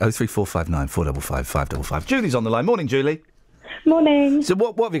indeed. 03459 455 555. Julie's on the line. Morning, Julie. Morning. So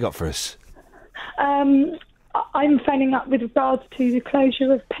what have you got for us? I'm phoning up with regards to the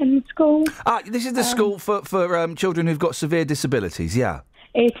closure of Penn School. This is the school for children who've got severe disabilities, yeah?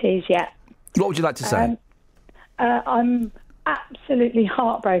 It is, yeah. What would you like to say? I'm absolutely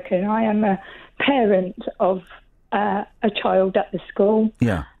heartbroken. I am a parent of a child at the school.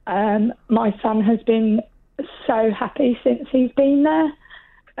 Yeah. My son has been so happy since he's been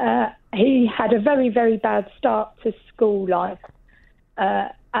there. He had a very, very bad start to school life.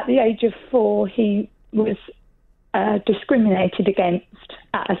 At the age of 4, he was discriminated against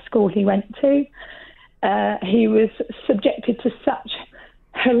at a school he went to. He was subjected to such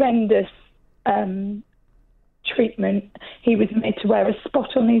horrendous treatment. He was made to wear a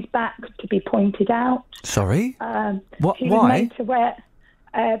spot on his back to be pointed out. Sorry? What? He Why? was made to wear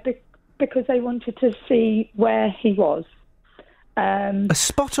because they wanted to see where he was. A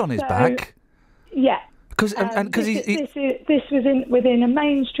spot on his back? Yeah. Because this was within a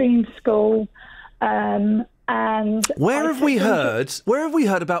mainstream school, and Where have we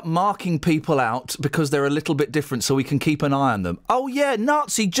heard about marking people out because they're a little bit different so we can keep an eye on them? Oh yeah,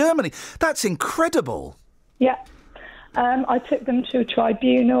 Nazi Germany. That's incredible. Yeah. I took them to a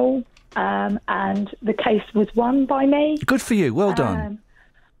tribunal, and the case was won by me. Good for you. Well done.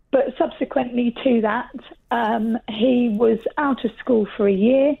 But subsequently to that, he was out of school for a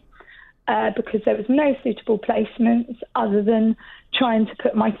year because there was no suitable placements other than trying to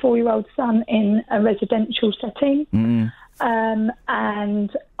put my 4-year-old son in a residential setting. And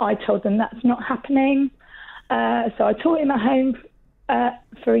I told them that's not happening. So I taught him at home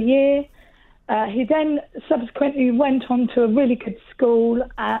for a year. He then subsequently went on to a really good school,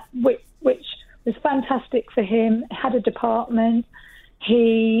 which was fantastic for him. It had a department.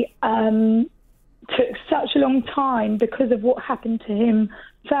 He took such a long time because of what happened to him,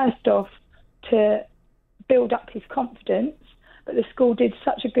 first off, to build up his confidence. But the school did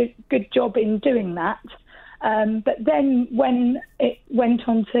such a good job in doing that. But then when it went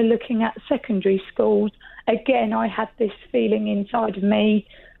on to looking at secondary schools, again, I had this feeling inside of me,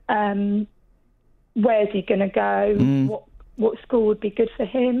 where's he going to go? What school would be good for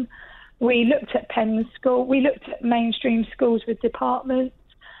him? We looked at Penn School. We looked at mainstream schools with departments.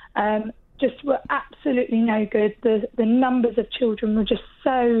 just were absolutely no good. The numbers of children were just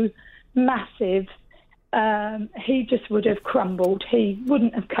so massive. He just would have crumbled. He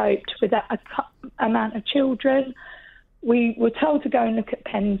wouldn't have coped with that amount of children. We were told to go and look at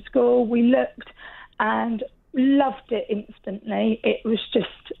Penn School. We looked and loved it instantly. It was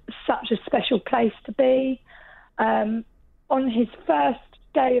just such a special place to be. On his first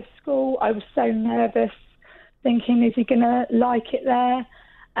day of school, I was so nervous, thinking, is he going to like it there?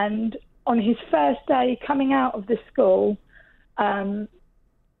 And on his first day coming out of the school,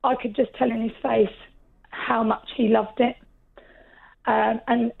 I could just tell in his face how much he loved it.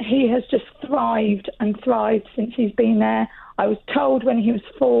 And he has just thrived and thrived since he's been there. I was told when he was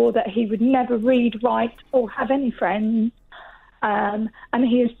 4 that he would never read, write or have any friends. And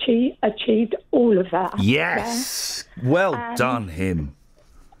he has achieved all of that. Yes. Well done, him.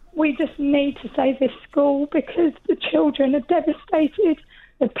 We just need to save this school because the children are devastated.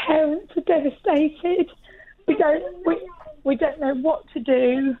 The parents are devastated. We don't know what to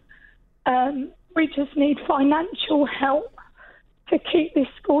do. We just need financial help to keep this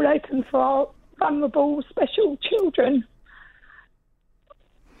school open for our vulnerable, special children.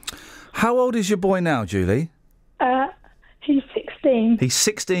 How old is your boy now, Julie? He's 16. He's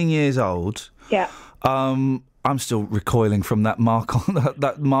 16 years old. Yeah. I'm still recoiling from that mark on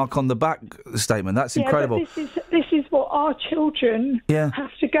that mark on the back statement. That's incredible. But this is what our children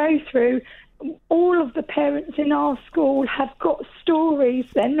have to go through. All of the parents in our school have got stories.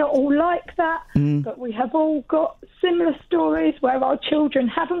 They're not all like that, but we have all got similar stories where our children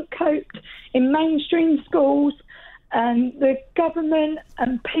haven't coped in mainstream schools, and the government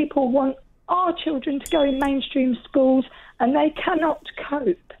and people want our children to go in mainstream schools, and they cannot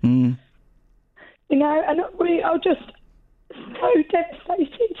cope. You know, and we are just so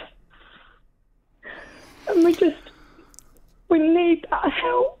devastated. And we need that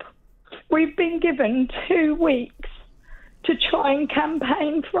help. We've been given 2 weeks to try and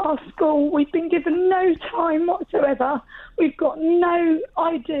campaign for our school. We've been given no time whatsoever. We've got no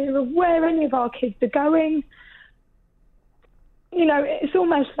idea of where any of our kids are going. You know, it's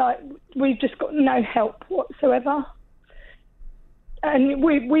almost like we've just got no help whatsoever. And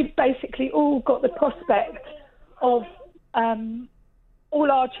we've basically all got the prospect of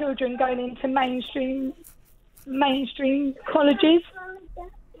all our children going into mainstream colleges.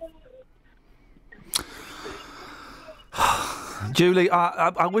 Julie,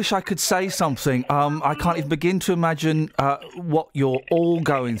 I wish I could say something. I can't even begin to imagine what you're all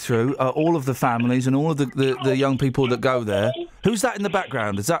going through, all of the families and all of the young people that go there. Who's that in the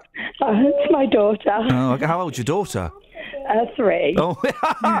background? Is that... It's my daughter. Oh, how old's your daughter? 3. Oh,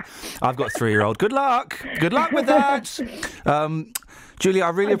 I've got a 3-year-old. Good luck. Good luck with that. Julie, I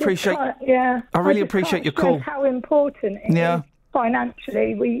really appreciate. I really appreciate your call. How important it is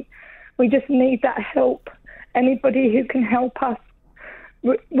financially. We just need that help. Anybody who can help us.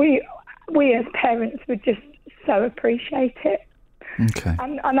 We as parents would just so appreciate it. Okay.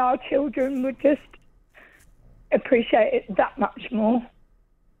 And our children would just appreciate it that much more.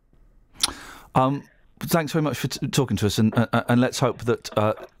 Thanks very much for talking to us, and let's hope that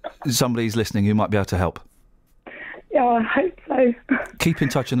somebody's listening who might be able to help. Yeah, I hope so. Keep in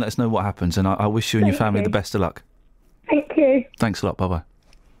touch and let us know what happens, and I wish you and your family the best of luck. Thank you. Thanks a lot. Bye-bye.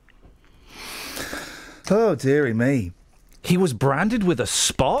 Oh, dearie me. He was branded with a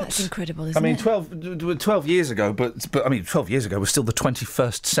spot? That's incredible, isn't it? 12 years ago, but 12 years ago was still the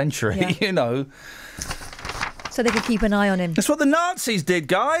 21st century, you know. So they could keep an eye on him. That's what the Nazis did,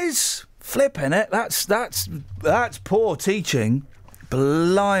 guys. Flipping it. That's poor teaching.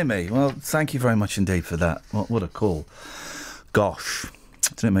 Blimey. Well, thank you very much indeed for that. What a call. Gosh.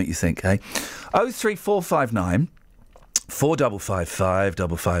 Didn't it make you think, eh? 03459 455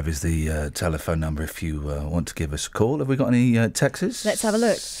 555 is the telephone number if you want to give us a call. Have we got any texts? Let's have a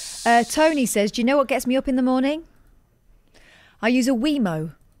look. Tony says, do you know what gets me up in the morning? I use a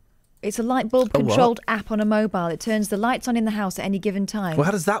Wemo. It's a light bulb controlled app on a mobile. It turns the lights on in the house at any given time. Well,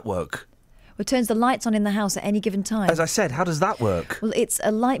 how does that work? It turns the lights on in the house at any given time. As I said, how does that work? Well, it's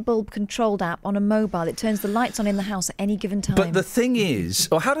a light bulb controlled app on a mobile. It turns the lights on in the house at any given time. But the thing is,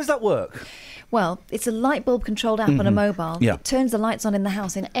 how does that work? Well, it's a light bulb controlled app on a mobile. Yeah. It turns the lights on in the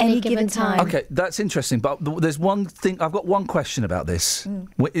house at any given time. Okay, that's interesting, but there's one thing. I've got one question about this.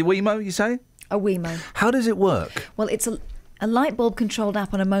 Wemo, you say? A Wemo. How does it work? Well, it's a light bulb controlled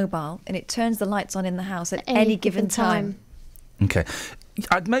app on a mobile, and it turns the lights on in the house at any given time. Okay.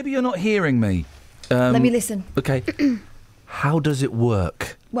 Maybe you're not hearing me. Let me listen. Okay. How does it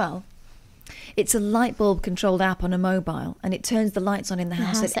work? Well, it's a light bulb controlled app on a mobile, and it turns the lights on in the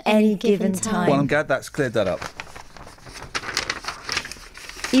house at any given time. Well, I'm glad that's cleared that up.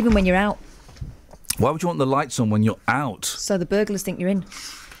 Even when you're out Why would you want the lights on when you're out? So the burglars think you're in.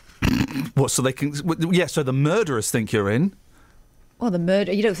 What, so they can... Yeah, so the murderers think you're in? Well,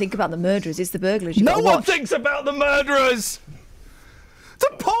 you don't think about the murderers, it's the burglars. No one thinks about the murderers!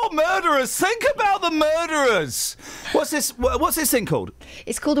 The poor murderers! Think about the murderers! What's this thing called?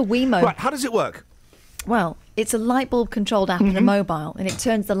 It's called a Wemo. Right, how does it work? Well, it's a light bulb controlled app in a mobile, and it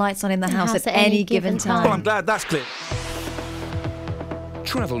turns the lights on in the house at any given time. Well, I'm glad that's clear.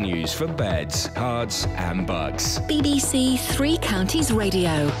 Travel news for beds, cards and bugs. BBC Three Counties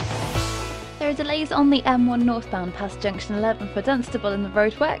Radio. There are delays on the M1 northbound past junction 11 for Dunstable in the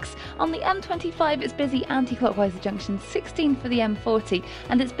roadworks. On the M25 it's busy anti-clockwise at junction 16 for the M40,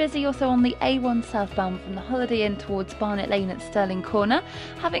 and it's busy also on the A1 southbound from the Holiday Inn towards Barnet Lane at Stirling Corner.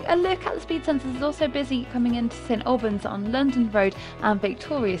 Having a look at the speed sensors, is also busy coming into St Albans on London Road and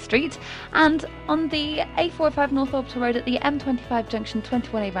Victoria Street, and on the A405 North Orbital Road at the M25 junction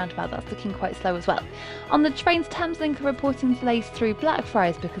 21A roundabout, that's looking quite slow as well. On the trains, Thameslink are reporting delays through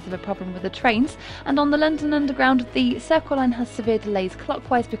Blackfriars because of a problem with the trains, and on the London Underground, the Circle Line has severe delays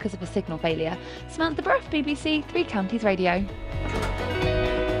clockwise because of a signal failure. Samantha Bruff, BBC Three Counties Radio.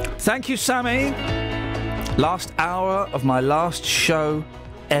 Thank you, Sammy. Last hour of my last show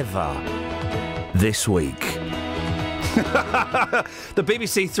ever this week. The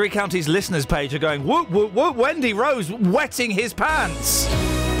BBC Three Counties listeners page are going, whoop, whoop, whoop, Wendy Rose wetting his pants.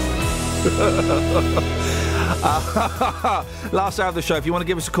 Last hour of the show. If you want to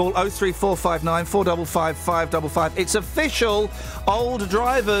give us a call, 03459 455 555. It's official. Old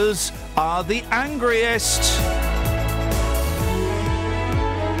drivers are the angriest.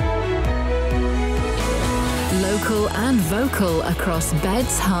 Local and vocal across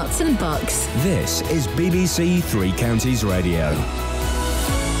beds, hearts and bucks. This is BBC Three Counties Radio.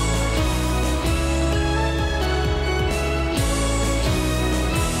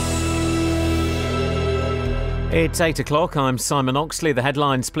 It's 8 o'clock. I'm Simon Oxley. The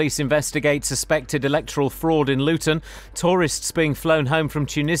headlines: police investigate suspected electoral fraud in Luton, tourists being flown home from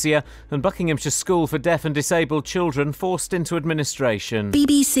Tunisia, and Buckinghamshire School for Deaf and Disabled Children forced into administration.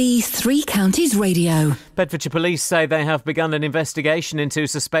 BBC Three Counties Radio. Bedfordshire police say they have begun an investigation into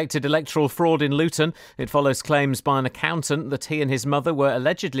suspected electoral fraud in Luton. It follows claims by an accountant that he and his mother were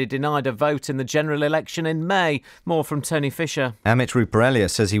allegedly denied a vote in the general election in May. More from Tony Fisher. Amit Ruparelia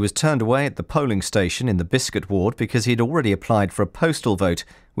says he was turned away at the polling station in the Biscuit Ward because he'd already applied for a postal vote,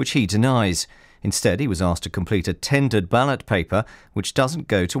 which he denies. Instead, he was asked to complete a tendered ballot paper, which doesn't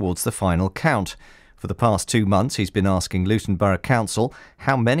go towards the final count. For the past 2 months, he's been asking Luton Borough Council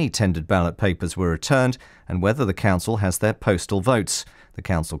how many tendered ballot papers were returned and whether the council has their postal votes. The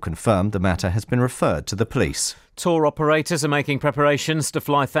council confirmed the matter has been referred to the police. Tour operators are making preparations to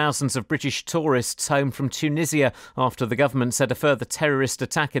fly thousands of British tourists home from Tunisia after the government said a further terrorist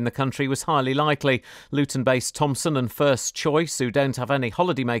attack in the country was highly likely. Luton-based Thomson and First Choice, who don't have any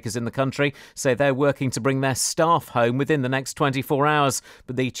holidaymakers in the country, say they're working to bring their staff home within the next 24 hours.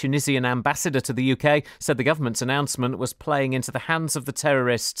 But the Tunisian ambassador to the UK said the government's announcement was playing into the hands of the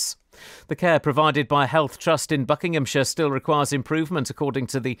terrorists. The care provided by a health trust in Buckinghamshire still requires improvement, according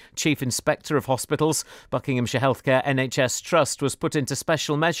to the Chief Inspector of Hospitals. Buckinghamshire Healthcare NHS Trust was put into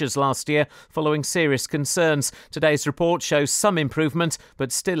special measures last year following serious concerns. Today's report shows some improvement,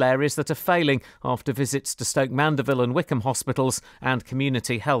 but still areas that are failing after visits to Stoke Mandeville and Wickham hospitals and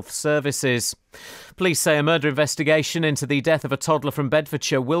community health services. Police say a murder investigation into the death of a toddler from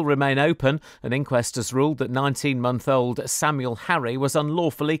Bedfordshire will remain open. An inquest has ruled that 19-month-old Samuel Harry was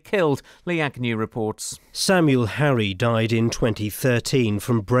unlawfully killed. Lee Agnew reports. Samuel Harry died in 2013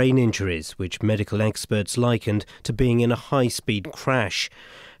 from brain injuries, which medical experts likened to being in a high-speed crash.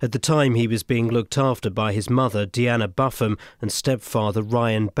 At the time, he was being looked after by his mother, Deanna Buffum, and stepfather,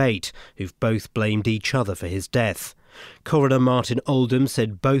 Ryan Bate, who've both blamed each other for his death. Coroner Martin Oldham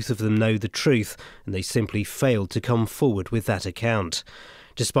said both of them know the truth, and they simply failed to come forward with that account.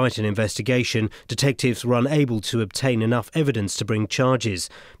 Despite an investigation, detectives were unable to obtain enough evidence to bring charges,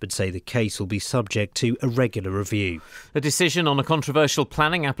 but say the case will be subject to a regular review. A decision on a controversial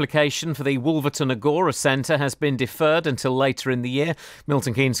planning application for the Wolverton Agora Centre has been deferred until later in the year.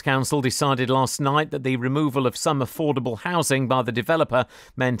 Milton Keynes Council decided last night that the removal of some affordable housing by the developer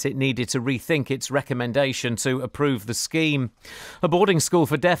meant it needed to rethink its recommendation to approve the scheme. A boarding school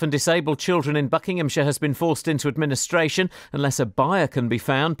for deaf and disabled children in Buckinghamshire has been forced into administration unless a buyer can be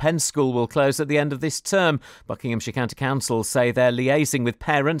found. Penn School will close at the end of this term. Buckinghamshire County Council say they're liaising with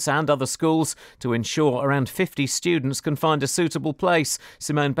parents and other schools to ensure around 50 students can find a suitable place.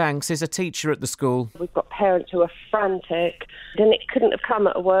 Simone Banks is a teacher at the school. We've got parents who are frantic, and it couldn't have come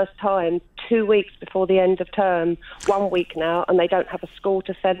at a worse time. 2 weeks before the end of term, 1 week now, and they don't have a school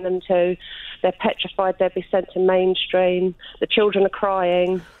to send them to. They're petrified they'll be sent to mainstream. The children are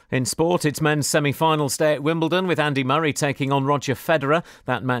crying. In sport, it's men's semi-finals day at Wimbledon with Andy Murray taking on Roger Federer.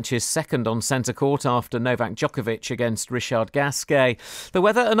 That match is second on centre court after Novak Djokovic against Richard Gasquet. The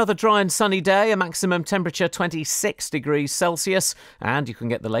weather, another dry and sunny day, a maximum temperature 26 degrees Celsius. And you can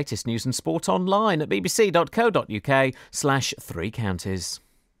get the latest news and sport online at bbc.co.uk/3 counties.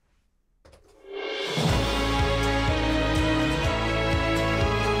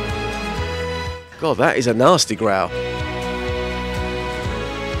 God, that is a nasty growl.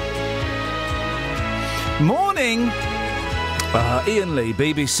 Morning! Iain Lee,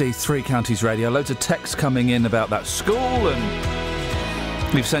 BBC Three Counties Radio. Loads of texts coming in about that school,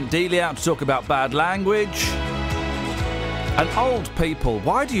 and we've sent Delia out to talk about bad language. And old people,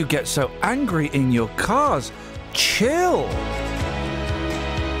 why do you get so angry in your cars? Chill!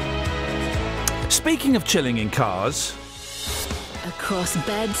 Speaking of chilling in cars... Across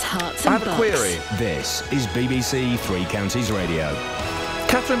beds, hearts I and have a bucks. query. This is BBC Three Counties Radio.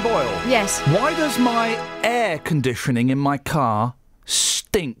 Catherine Boyle. Yes. Why does my air conditioning in my car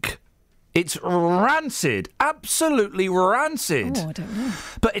stink? It's rancid. Absolutely rancid. Oh, I don't know.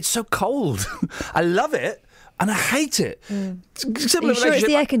 But it's so cold. I love it and I hate it. Similar sure it's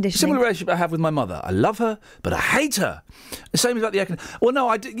the air conditioning? Similar relationship I have with my mother. I love her, but I hate her. The same about the air conditioning. Well, no,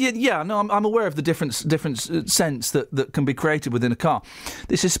 I'm aware of the different sense that can be created within a car.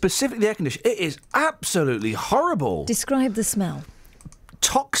 This is specifically the air conditioning. It is absolutely horrible. Describe the smell.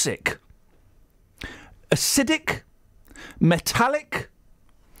 Toxic, acidic, metallic,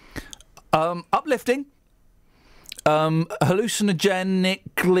 uplifting,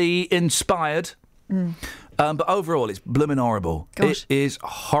 hallucinogenically inspired. But overall, it's blooming horrible. Gosh. It is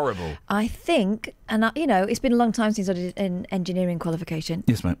horrible. I think, and it's been a long time since I did an engineering qualification.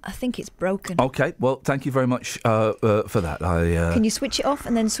 Yes, mate. I think it's broken. Okay, well, thank you very much for that. Can you switch it off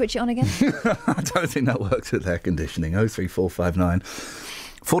and then switch it on again? I don't think that works with air conditioning. 03459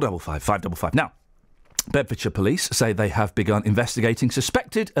 455 555. Now, Bedfordshire Police say they have begun investigating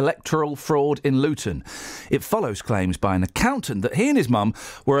suspected electoral fraud in Luton. It follows claims by an accountant that he and his mum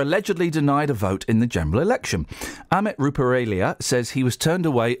were allegedly denied a vote in the general election. Amit Ruparelia says he was turned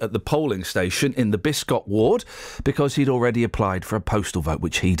away at the polling station in the Biscot ward because he'd already applied for a postal vote,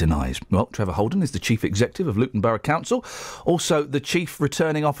 which he denies. Well, Trevor Holden is the Chief Executive of Luton Borough Council, also the Chief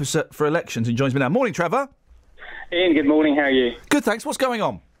Returning Officer for Elections, and joins me now. Morning, Trevor. Ian, good morning. How are you? Good, thanks. What's going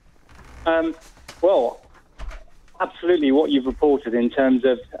on? Well, absolutely what you've reported in terms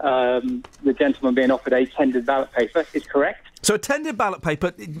of the gentleman being offered a tendered ballot paper is correct. So a tendered ballot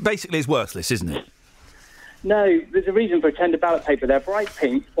paper basically is worthless, isn't it? No, there's a reason for a tendered ballot paper. They're bright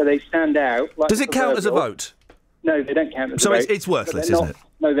pink, so they stand out. Like Does it count as a vote? No, they don't count as so a vote. So it's worthless, isn't it?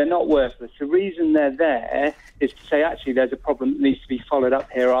 No, they're not worthless. The reason they're there is to say, actually, there's a problem that needs to be followed up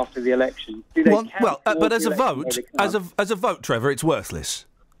here after the election. Do they count but as a towards the election? vote, as a vote, Trevor, it's worthless.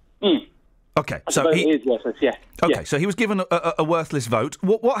 Okay, so it is worthless, yeah. Okay, yeah. so he was given a worthless vote.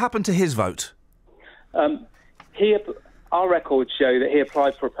 What happened to his vote? Our records show that he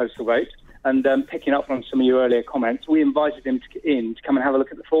applied for a postal vote, and picking up on some of your earlier comments, we invited him to come and have a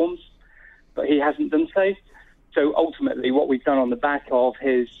look at the forms, but he hasn't done so. So ultimately, what we've done on the back of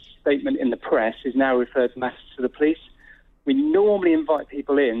his statement in the press is now referred matters to the police. We normally invite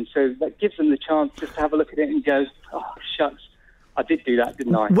people in, so that gives them the chance just to have a look at it and go, oh, shucks, I did do that,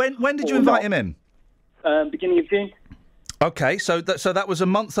 didn't I? When did you invite him in? Beginning of June. Okay, so that was a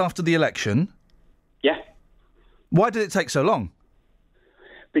month after the election? Yeah. Why did it take so long?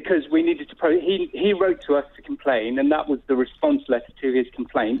 Because we needed to... He wrote to us to complain, and that was the response letter to his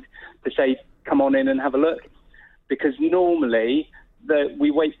complaint, to say, come on in and have a look. Because normally we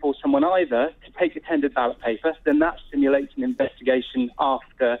wait for someone either to take a tendered ballot paper, then that stimulates an investigation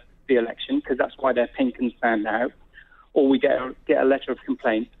after the election, because that's why they're pink and stand out, or we get a letter of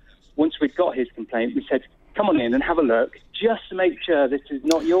complaint. Once we've got his complaint, we said, come on in and have a look, just to make sure this is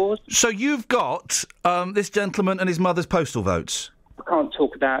not yours. So you've got this gentleman and his mother's postal votes? I can't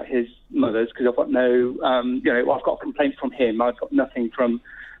talk about his mother's, because I've got no... I've got a complaint from him. I've got nothing from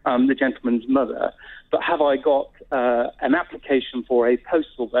the gentleman's mother. But have I got an application for a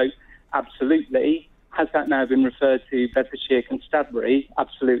postal vote? Absolutely. Has that now been referred to Bedfordshire Constabulary?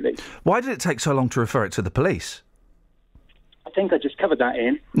 Absolutely. Why did it take so long to refer it to the police? I think I just covered that,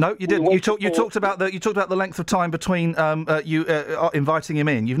 Ian. No, you didn't. You talked about the length of time between you inviting him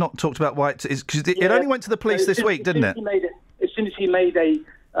in. You've not talked about why it is, because it only went to the police this week, didn't it? As soon as he made a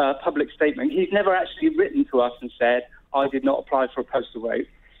public statement, he's never actually written to us and said, I did not apply for a postal vote.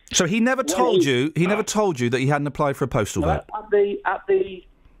 So he never told you. He never told you that he hadn't applied for a postal vote. At the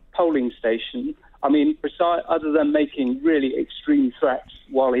polling station, I mean, other than making really extreme threats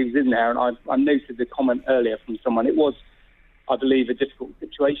while he was in there, and I noted the comment earlier from someone, it was, I believe, a difficult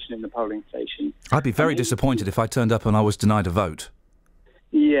situation in the polling station. I'd be very disappointed if I turned up and I was denied a vote.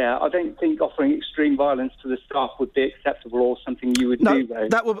 Yeah, I don't think offering extreme violence to the staff would be acceptable or something you would do, though.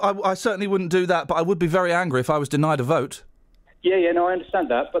 I certainly wouldn't do that, but I would be very angry if I was denied a vote. Yeah, no, I understand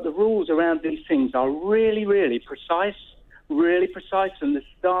that, but the rules around these things are really, really precise, and the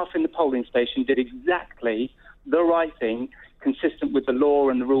staff in the polling station did exactly the right thing, consistent with the law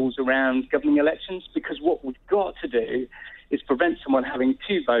and the rules around governing elections, because what we've got to do is prevent someone having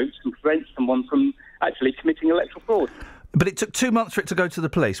 2 votes and prevent someone from actually committing electoral fraud. But it took 2 months for it to go to the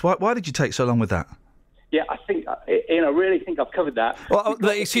police. Why did you take so long with that? Yeah, I think, Ian, I really think I've covered that. Well,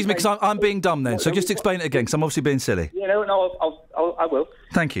 excuse me, because I'm being dumb then, so just explain it again, because I'm obviously being silly. No, I will.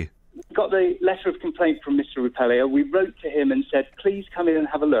 Thank you. We got the letter of complaint from Mr. Rupellia. We wrote to him and said, please come in and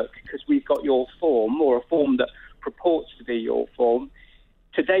have a look, because we've got your form, or a form that purports to be your form.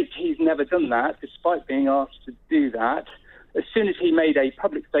 To date, he's never done that, despite being asked to do that. As soon as he made a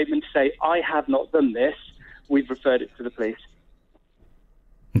public statement to say, I have not done this, we've referred it to the police.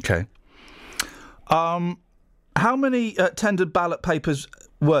 OK. How many tendered ballot papers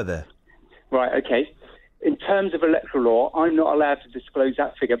were there? Right, OK. In terms of electoral law, I'm not allowed to disclose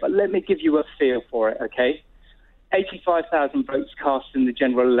that figure, but let me give you a feel for it, OK? 85,000 votes cast in the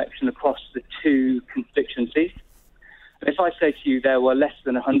general election across the 2 constituencies. And if I say to you there were less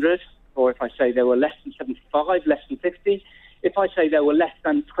than 100, or if I say there were less than 75, less than 50, if I say there were less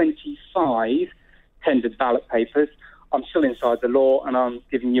than 25 tendered ballot papers, I'm still inside the law, and I'm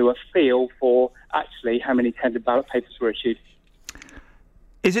giving you a feel for actually how many tendered ballot papers were issued.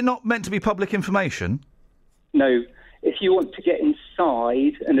 Is it not meant to be public information? No. If you want to get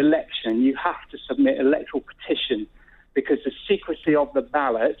inside an election, you have to submit an electoral petition, because the secrecy of the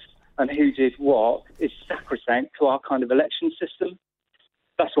ballot and who did what is sacrosanct to our kind of election system.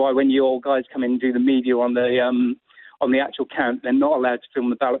 That's why when your guys come in and do the media on the actual count, they're not allowed to film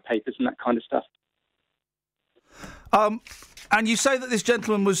the ballot papers and that kind of stuff. And you say that this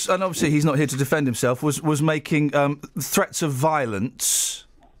gentleman was, and obviously he's not here to defend himself, was making threats of violence.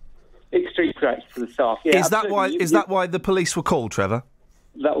 Extreme threats to the staff. Yeah, is that why the police were called, Trevor?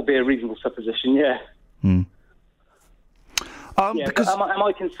 That would be a reasonable supposition. Yeah. Because am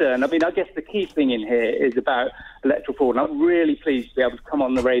I concerned? I mean, I guess the key thing in here is about electoral fraud, and I'm really pleased to be able to come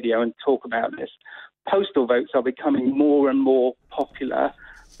on the radio and talk about this. Postal votes are becoming more and more popular.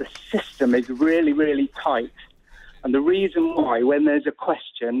 The system is really, really tight. And the reason why, when there's a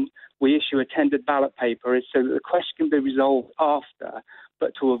question, we issue a tendered ballot paper is so that the question can be resolved after,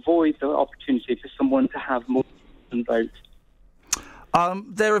 but to avoid the opportunity for someone to have more than vote.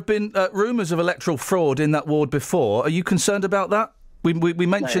 There have been rumours of electoral fraud in that ward before. Are you concerned about that? We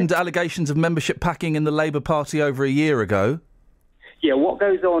mentioned allegations of membership packing in the Labour Party over a year ago. Yeah, what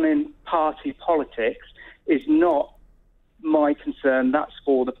goes on in party politics is not my concern. That's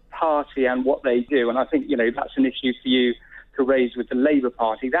for the party and what they do. And I think, that's an issue for you to raise with the Labour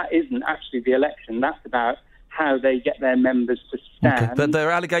Party. That isn't actually the election. That's about how they get their members to stand. Okay. But there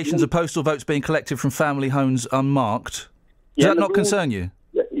are allegations of postal votes being collected from family homes unmarked. Does that not concern you?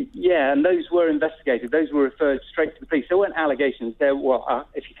 Yeah, and those were investigated. Those were referred straight to the police. There weren't allegations. There were,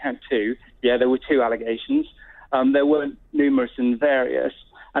 if you count 2, there were 2 allegations. There weren't numerous and various.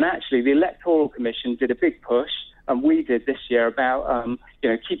 And actually, the Electoral Commission did a big push, and we did this year, about,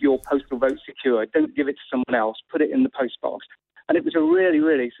 keep your postal vote secure. Don't give it to someone else. Put it in the post box. And it was a really,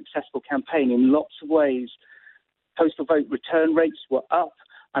 really successful campaign in lots of ways. Postal vote return rates were up,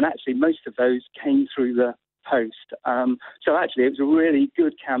 and actually most of those came through the post. So actually, it was a really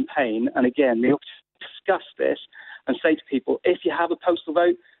good campaign. And again, the opportunity to discuss this and say to people, if you have a postal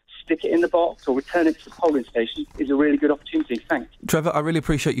vote, stick it in the box or return it to the polling station is a really good opportunity. Thanks. Trevor, I really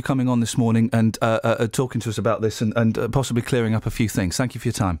appreciate you coming on this morning and talking to us about this and possibly clearing up a few things. Thank you for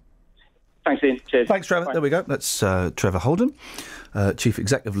your time. Thanks, Ian. Cheers. Thanks, Trevor. Bye. There we go. That's Trevor Holden, Chief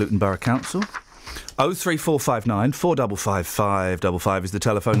Executive of Luton Borough Council. 03459 455 555 is the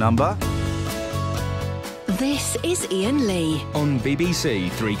telephone number. This is Iain Lee on BBC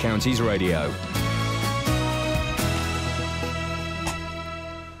Three Counties Radio.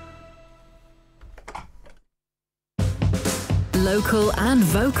 Local and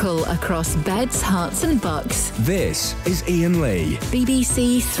vocal across beds, hearts and bucks. This is Iain Lee.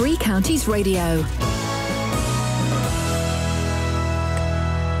 BBC Three Counties Radio.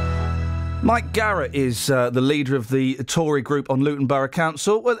 Mike Garrett is the leader of the Tory group on Luton Borough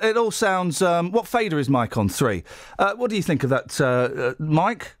Council. Well, it all sounds... what fader is Mike on 3? What do you think of that,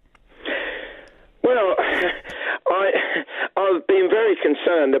 Mike? Well, been very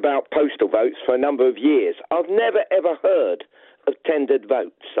concerned about postal votes for a number of years. I've never, ever heard of tendered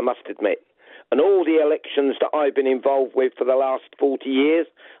votes, I must admit. And all the elections that I've been involved with for the last 40 years,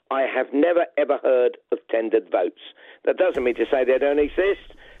 I have never, ever heard of tendered votes. That doesn't mean to say they don't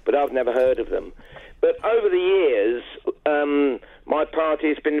exist, but I've never heard of them. But over the years, my party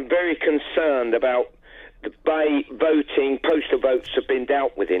has been very concerned about the way postal votes have been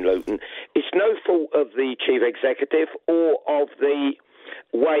dealt with in Luton. It's no fault of the chief executive or of the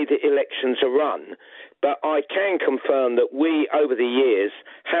way the elections are run, but I can confirm that we, over the years,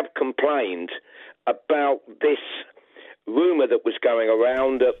 have complained about this rumour that was going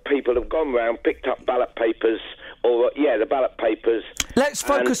around, that people have gone around, picked up ballot papers, the ballot papers. Let's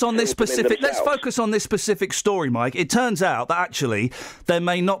focus on this specific. Let's focus on this specific story, Mike. It turns out that actually there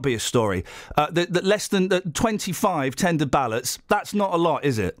may not be a story. That less than 25 tendered ballots. That's not a lot,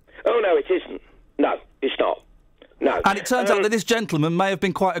 is it? Oh no, it isn't. No, it's not. No. And it turns out that this gentleman may have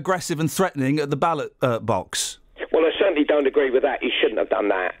been quite aggressive and threatening at the ballot box. Well, I certainly don't agree with that. He shouldn't have done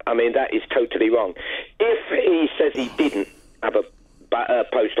that. I mean, that is totally wrong. If he says he didn't have a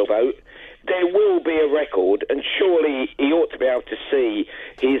postal vote, there will be a record, and surely he ought to be able to see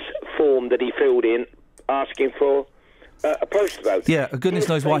his form that he filled in asking for a postal vote. Yeah, goodness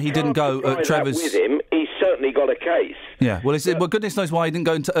knows why he didn't go at Trevor's. With him, he's certainly got a case. Yeah, well, goodness knows why he didn't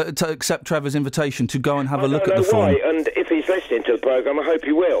go to accept Trevor's invitation to go and have a look at the form. Why, and if he's listening to the programme, I hope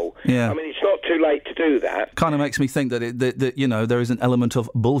he will. Yeah. I mean, it's not too late to do that. Kind of makes me think that there is an element of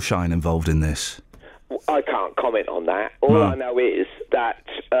bullshine involved in this. I can't comment on that. All I know is that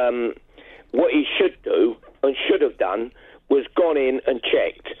what he should do and should have done was gone in and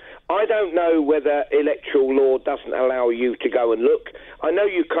checked. I don't know whether electoral law doesn't allow you to go and look. I know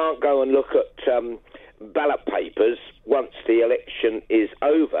you can't go and look at ballot papers once the election is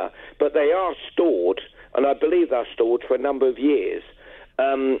over, but they are stored, and I believe they're stored for a number of years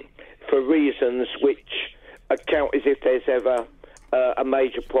for reasons which account as if there's ever a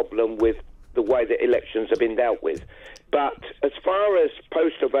major problem with the way that elections have been dealt with. But as far as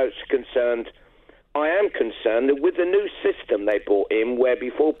postal votes are concerned, I am concerned that with the new system they brought in, where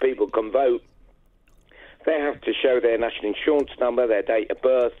before people can vote, they have to show their national insurance number, their date of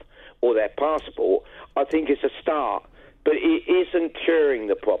birth, or their passport, I think it's a start. But it isn't curing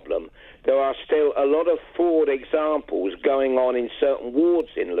the problem. There are still a lot of fraud examples going on in certain wards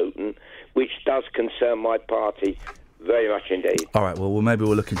in Luton, which does concern my party very much indeed. All right, well, maybe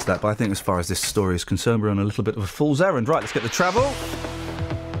we'll look into that, but I think as far as this story is concerned, we're on a little bit of a fool's errand. Right, let's get the travel.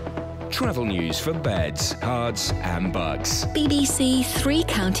 Travel news for beds, cards and bugs. BBC Three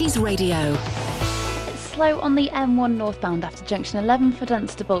Counties Radio. Slow on the M1 northbound after junction 11 for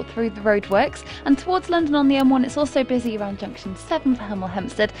Dunstable through the roadworks, and towards London on the M1 it's also busy around junction 7 for Hemel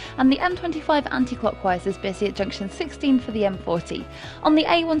Hempstead, and the M25 anti-clockwise is busy at junction 16 for the M40. On the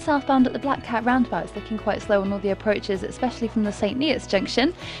A1 southbound at the Black Cat roundabout it's looking quite slow on all the approaches, especially from the St Neots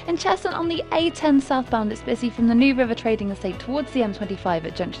junction. In Cheshunt on the A10 southbound it's busy from the New River Trading Estate towards the M25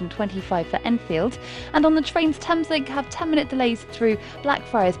 at junction 25 for Enfield, and on the trains Thameslink have 10-minute delays through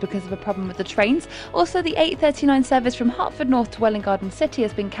Blackfriars because of a problem with the trains. Also the 8:39 service from Hertford North to Welwyn Garden City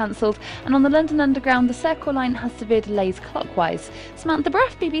has been cancelled, and on the London Underground the Circle Line has severe delays clockwise. Samantha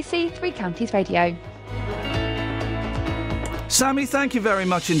Bruff, BBC Three Counties Radio. Sammy, thank you very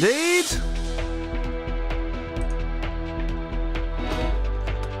much indeed.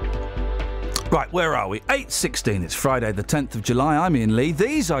 Right, where are we? 8:16. It's Friday the 10th of July. I'm Iain Lee.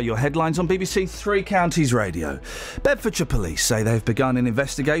 These are your headlines on BBC Three Counties Radio. Bedfordshire police say they've begun an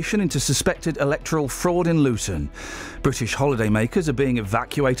investigation into suspected electoral fraud in Luton. British holidaymakers are being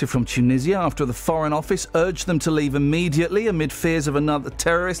evacuated from Tunisia after the Foreign Office urged them to leave immediately amid fears of another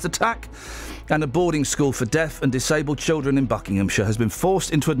terrorist attack. And a boarding school for deaf and disabled children in Buckinghamshire has been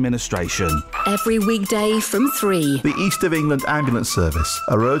forced into administration. Every weekday from 3. The East of England Ambulance Service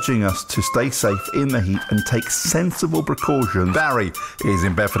are urging us to stay safe in the heat and take sensible precautions. Barry is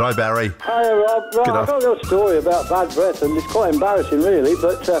in Bedford. Hi, Barry. Hi, Rob. Right, I've got a little story about bad breath, and it's quite embarrassing, really,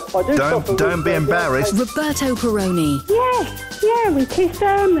 but I do... Don't be embarrassed. Roberto Peroni. Yeah, we kiss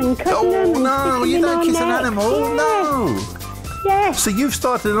them and cuddle them. Oh, no, you don't kiss an animal. Yeah. No. Yeah. So you've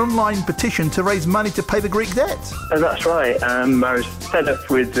started an online petition to raise money to pay the Greek debt? That's right. I was fed up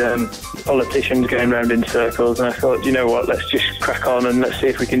with politicians going round in circles, and I thought, you know what, let's just crack on and let's see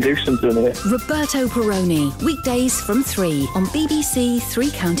if we can do something here. Roberto Peroni, weekdays from 3 on BBC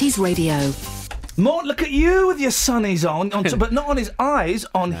Three Counties Radio. More, look at you with your sunnies on but not on his eyes,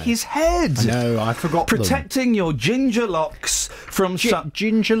 on his head. No, I forgot Protecting your ginger locks from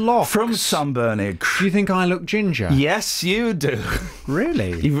ginger locks from sunburning. Do you think I look ginger? Yes, you do.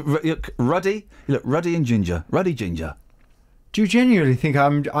 Really? You look ruddy. You look ruddy and ginger. Ruddy ginger. Do you genuinely think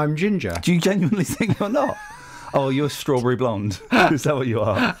I'm ginger? Do you genuinely think you're not? Oh, you're strawberry blonde. Is that what you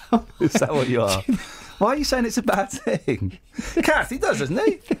are? Is that what you are? Why are you saying it's a bad thing? Kath, he does, doesn't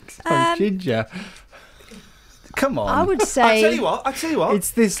he? I'm ginger. Come on. I would say... I tell you what.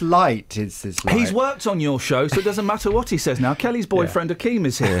 It's this light. He's worked on your show, so it doesn't matter what he says now. Kelly's boyfriend, Akeem,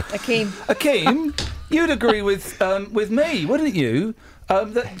 is here. Akeem, you'd agree with me, wouldn't you,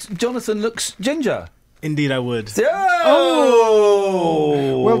 that Jonathan looks ginger? Indeed, I would. Oh!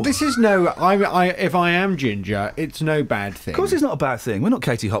 Well, this is if I am ginger, it's no bad thing. Of course it's not a bad thing. We're not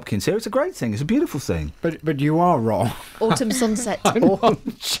Katie Hopkins here. It's a great thing. It's a beautiful thing. But you are wrong. Autumn sunset. I'm not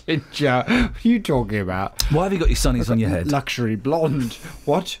ginger. What are you talking about? Why have you got your sunnies on your head? Luxury blonde.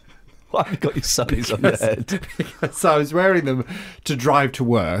 What? Why have you got your sunnies on your head? So I was wearing them to drive to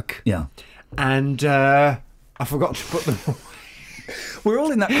work. Yeah. And I forgot to put them on. We're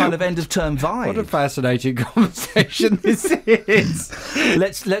all in that kind of end of term vibe. What a fascinating conversation this is.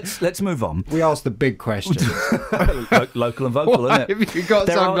 Let's move on. We asked the big questions. Local and vocal, Why isn't it? have you got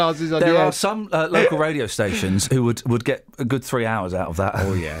sunglasses on your There head? are some local radio stations who would get a good 3 hours out of that.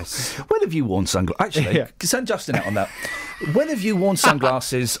 Oh yes. When have you worn sunglasses? Actually, send Justin out on that. When have you worn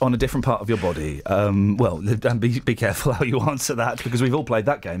sunglasses on a different part of your body? Well, and be careful how you answer that, because we've all played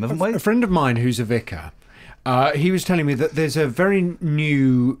that game, haven't we? A friend of mine who's a vicar. He was telling me that there's a very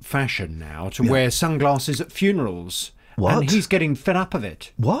new fashion now to wear sunglasses at funerals. What? And he's getting fed up of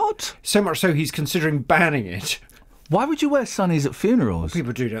it. What? So much so he's considering banning it. Why would you wear sunnies at funerals?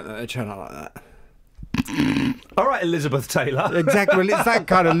 People do, don't they? They turn out like that. All right, Elizabeth Taylor. Exactly. Well, it's that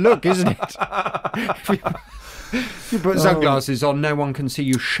kind of look, isn't it? You put sunglasses on, no one can see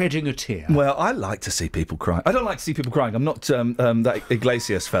you shedding a tear. Well, I like to see people crying. I don't like to see people crying. I'm not that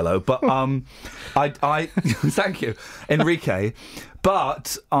Iglesias fellow, but I thank you, Enrique.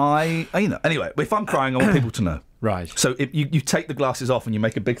 But anyway, if I'm crying, I want people to know. Right. So if you take the glasses off and you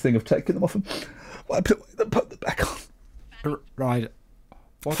make a big thing of taking them off and put them back on. Right.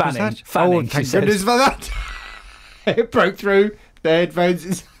 What Fanning. was that? Fanning, thank goodness for that. It broke through the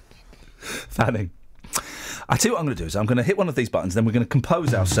headphones. Fanning. I tell you what I'm going to do is I'm going to hit one of these buttons, then we're going to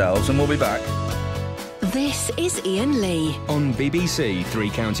compose ourselves, and we'll be back. This is Iain Lee on BBC Three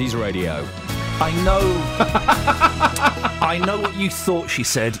Counties Radio. I know what you thought she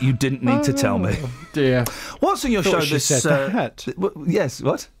said. You didn't need to tell me. Dear. What's on your show she this... said that. Yes,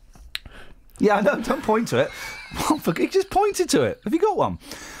 what? Yeah, I know, don't point to it. You just pointed to it. Have you got one?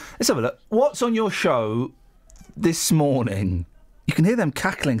 Let's have a look. What's on your show this morning? You can hear them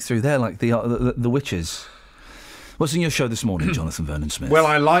cackling through there like the witches. What's in your show this morning, Jonathan Vernon-Smith? Well,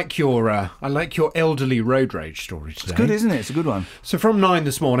 I like your elderly road rage story today. It's good, isn't it? It's a good one. So from 9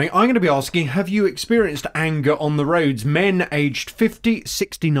 this morning, I'm going to be asking, have you experienced anger on the roads? Men aged 50,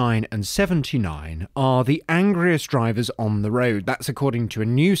 69 and 79 are the angriest drivers on the road. That's according to a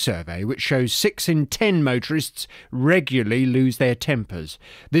new survey which shows 6 in 10 motorists regularly lose their tempers.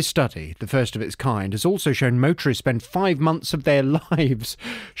 This study, the first of its kind, has also shown motorists spend 5 months of their lives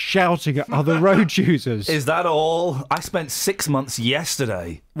shouting at other road users. Is that all? I spent 6 months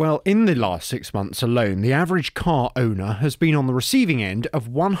yesterday. Well, in the last 6 months alone, the average car owner has been on the receiving end of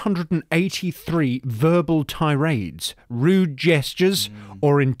 183 verbal tirades, rude gestures,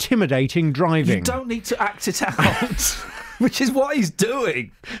 or intimidating driving. You don't need to act it out, which is what he's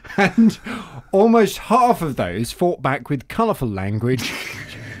doing. And almost half of those fought back with colourful language.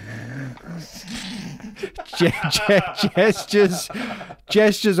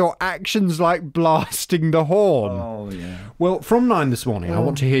 Gestures or actions like blasting the horn. Oh, yeah. Well, from 9 this morning, I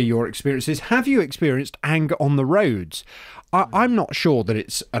want to hear your experiences. Have you experienced anger on the roads? I'm not sure that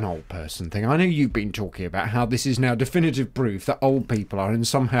it's an old person thing. I know you've been talking about how this is now definitive proof that old people are and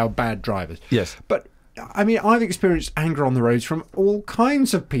somehow bad drivers. Yes. But, I mean, I've experienced anger on the roads from all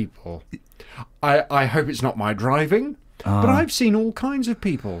kinds of people. I hope it's not my driving. But I've seen all kinds of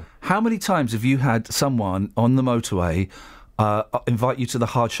people. How many times have you had someone on the motorway invite you to the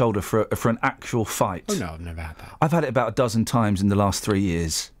hard shoulder for an actual fight? Oh, no, I've never had that. I've had it about a dozen times in the last 3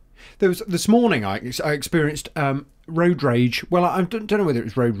 years. This morning I experienced road rage. Well, I don't know whether it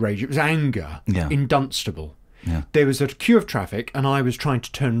was road rage. It was anger in Dunstable. Yeah. There was a queue of traffic and I was trying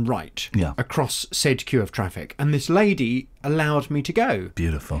to turn right across said queue of traffic, and this lady allowed me to go.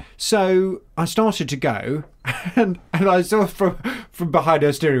 Beautiful. So I started to go and I saw from behind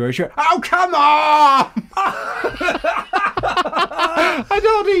her steering wheel, she went, "Oh, come on!" I'd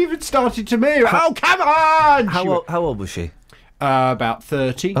not even started to move. "Oh, come on!" How old was she? About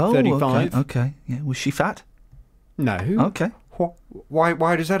 30, 35. Okay. Yeah. Was she fat? No. Okay.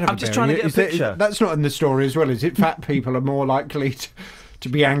 Why does that have I'm just trying to get a picture. That's not in the story as well, is it? Fat people are more likely to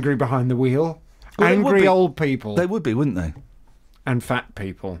be angry behind the wheel. Well, angry old people. They would be, wouldn't they? And fat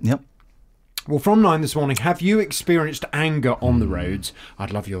people. Yep. Well, from 9 this morning, have you experienced anger on the roads?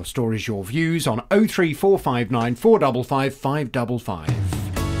 I'd love your stories, your views on 03459 455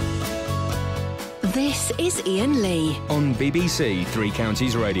 555. This is Iain Lee on BBC Three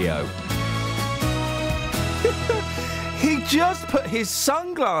Counties Radio. He just put his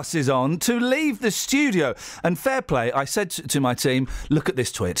sunglasses on to leave the studio. And fair play, I said to my team, look at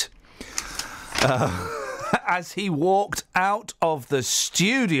this twit. As he walked out of the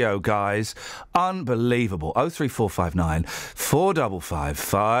studio, guys. Unbelievable. 03459 455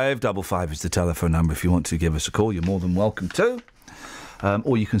 555 is the telephone number if you want to give us a call. You're more than welcome to.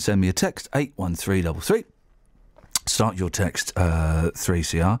 Or you can send me a text, 81333. Start your text,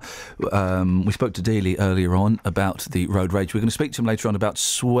 3CR. We spoke to Dealey earlier on about the road rage. We're going to speak to him later on about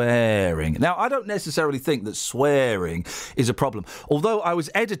swearing. Now, I don't necessarily think that swearing is a problem. Although I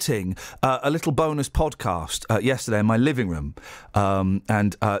was editing a little bonus podcast yesterday in my living room,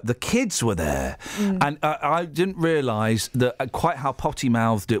 and the kids were there. And I didn't realise that quite how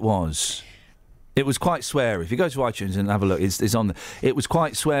potty-mouthed it was. It was quite sweary. If you go to iTunes and have a look, it's on there. It was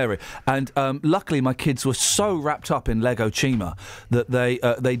quite sweary. And luckily my kids were so wrapped up in Lego Chima that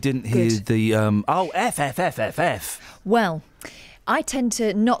they didn't hear the, F. Well, I tend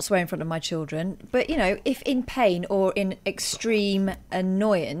to not swear in front of my children, but, you know, if in pain or in extreme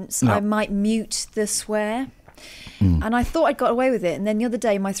annoyance, I might mute the swear. And I thought I'd got away with it. And then the other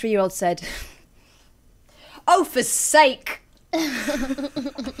day my 3-year-old said, "Oh, for sake!"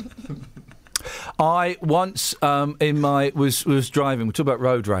 I once was driving. We talked about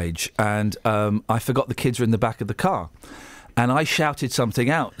road rage, and I forgot the kids were in the back of the car, and I shouted something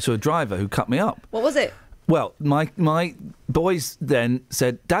out to a driver who cut me up. What was it? Well, my boys then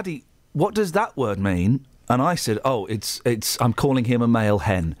said, "Daddy, what does that word mean?" And I said, "Oh, it's I'm calling him a male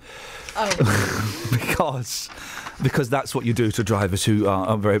hen." Oh. Because that's what you do to drivers who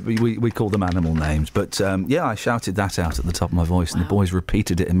are very... We call them animal names. But, yeah, I shouted that out at the top of my voice, and the boys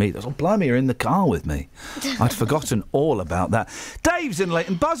repeated it immediately. I was, "Oh, blimey, you're in the car with me." I'd forgotten all about that. Dave's in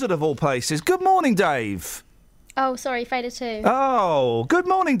Leighton Buzzard, of all places. Good morning, Dave. Oh, sorry, faded too. Oh, good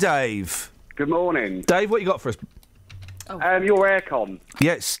morning, Dave. Good morning. Dave, what you got for us? Your aircon.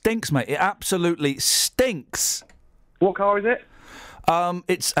 Yeah, it stinks, mate. It absolutely stinks. What car is it?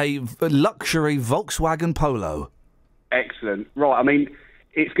 It's a luxury Volkswagen Polo. Excellent. Right, I mean,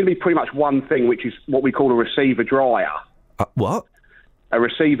 it's going to be pretty much one thing, which is what we call a receiver dryer. What? A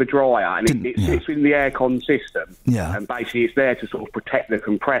receiver dryer, and it sits in the aircon system. Yeah. And basically it's there to sort of protect the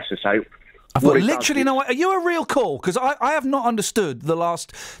compressor. So I've got literally no... Are you a real call? Because I have not understood the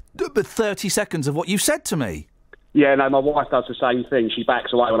last 30 seconds of what you said to me. Yeah, no, my wife does the same thing. She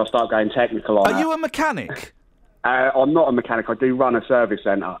backs away when I start going technical on Are you a mechanic? I'm not a mechanic. I do run a service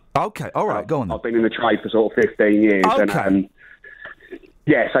centre. Okay, all right, go on. I've been in the trade for sort of 15 years. Okay. And,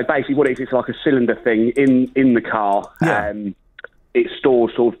 yeah, so basically what it is, it's like a cylinder thing in the car. Yeah. It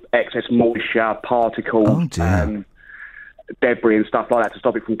stores sort of excess moisture, particles, debris and stuff like that to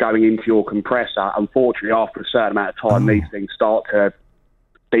stop it from going into your compressor. Unfortunately, after a certain amount of time, these things start to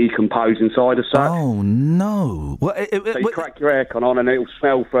decompose inside as such. Oh, no. Well, so you crack your aircon on and it'll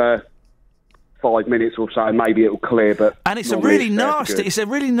smell for 5 minutes or so, and maybe it'll clear. But and it's a really nasty. It's a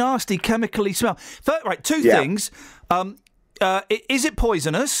really nasty chemically smell. Right, two things. Is it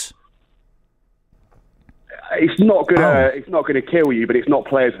poisonous? It's not gonna. It's not gonna kill you, but it's not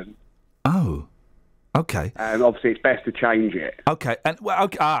pleasant. Oh, okay. And obviously, it's best to change it. Okay. And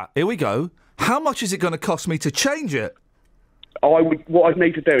here we go. How much is it going to cost me to change it? What I'd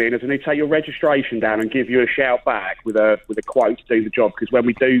need to do is I need to take your registration down and give you a shout back with a quote to do the job, because when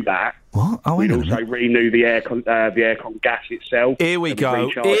we do that, we'd also renew the aircon gas itself. Here we go.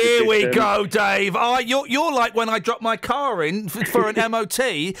 Here we go, Dave. You're like when I drop my car in for an MOT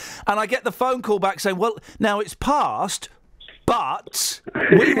and I get the phone call back saying, "Well, now it's passed, but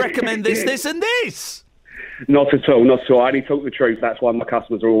we recommend this, this, and this." Not at all, not at all. I only talk the truth. That's why my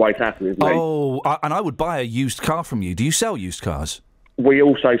customers are always happy with me. Oh, and I would buy a used car from you. Do you sell used cars? We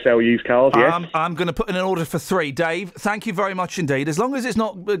also sell used cars, yes. I'm going to put in an order for 3. Dave, thank you very much indeed. As long as it's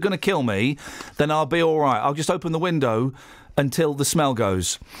not going to kill me, then I'll be all right. I'll just open the window until the smell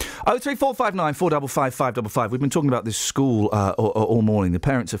goes. 03459 455 555. We've been talking about this school all morning. The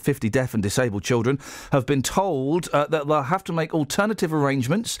parents of 50 deaf and disabled children have been told that they'll have to make alternative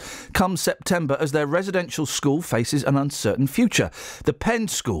arrangements come September as their residential school faces an uncertain future. The Penn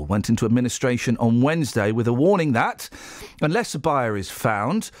School went into administration on Wednesday with a warning that, unless a buyer is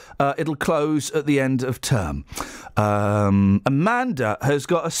found, it'll close at the end of term. Amanda has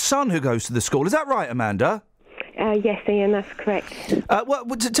got a son who goes to the school. Is that right, Amanda? Yes, Ian, that's correct.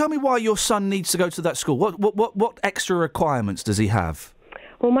 Tell me why your son needs to go to that school. What extra requirements does he have?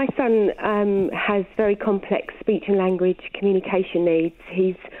 Well, my son has very complex speech and language communication needs.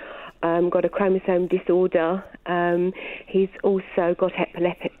 He's got a chromosome disorder. He's also got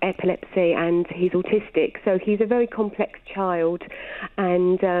epilepsy, and he's autistic. So he's a very complex child,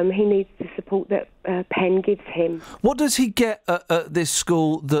 and he needs the support that Penn gives him. What does he get at this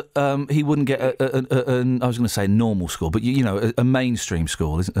school that he wouldn't get at I was going to say normal school, but a mainstream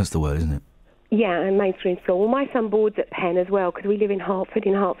school? That's the word, isn't it? Yeah, and mainstream school. Well, my son boards at Penn as well, because we live in Hertford,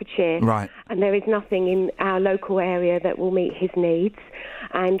 in Hertfordshire. Right. And there is nothing in our local area that will meet his needs.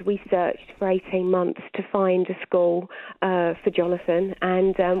 And we searched for 18 months to find a school for Jonathan.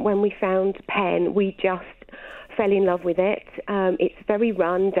 And when we found Penn, we just fell in love with it. It's very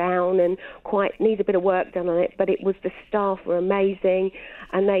run down and quite needs a bit of work done on it, but the staff were amazing,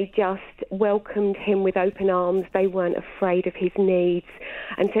 and they just welcomed him with open arms. They weren't afraid of his needs,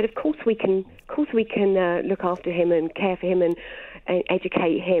 and said, "Of course we can look after him and care for him and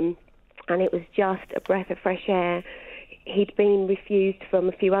educate him." And it was just a breath of fresh air. He'd been refused from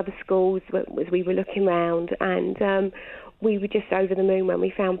a few other schools as we were looking around, and we were just over the moon when we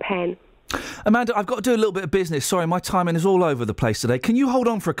found Penn. Amanda, I've got to do a little bit of business. Sorry, my timing is all over the place today. Can you hold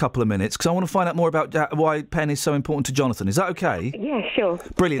on for a couple of minutes? Because I want to find out more about why Penn is so important to Jonathan. Is that okay? Yeah, sure.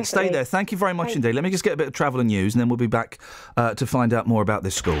 Brilliant. Definitely. Stay there. Thank you very much indeed. Let me just get a bit of travel and news, and then we'll be back to find out more about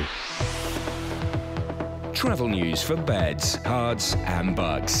this school. Travel news for beds, cards and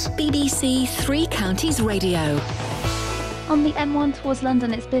bugs. BBC Three Counties Radio. On the M1 towards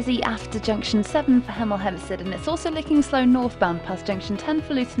London, it's busy after junction 7 for Hemel Hempstead, and it's also looking slow northbound past junction 10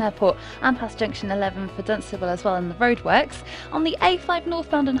 for Luton Airport and past junction 11 for Dunstable as well in the roadworks. On the A5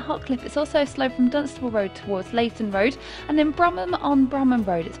 northbound in Hotcliffe, it's also slow from Dunstable Road towards Leighton Road, and in Bromham on Bromham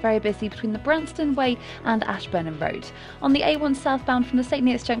Road, it's very busy between the Branston Way and Ashburnham Road. On the A1 southbound from the St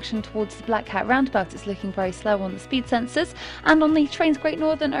Neots junction towards the Black Cat roundabout, it's looking very slow on the speed sensors, and on the trains Great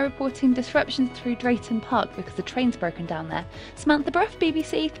Northern are reporting disruptions through Drayton Park because the train's broken down there. Samantha Bruff,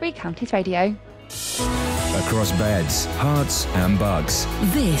 BBC Three Counties Radio. Across beds, hearts and bugs.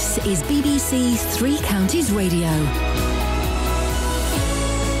 This is BBC Three Counties Radio.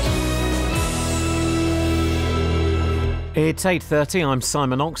 It's 8:30. I'm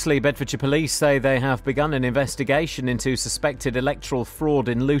Simon Oxley. Bedfordshire Police say they have begun an investigation into suspected electoral fraud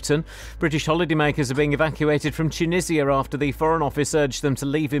in Luton. British holidaymakers are being evacuated from Tunisia after the Foreign Office urged them to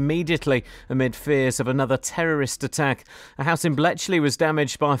leave immediately amid fears of another terrorist attack. A house in Bletchley was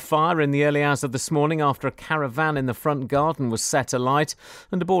damaged by fire in the early hours of this morning after a caravan in the front garden was set alight.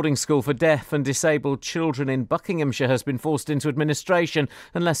 And a boarding school for deaf and disabled children in Buckinghamshire has been forced into administration.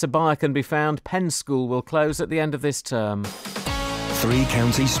 Unless a buyer can be found, Penn School will close at the end of this term. Three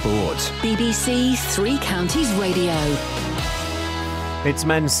Counties Sports. BBC Three Counties Radio. It's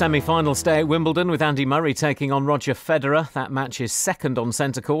men's semi-final stay at Wimbledon with Andy Murray taking on Roger Federer. That match is second on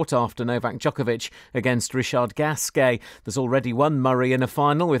centre court after Novak Djokovic against Richard Gasquet. There's already one Murray in a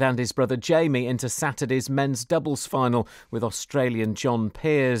final with Andy's brother Jamie into Saturday's men's doubles final with Australian John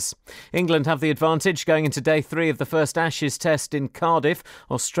Peers. England have the advantage going into day 3 of the first Ashes test in Cardiff.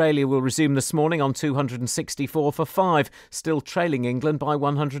 Australia will resume this morning on 264 for 5, still trailing England by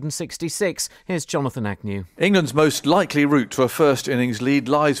 166. Here's Jonathan Agnew. England's most likely route to a first innings lead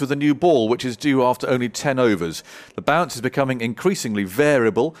lies with a new ball, which is due after only 10 overs. The bounce is becoming increasingly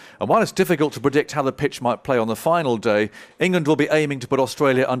variable, and while it's difficult to predict how the pitch might play on the final day, England will be aiming to put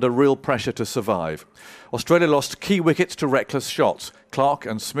Australia under real pressure to survive. Australia lost key wickets to reckless shots. Clark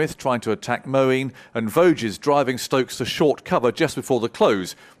and Smith trying to attack Moeen, and Voges driving Stokes to short cover just before the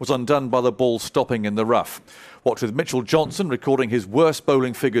close was undone by the ball stopping in the rough. What with Mitchell Johnson recording his worst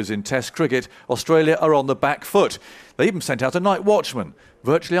bowling figures in Test cricket, Australia are on the back foot. They even sent out a night watchman,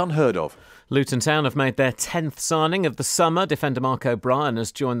 virtually unheard of. Luton Town have made their 10th signing of the summer. Defender Mark O'Brien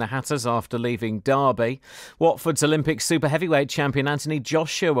has joined the Hatters after leaving Derby. Watford's Olympic super heavyweight champion Anthony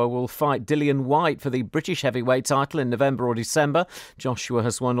Joshua will fight Dillian White for the British heavyweight title in November or December. Joshua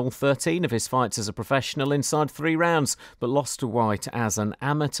has won all 13 of his fights as a professional inside 3 rounds, but lost to White as an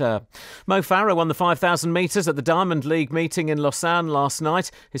amateur. Mo Farah won the 5,000 metres at the Diamond League meeting in Lausanne last night.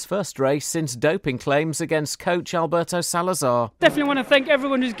 His first race since doping claims against coach Alberto Salazar. Definitely want to thank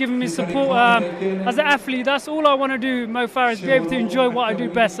everyone who's given me support. As an athlete, that's all I want to do, Mo Farah, is be able to enjoy what I do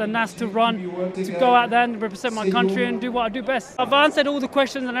best, and that's to run, to go out there and represent my country and do what I do best. I've answered all the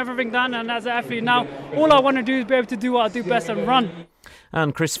questions and everything done, and as an athlete now, all I want to do is be able to do what I do best and run.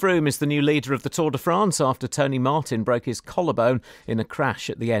 And Chris Froome is the new leader of the Tour de France after Tony Martin broke his collarbone in a crash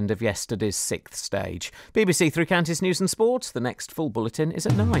at the end of yesterday's 6th stage. BBC Three Counties News and Sports. The next full bulletin is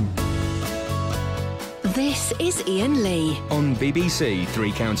at 9. This is Iain Lee on BBC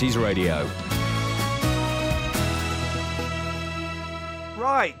Three Counties Radio.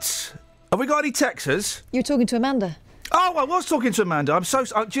 Right. Have we got any texters? You're talking to Amanda. Oh, I was talking to Amanda. I'm so.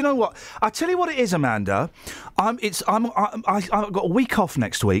 Do you know what? I tell you what it is, Amanda. I've got a week off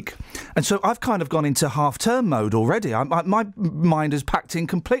next week, and so I've kind of gone into half-term mode already. My mind is packed in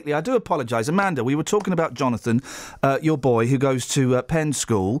completely. I do apologise, Amanda. We were talking about Jonathan, your boy, who goes to Penn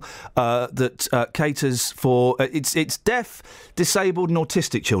School that caters for it's deaf, disabled, and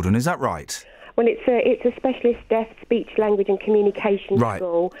autistic children. Is that right? Well, it's a specialist deaf, speech, language and communication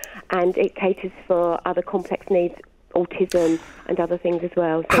school, and it caters for other complex needs, autism and other things as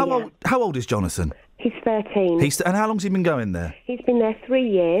well. So, How old is Jonathan? He's 13. And how long's he been going there? He's been there 3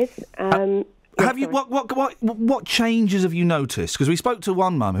 years. Have you what changes have you noticed? Because we spoke to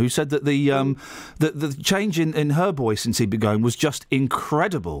one mum who said that the change in her boy since he'd been going was just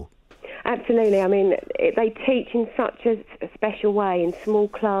incredible. Absolutely. I mean, they teach in such a special way in small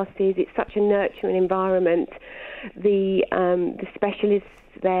classes. It's such a nurturing environment. The specialists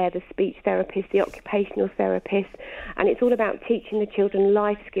there, the speech therapists, the occupational therapists, and it's all about teaching the children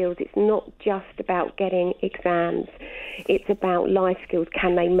life skills. It's not just about getting exams. It's about life skills.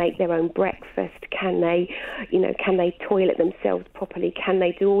 Can they make their own breakfast? Can they toilet themselves properly? Can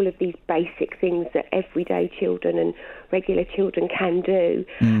they do all of these basic things that everyday children and regular children can do?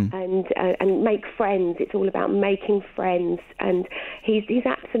 And make friends. It's all about making friends. And he's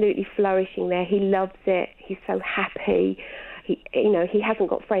absolutely flourishing there. He loves it. He's so happy. He hasn't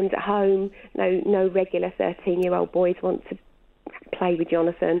got friends at home. No regular 13-year-old boys want to play with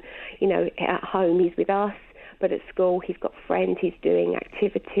Jonathan. At home he's with us, but at school he's got friends. He's doing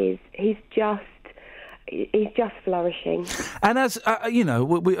activities. He's just flourishing. And as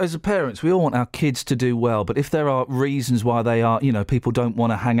we, as parents, we all want our kids to do well. But if there are reasons why they are, people don't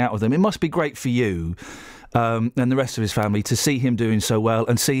want to hang out with them, it must be great for you. And the rest of his family to see him doing so well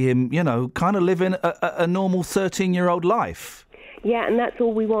and see him, kind of living a normal 13-year-old life. Yeah, and that's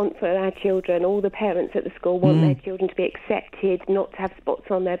all we want for our children. All the parents at the school want their children to be accepted, not to have spots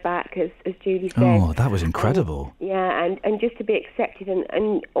on their back, as Julie said. Oh, that was incredible. And just to be accepted.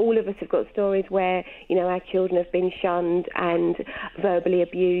 And all of us have got stories where, our children have been shunned and verbally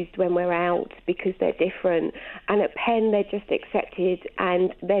abused when we're out because they're different. And at Penn, they're just accepted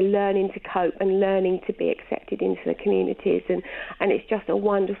and they're learning to cope and learning to be accepted into the communities. And it's just a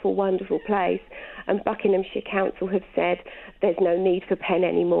wonderful, wonderful place. And Buckinghamshire Council have said there's no need for Penn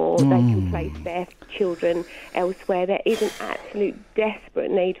anymore. They can place their children elsewhere. There is an absolute desperate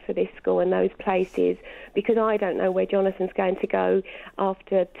need for this school and those places, because I don't know where Jonathan's going to go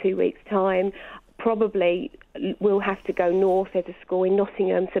after 2 weeks' time. Probably we'll have to go north. There's a school in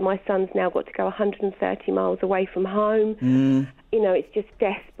Nottingham, so my son's now got to go 130 miles away from home. It's just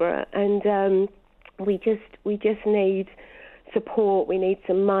desperate, and we just need support. We need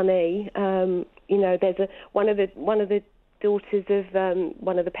some money. There's one of the daughters of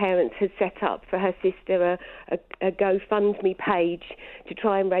one of the parents has set up for her sister a GoFundMe page to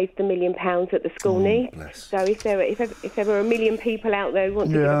try and raise the £1 million that the school needs. So if there were 1 million people out there who want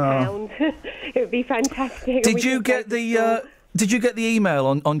to give £1, it would be fantastic. Did you get the email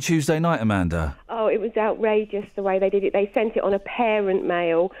on Tuesday night, Amanda? Oh, it was outrageous the way they did it. They sent it on a parent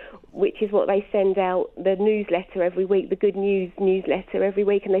mail, which is what they send out, the newsletter every week, the Good News newsletter every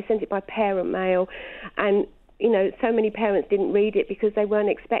week, and they sent it by parent mail. And so many parents didn't read it because they weren't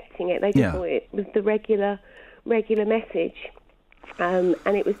expecting it. They just thought it was the regular message, and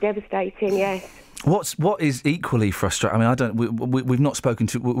it was devastating. Yes. What is equally frustrating? I mean, we've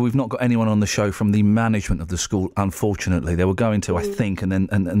not got anyone on the show from the management of the school. Unfortunately, they were going to, I think, and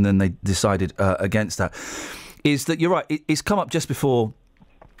then they decided against that. Is that you're right? It's come up just before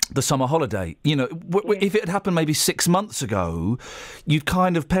the summer holiday. If it had happened maybe 6 months ago,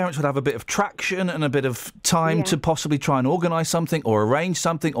 parents would have a bit of traction and a bit of time to possibly try and organise something or arrange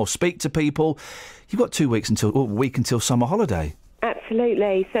something or speak to people. You've got 2 weeks a week until summer holiday.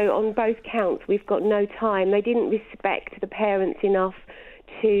 Absolutely. So on both counts, we've got no time. They didn't respect the parents enough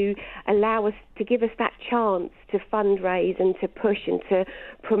to allow us, to give us that chance to fundraise and to push and to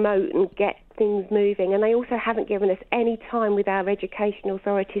promote and get things moving. And they also haven't given us any time with our education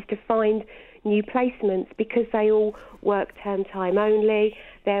authorities to find new placements, because they all work term time only.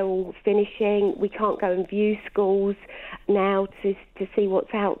 They're all finishing. We can't go and view schools now to see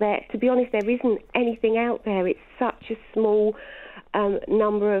what's out there. To be honest, there isn't anything out there. It's such a small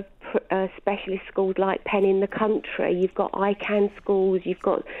number of specialist schools like Penn in the country. You've got ICANN schools, you've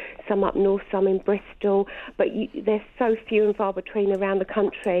got some up north, some in Bristol, but they're so few and far between around the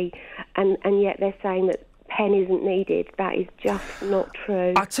country, and yet they're saying that Penn isn't needed. That is just not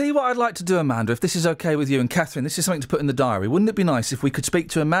true. I tell you what I'd like to do, Amanda, if this is okay with you, and Catherine, this is something to put in the diary. Wouldn't it be nice if we could speak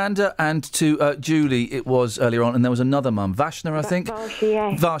to Amanda and to Julie, it was earlier on, and there was another mum, Vashna, I think? Varsha,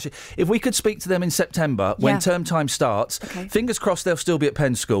 yeah. Varsha. If we could speak to them in September, when term time starts, fingers crossed they'll still be at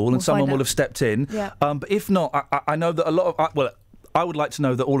Penn School and someone will have stepped in. Yeah. But if not, I know that a lot of... I would like to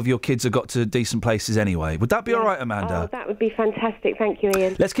know that all of your kids have got to decent places anyway. Would that be all right, Amanda? Oh, that would be fantastic. Thank you,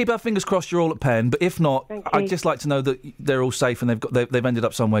 Iain. Let's keep our fingers crossed you're all at Penn, but if not, Thank you. I'd just like to know that they're all safe and they've ended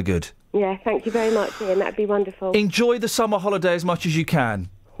up somewhere good. Yeah, thank you very much, Iain. That'd be wonderful. Enjoy the summer holiday as much as you can.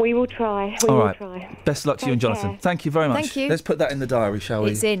 We will try. We all will right. try. Best of luck to you and Take Jonathan. care. Thank you very much. Thank you. Let's put that in the diary, shall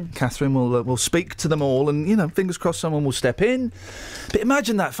we? It's in. Catherine, we'll speak to them all and, fingers crossed someone will step in. But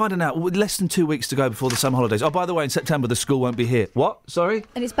imagine that, finding out with less than 2 weeks to go before the summer holidays. Oh, by the way, in September the school won't be here. What? Sorry?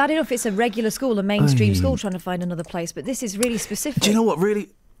 And it's bad enough it's a regular school, a mainstream school, trying to find another place, but this is really specific. Do you know what really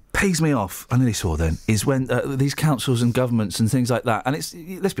pees me off, I nearly saw then, is when these councils and governments and things like that, and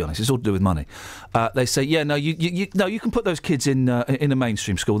let's be honest, it's all to do with money. They say, you can put those kids in a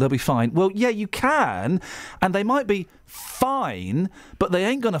mainstream school, they'll be fine. Well, yeah, you can, and they might be fine, but they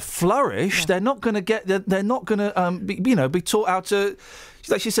ain't going to flourish. Yeah. They're not going to get. They're not going to be taught how to.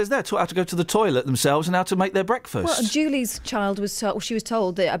 Like she says, they're taught how to go to the toilet themselves and how to make their breakfast. Well, Julie's child she was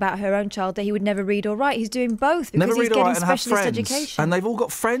told that about her own child that he would never read or write. He's doing both because he's getting specialist education. And they've all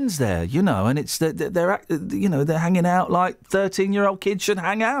got friends there, and it's they're hanging out like 13-year-old kids should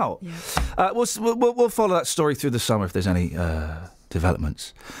hang out. Yeah. We'll follow that story through the summer if there's any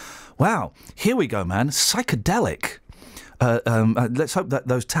developments. Wow, here we go, man. Psychedelic. Let's hope that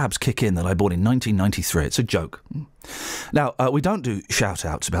those tabs kick in that I bought in 1993. It's a joke. Now, we don't do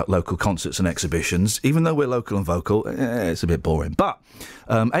shout-outs about local concerts and exhibitions. Even though we're local and vocal, it's a bit boring. But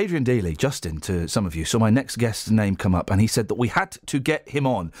Adrian Dealey, Justin, to some of you, saw my next guest's name come up, and he said that we had to get him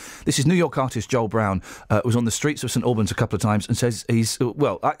on. This is New York artist Joel Brown, was on the streets of St Albans a couple of times and says he's...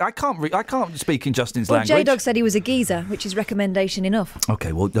 I can't speak in Justin's language. J-Dog said he was a geezer, which is recommendation enough.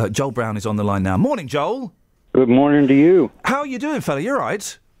 OK, well, Joel Brown is on the line now. Morning, Joel. Good morning to you. How are you doing, fella? You all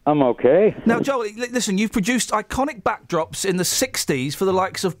right? I'm okay. Now, Joel, listen, you've produced iconic backdrops in the 60s for the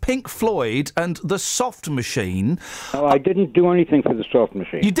likes of Pink Floyd and The Soft Machine. No, I didn't do anything for The Soft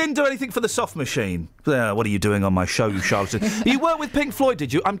Machine. You didn't do anything for The Soft Machine? What are you doing on my show, you charlatan? You worked with Pink Floyd,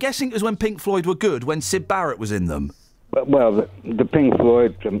 did you? I'm guessing it was when Pink Floyd were good, when Syd Barrett was in them. Well, the Pink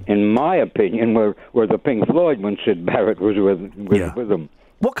Floyd, in my opinion, were the Pink Floyd when Syd Barrett was with them.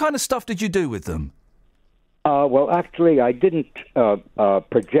 What kind of stuff did you do with them? Well, actually, I didn't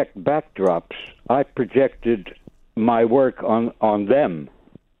project backdrops. I projected my work on them.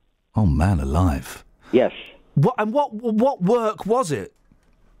 Oh, man alive. Yes. What work was it?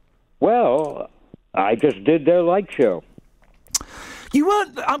 Well, I just did their light show. You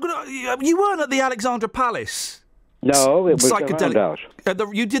weren't at the Alexandra Palace? No, it was the Roundhouse.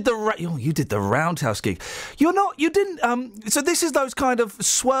 You did the Roundhouse gig. You didn't. So this is those kind of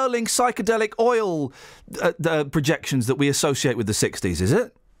swirling psychedelic oil projections that we associate with the 60s, is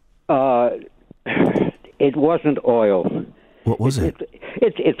it? It wasn't oil. What was it?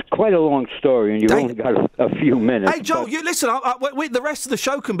 It's quite a long story, and you've only got a few minutes. Hey, Joel, you listen. The rest of the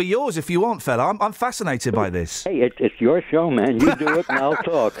show can be yours if you want, fella. I'm fascinated by this. Hey, it's your show, man. You do it, and I'll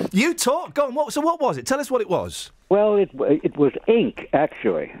talk. You talk. Go on. So what was it? Tell us what it was. Well, it was ink,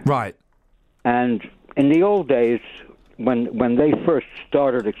 actually. Right. And in the old days, when they first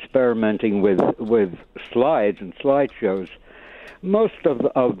started experimenting with slides and slideshows, most of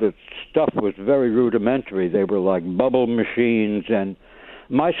the stuff was very rudimentary. They were like bubble machines, and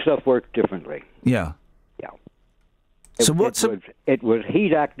my stuff worked differently. Yeah. Yeah. It was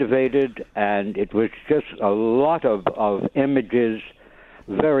heat activated, and it was just a lot of images,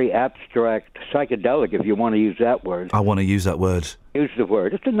 very abstract, psychedelic, if you want to use that word. I want to use that word. Use the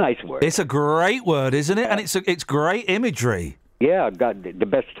word. It's a nice word. It's a great word, isn't it? And it's great imagery. Yeah, I got the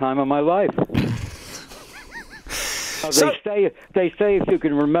best time of my life. They say if you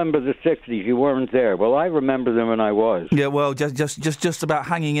can remember the 60s, you weren't there. Well, I remember them when I was. Yeah, well, just about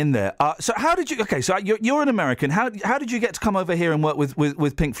hanging in there. So how did you? Okay, so you're an American. How did you get to come over here and work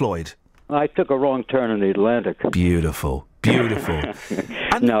with Pink Floyd? I took a wrong turn in the Atlantic. Beautiful.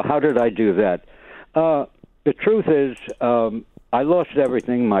 Now, how did I do that? The truth is, I lost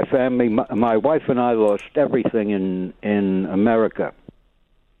everything. My family, my wife and I lost everything in America.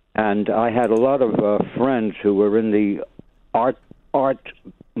 And I had a lot of friends who were in the art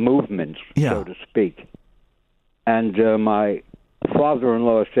movement, so to speak. And my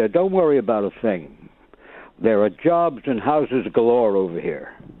father-in-law said, "Don't worry about a thing. There are jobs and houses galore over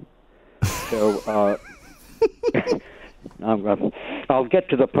here." So I'll get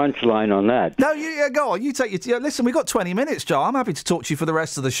to the punchline on that. No, go on. You take your... listen, we've got 20 minutes, Joe. I'm happy to talk to you for the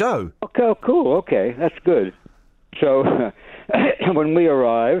rest of the show. Okay, cool. Okay, that's good. So, when we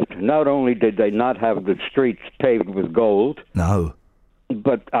arrived, not only did they not have the streets paved with gold... No.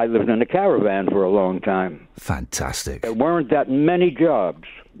 But I lived in a caravan for a long time. Fantastic. There weren't that many jobs.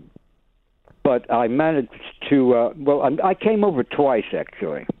 But I managed to... I came over twice,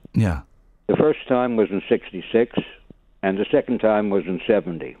 actually. Yeah. The first time was in 66, and the second time was in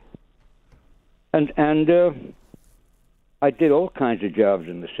 70. And I did all kinds of jobs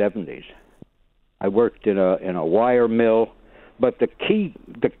in the 70s. I worked in a wire mill, but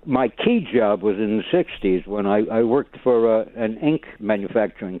my key job was in the 60s when I worked for an ink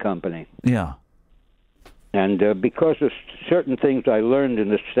manufacturing company. Yeah. And because of certain things I learned in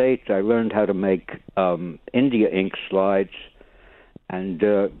the States, I learned how to make India ink slides. And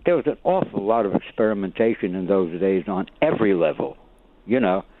there was an awful lot of experimentation in those days on every level.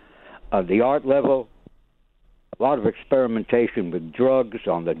 The art level, a lot of experimentation with drugs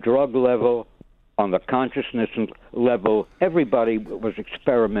on the drug level, on the consciousness level. Everybody was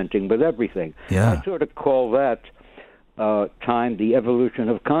experimenting with everything. Yeah. I sort of call that time the evolution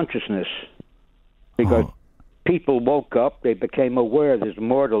of consciousness. Because people woke up, they became aware there's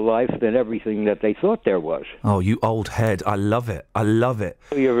more to life than everything that they thought there was. Oh, you old head. I love it. I love it.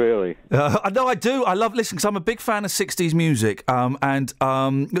 Do you really? No, I do. I love listening because I'm a big fan of 60s music and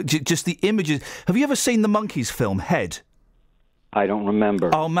just the images. Have you ever seen the Monkees film, Head? I don't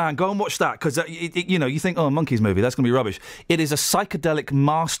remember. Oh, man, go and watch that, because, you think, oh, a Monkees movie, that's going to be rubbish. It is a psychedelic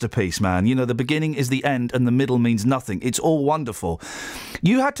masterpiece, man. The beginning is the end and the middle means nothing. It's all wonderful.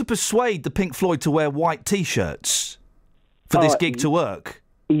 You had to persuade the Pink Floyd to wear white T-shirts for this gig to work.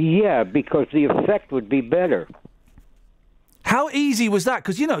 Yeah, because the effect would be better. How easy was that?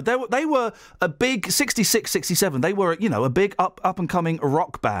 Because, they were a big 66, 67. They were, a big up-and-coming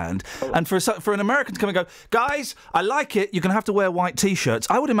rock band. And for an American to come and go, guys, I like it, you're going to have to wear white T-shirts,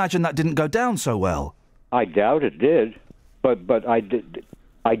 I would imagine that didn't go down so well. I doubt it did. But I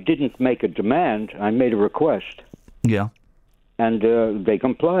didn't make a demand. I made a request. Yeah. And they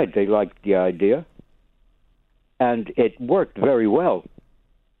complied. They liked the idea. And it worked very well.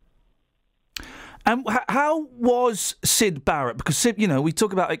 And how was Syd Barrett? Because Syd, we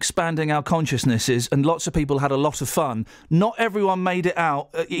talk about expanding our consciousnesses, and lots of people had a lot of fun. Not everyone made it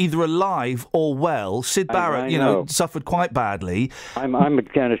out either alive or well. Syd Barrett, suffered quite badly. I'm a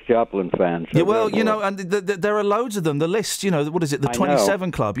Janis Joplin fan. So yeah, well, and there are loads of them. The list, what is it? The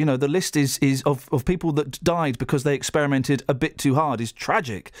 27 Club. The list is of people that died because they experimented a bit too hard. Is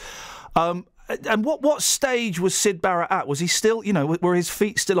tragic. And what stage was Syd Barrett at? Was he still, were his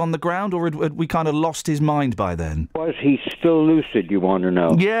feet still on the ground, or had we kind of lost his mind by then? Was he still lucid, you want to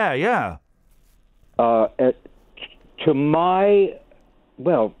know? Yeah, yeah. To my,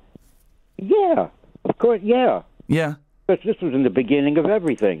 yeah, of course, yeah. Yeah. Because this was in the beginning of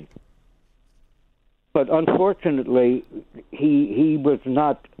everything. But unfortunately, he was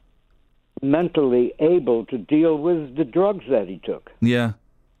not mentally able to deal with the drugs that he took. Yeah.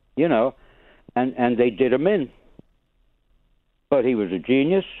 And they did him in. But he was a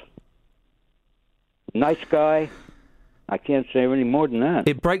genius, nice guy. I can't say any more than that.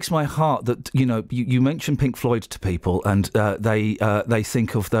 It breaks my heart that, you mention Pink Floyd to people and they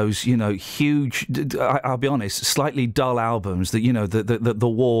think of those, huge, I'll be honest, slightly dull albums that, The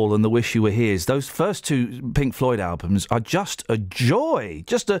Wall and The Wish You Were Here's. Those first two Pink Floyd albums are just a joy.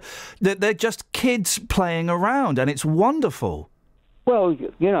 They're just kids playing around, and it's wonderful. Well,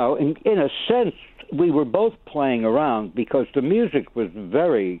 in a sense, we were both playing around because the music was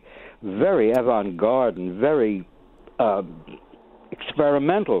very, very avant-garde and very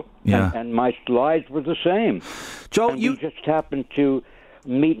experimental. Yeah. And my slides were the same. Joel, we just happened to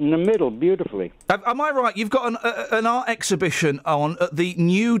meet in the middle beautifully. Am I right? You've got an art exhibition on at the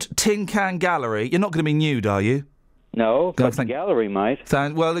Nude Tin Can Gallery. You're not going to be nude, are you? No, but the gallery might.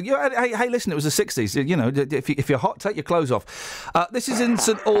 Well, hey, listen, it was the 60s. If you're hot, take your clothes off. This is in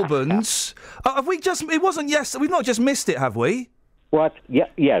St Albans. Have we just... It wasn't we've not just missed it, have we? What? Yes,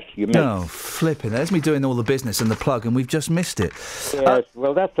 you missed it. Oh, flipping. There's me doing all the business and the plug, and we've just missed it. Yes,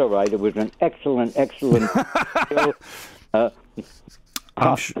 well, that's all right. It was an excellent film.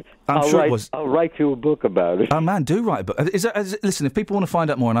 I'm sure it was. I'll write you a book about it. Oh man, do write a book. Listen, if people want to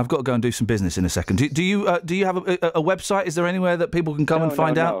find out more, and I've got to go and do some business in a second. Do you have a website? Is there anywhere that people can come and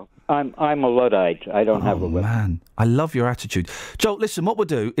find out? I'm a Luddite. I don't have a website. Man, I love your attitude, Joel. Listen, what we'll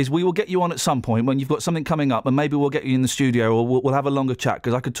do is we will get you on at some point when you've got something coming up, and maybe we'll get you in the studio, or we'll have a longer chat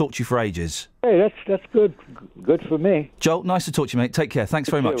because I could talk to you for ages. Hey, that's good. Good for me. Joel, nice to talk to you, mate. Take care. Thanks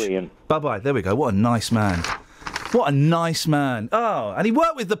very much. Ian. Bye bye. There we go. What a nice man. What a nice man. Oh, and he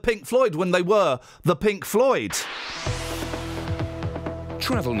worked with the Pink Floyd when they were the Pink Floyd.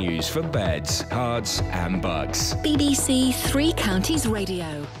 Travel news for beds, cards and bugs. BBC Three Counties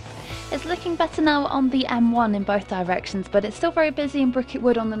Radio. It's looking better now on the M1 in both directions, but it's still very busy in Brookett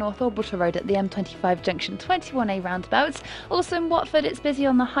Wood on the North Orbital Road at the M25 junction 21A roundabouts. Also in Watford, it's busy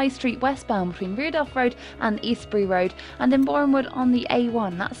on the High Street westbound between Rudolph Road and Eastbury Road, and in Borehamwood on the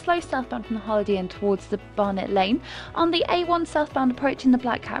A1. That's slow southbound from the Holiday Inn towards the Barnet Lane. On the A1 southbound approaching the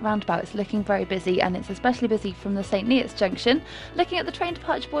Black Cat roundabout, it's looking very busy, and it's especially busy from the St Neots junction. Looking at the train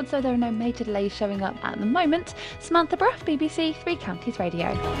departure boards, though, there are no major delays showing up at the moment. Samantha Bruff, BBC Three Counties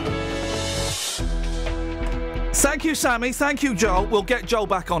Radio. Thank you, Sammy. Thank you, Joel. We'll get Joel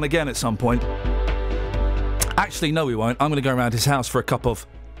back on again at some point. Actually, no, we won't. I'm going to go around his house for a cup of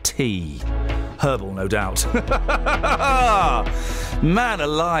tea. Herbal, no doubt. Man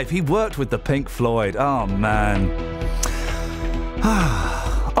alive, he worked with the Pink Floyd. Oh, man.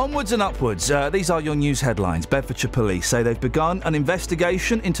 Onwards and upwards. These are your news headlines. Bedfordshire Police say they've begun an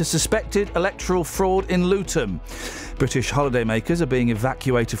investigation into suspected electoral fraud in Luton. British holidaymakers are being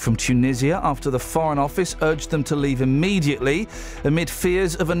evacuated from Tunisia after the Foreign Office urged them to leave immediately amid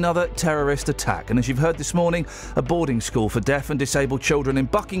fears of another terrorist attack. And as you've heard this morning, a boarding school for deaf and disabled children in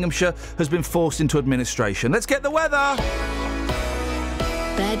Buckinghamshire has been forced into administration. Let's get the weather!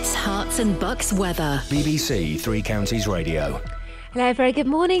 Beds, Herts and Bucks weather. BBC Three Counties Radio. Hello, very good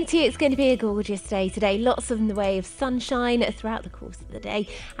morning to you. It's going to be a gorgeous day today. Lots in the way of sunshine throughout the course of the day,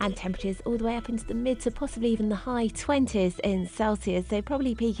 and temperatures all the way up into the mid to possibly even the high 20s in Celsius. So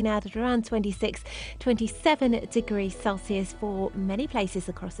probably peaking out at around 26, 27 degrees Celsius for many places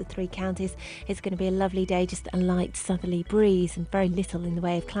across the three counties. It's going to be a lovely day, just a light southerly breeze and very little in the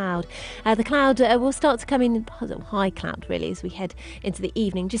way of cloud. The cloud will start to come in, high cloud really, as we head into the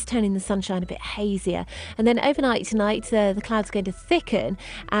evening, just turning the sunshine a bit hazier. And then overnight tonight, the cloud's going to thicken,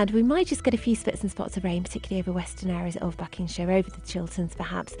 and we might just get a few spits and spots of rain, particularly over western areas of Buckinghamshire, over the Chilterns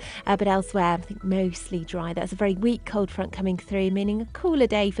perhaps, but elsewhere I think mostly dry. That's a very weak cold front coming through, meaning a cooler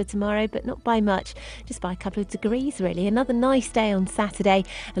day for tomorrow, but not by much, just by a couple of degrees really. Another nice day on Saturday,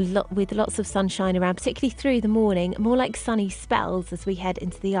 with lots of sunshine around, particularly through the morning, more like sunny spells as we head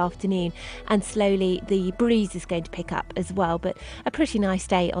into the afternoon, and slowly the breeze is going to pick up as well, but a pretty nice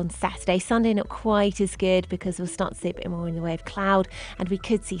day on Saturday. Sunday not quite as good because we'll start to see a bit more in the way of cloud, and we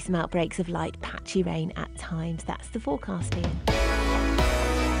could see some outbreaks of light patchy rain at times. That's the forecast, Iain.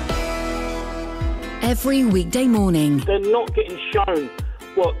 Every weekday morning. They're not getting shown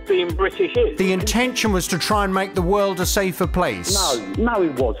what being British is. The intention was to try and make the world a safer place. No,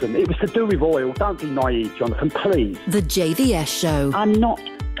 it wasn't. It was to do with oil. Don't be naive, Jonathan, please. The JVS Show. I'm not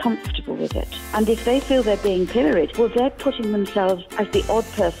comfortable with it. And if they feel they're being pilloried, well, they're putting themselves as the odd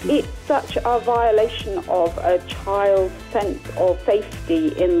person. It's such a violation of a child's sense of safety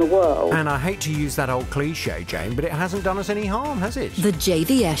in the world. And I hate to use that old cliche, Jane, but it hasn't done us any harm, has it? The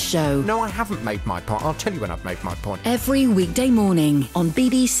JVS Show. No, I haven't made my point. I'll tell you when I've made my point. Every weekday morning on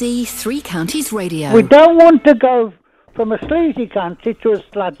BBC Three Counties Radio. We don't want to go from a sleazy country to a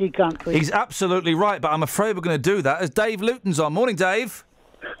sludgy country. He's absolutely right, but I'm afraid we're going to do that as Dave Luton's on. Morning, Dave.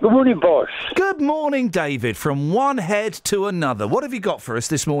 Good morning, boss. Good morning, David. From one head to another. What have you got for us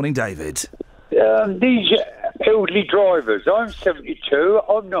this morning, David? These elderly drivers. I'm 72.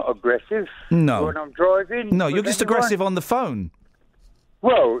 I'm not aggressive. No. When I'm driving. No, you're just aggressive on the phone.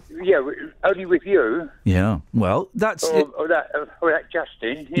 Well, yeah, only with you. Yeah, well, that's... Or that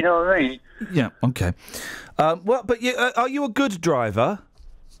Justin, you know what I mean? Yeah, okay. But are you a good driver?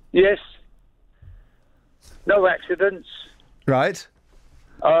 Yes. No accidents. Right.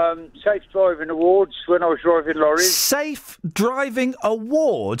 Safe driving awards when I was driving lorries. Safe driving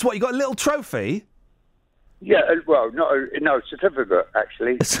awards? What, you got a little trophy? Yeah, well, no certificate,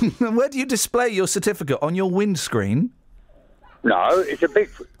 actually. Where do you display your certificate? On your windscreen? No, it's a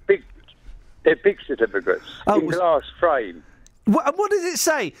they're big certificates in glass frame. What does it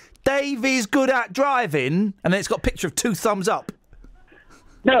say? Dave is good at driving, and then it's got a picture of 2 thumbs up.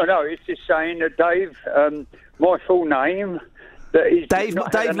 No, it's just saying that Dave, my full name, that he's Dave Luton.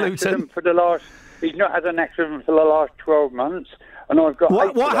 He's not had an accident for the last 12 months, and I've got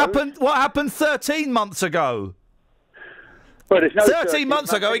what happened? What happened 13 months ago? Well, there's no 13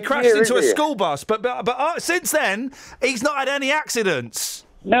 months ago, he crashed into a school bus, but since then, he's not had any accidents.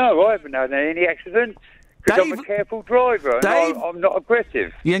 No, I haven't had any accidents. Because I'm a careful driver, and I'm not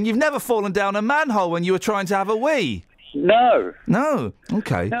aggressive. Yeah, and you've never fallen down a manhole when you were trying to have a wee? No. No?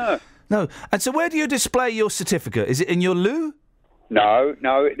 Okay. No. And so where do you display your certificate? Is it in your loo? No,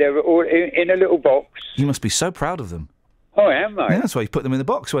 they're all in a little box. You must be so proud of them. I am, mate. Yeah, that's why you put them in the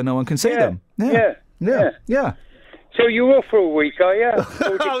box where no one can see them. Yeah. So you're off for a week, are you?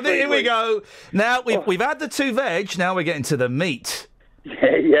 Oh, here we go. Now, we've had the 2 veg, now we're getting to the meat.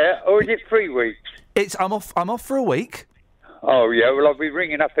 Yeah, or is it 3 weeks? I'm off for a week. Oh, yeah, well, I'll be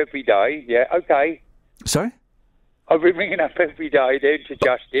ringing up every day. Yeah, okay. Sorry? I'll be ringing up every day then to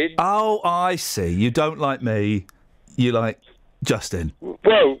Justin. Oh, I see. You don't like me. You like Justin.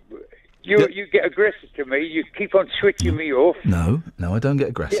 Well, you get aggressive to me. You keep on switching me off. No, I don't get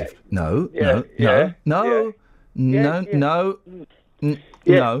aggressive. Yeah. No.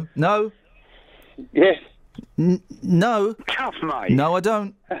 Yes. No. Tough, mate. No, I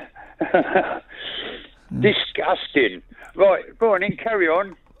don't. Disgusting. Right, go on in, carry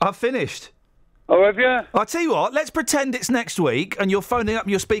on. I've finished. Oh, have you? I'll tell you what, let's pretend it's next week and you're phoning up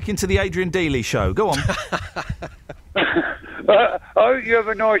and you're speaking to the Adrian Dealey show. Go on. I hope you have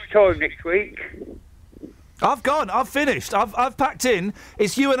a nice time next week. I've gone. I've finished. I've packed in.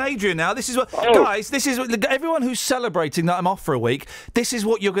 It's you and Adrian now. This is what, guys. This is everyone who's celebrating that I'm off for a week. This is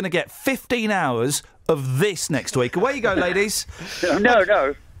what you're going to get. 15 hours of this next week. Away you go, ladies. No.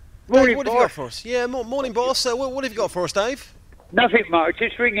 Dave, what have you got for us? Yeah, morning, boss. What have you got for us, Dave? Nothing much.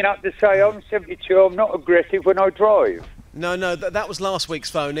 Just ringing up to say I'm 72. I'm not aggressive when I drive. No, that was last week's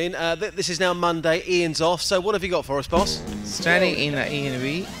phone in. This is now Monday. Ian's off. So what have you got for us, boss? Standing in the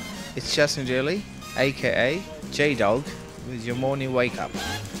ENV, it's Justin Daly, a.k.a. J-Dog, with your morning wake-up.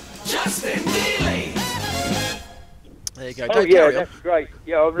 Justin Daly! There you go. Oh, yeah, that's great.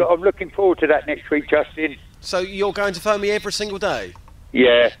 Yeah, I'm looking forward to that next week, Justin. So you're going to phone me every single day?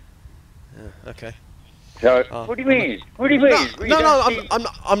 Yeah. Okay. So, what do you mean? What do you mean? No,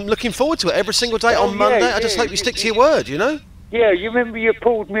 I'm looking forward to it every single day on Monday. I just hope you stick to your word, you know? Yeah, you remember you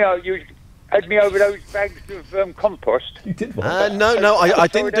pulled me out, you had me over those bags of compost. You did what? No, I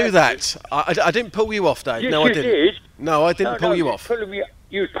didn't do that. I didn't pull you off, Dave. Yes, no, I you didn't. Did. No, I didn't pull you off.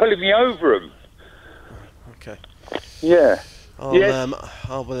 You were pulling me over them. Okay. Yeah. I'll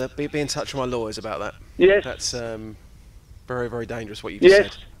be in touch with my lawyers about that. Yes. That's very, very dangerous what you just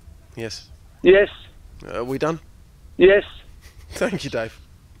said. Yes. Yes. Are we done? Yes. Thank you, Dave.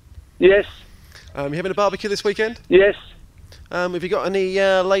 Yes. You having a barbecue this weekend? Yes. Have you got any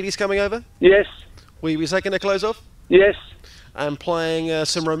ladies coming over? Yes. Will you be taking their clothes off? Yes. And playing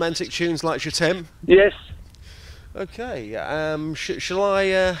some romantic tunes like Je t'aime? Yes. Okay. Shall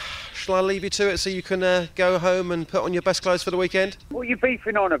I leave you to it so you can go home and put on your best clothes for the weekend? What are you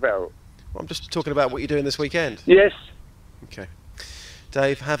beefing on about? I'm just talking about what you're doing this weekend. Yes. Okay.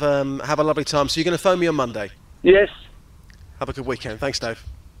 Dave, have a lovely time. So you're going to phone me on Monday? Yes. Have a good weekend. Thanks, Dave.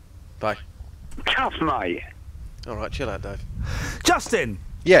 Bye. Tough, mate. All right, chill out, Dave. Justin!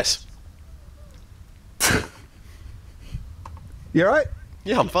 Yes. You all right?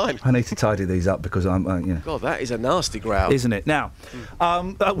 Yeah, I'm fine. I need to tidy these up because I'm, God, that is a nasty growl. Isn't it? Now,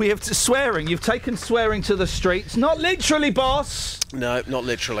 we have swearing. You've taken swearing to the streets. Not literally, boss. No, not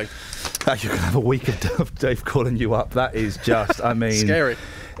literally. You're going to have a week of Dave calling you up. That is just, I mean... Scary.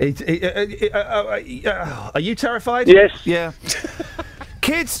 Are you terrified? Yes. Yeah.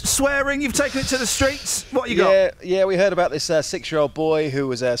 Kids swearing, you've taken it to the streets. What you got? Yeah, we heard about this 6-year-old boy who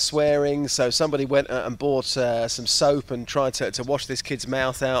was swearing. So somebody went and bought some soap and tried to wash this kid's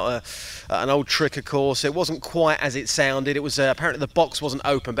mouth out. An old trick, of course. It wasn't quite as it sounded. It was apparently the box wasn't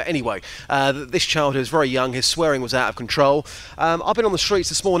open. But anyway, this child who was very young, his swearing was out of control. I've been on the streets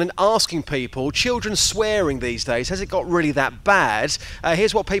this morning asking people, children swearing these days, has it got really that bad?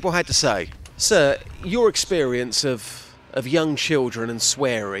 Here's what people had to say. Sir, your experience of young children and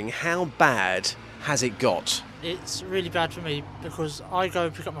swearing, how bad has it got? It's really bad for me because I go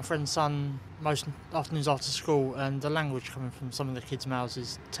and pick up my friend's son most afternoons after school, and the language coming from some of the kids' mouths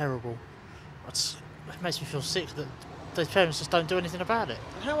is terrible. It makes me feel sick that those parents just don't do anything about it.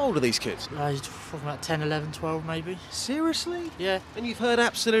 How old are these kids? You're talking about 10, 11, 12 maybe. Seriously? Yeah. And you've heard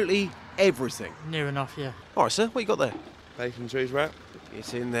absolutely everything? Near enough, yeah. All right, sir, what you got there? Bacon cheese wrap.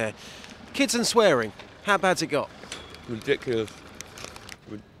 It's in there. Kids and swearing, how bad's it got? Ridiculous.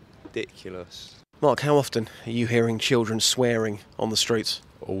 Mark, how often are you hearing children swearing on the streets?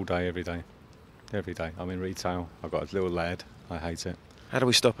 All day, every day. Every day. I'm in retail. I've got a little lad. I hate it. How do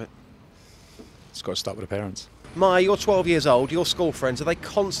we stop it? It's got to start with the parents. Maya, you're 12 years old. Your school friends, are they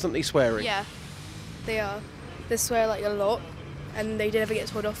constantly swearing? Yeah, they are. They swear like a lot, and they never get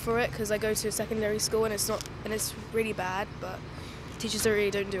told off for it because I go to a secondary school and it's really bad, but teachers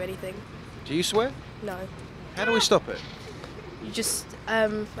really don't do anything. Do you swear? No. How do we stop it? You just,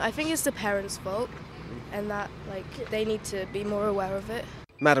 I think it's the parents' fault, and that, they need to be more aware of it.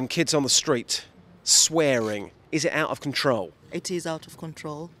 Madam, kids on the street, swearing, is it out of control? It is out of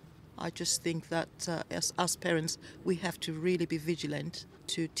control. I just think that as parents, we have to really be vigilant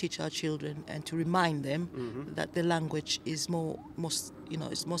to teach our children and to remind them that the language is most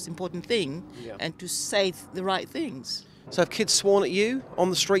important thing, and to say the right things. So have kids sworn at you on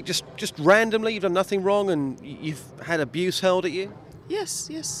the street just randomly? You've done nothing wrong and you've had abuse hurled at you?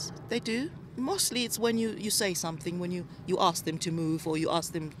 Yes, they do. Mostly it's when you say something, when you ask them to move or you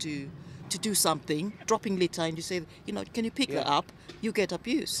ask them to do something, dropping litter, and you say, can you pick her up? You get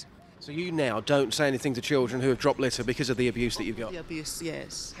abuse. So you now don't say anything to children who have dropped litter because of the abuse that you've got? The abuse,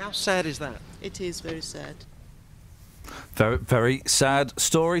 yes. How sad is that? It is very sad. Very, very sad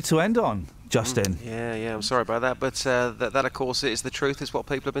story to end on, Justin. Yeah, I'm sorry about that, but that of course is the truth, is what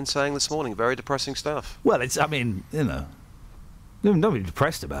people have been saying this morning. Very depressing stuff. Well, nobody's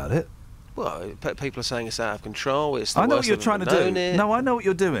depressed about it. Well, people are saying it's out of control. It's I know what you're trying to do. No, I know what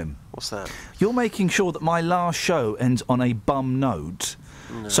you're doing. What's that? You're making sure that my last show ends on a bum note.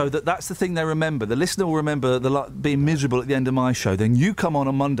 No. So that's the thing they remember. The listener will remember being miserable at the end of my show. Then you come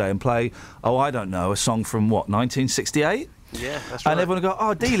on Monday and play, a song from, 1968? Yeah, that's right. And everyone will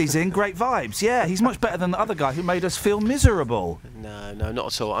go, Dealey's in, great vibes. Yeah, he's much better than the other guy who made us feel miserable. No,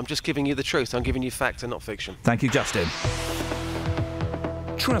 not at all. I'm just giving you the truth. I'm giving you fact and not fiction. Thank you, Justin.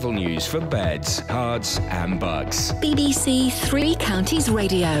 Travel news for beds, cards and bugs. BBC Three Counties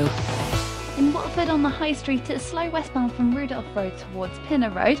Radio. In Watford on the High Street, it's slow westbound from Rudolph Road towards Pinner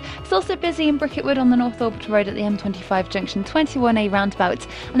Road. It's also busy in Bricketwood on the North Orbital Road at the M25 junction 21A roundabout.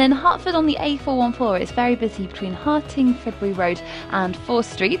 And in Hertford on the A414, it's very busy between Harting, Fridbury Road and 4th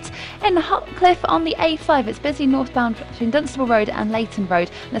Street. In Hutcliffe on the A5, it's busy northbound between Dunstable Road and Leighton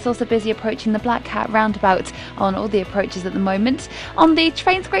Road. And it's also busy approaching the Black Cat roundabout on all the approaches at the moment. On the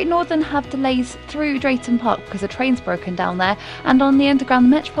trains, Great Northern have delays through Drayton Park because a train's broken down there. And on the Underground, the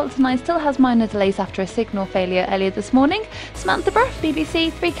Metropolitan line still has minor delays after a signal failure earlier this morning. Samantha Bruff,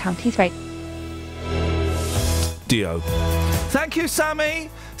 BBC Three Counties Radio. Dio. Thank you, Sammy.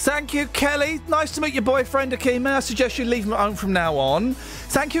 Thank you, Kelly. Nice to meet your boyfriend, Akeem. May I suggest you leave him at home from now on?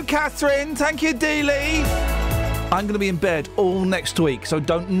 Thank you, Catherine. Thank you, Dealey. I'm going to be in bed all next week, so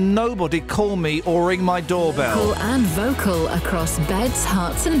don't nobody call me or ring my doorbell. Local and vocal across beds,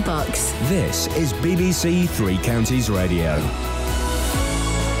 hearts and bucks. This is BBC Three Counties Radio.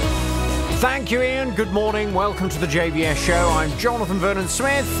 Thank you, Iain. Good morning. Welcome to the JVS show. I'm Jonathan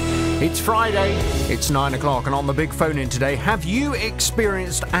Vernon-Smith. It's Friday. It's 9 o'clock, and on the big phone in today, have you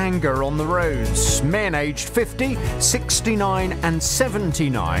experienced anger on the roads? Men aged 50, 69 and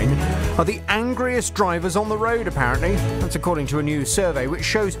 79 are the angriest drivers on the road, apparently. That's according to a new survey which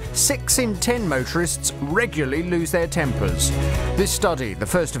shows 6 in 10 motorists regularly lose their tempers. This study, the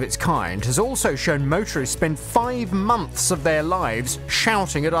first of its kind, has also shown motorists spend 5 months of their lives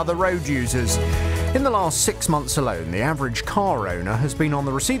shouting at other road users. In the last 6 months alone, the average car owner has been on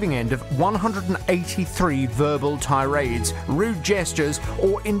the receiving end of 183 verbal tirades, rude gestures,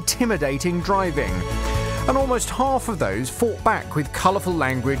 or intimidating driving. And almost half of those fought back with colourful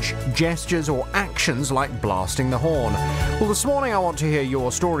language, gestures, or actions like blasting the horn. Well, this morning I want to hear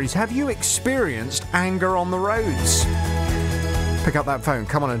your stories. Have you experienced anger on the roads? Pick up that phone,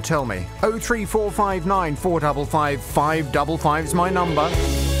 come on and tell me. 03459 455 555 is my number.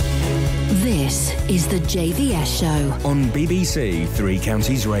 This is the JVS show on BBC Three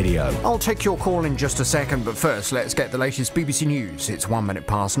Counties Radio. I'll take your call in just a second, but first let's get the latest BBC News. It's 1 minute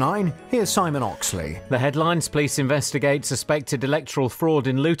past 9. Here's Simon Oxley. The headlines: police investigate suspected electoral fraud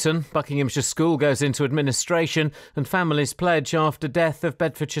in Luton. Buckinghamshire school goes into administration, and families pledge after death of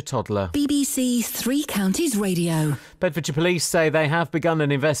Bedfordshire toddler. BBC Three Counties Radio. Bedfordshire police say they have begun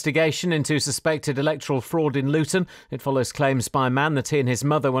an investigation into suspected electoral fraud in Luton. It follows claims by a man that he and his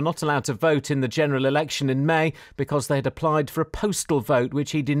mother were not allowed to vote in the general election in May because they had applied for a postal vote,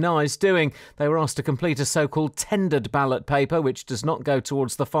 which he denies doing. They were asked to complete a so-called tendered ballot paper, which does not go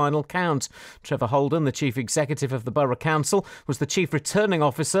towards the final count. Trevor Holden, the chief executive of the Borough Council, was the chief returning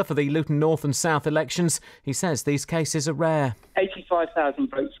officer for the Luton North and South elections. He says these cases are rare. 85,000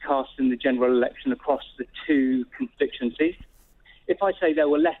 votes cast in the general election across the 2 constituencies. If I say there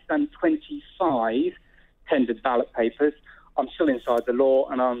were less than 25 tendered ballot papers, I'm still inside the law,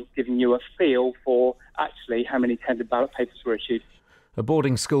 and I'm giving you a feel for actually how many tendered ballot papers were issued. A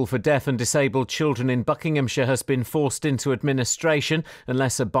boarding school for deaf and disabled children in Buckinghamshire has been forced into administration.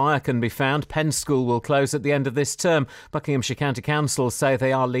 Unless a buyer can be found, Penn School will close at the end of this term. Buckinghamshire County Council say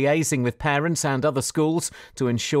they are liaising with parents and other schools to ensure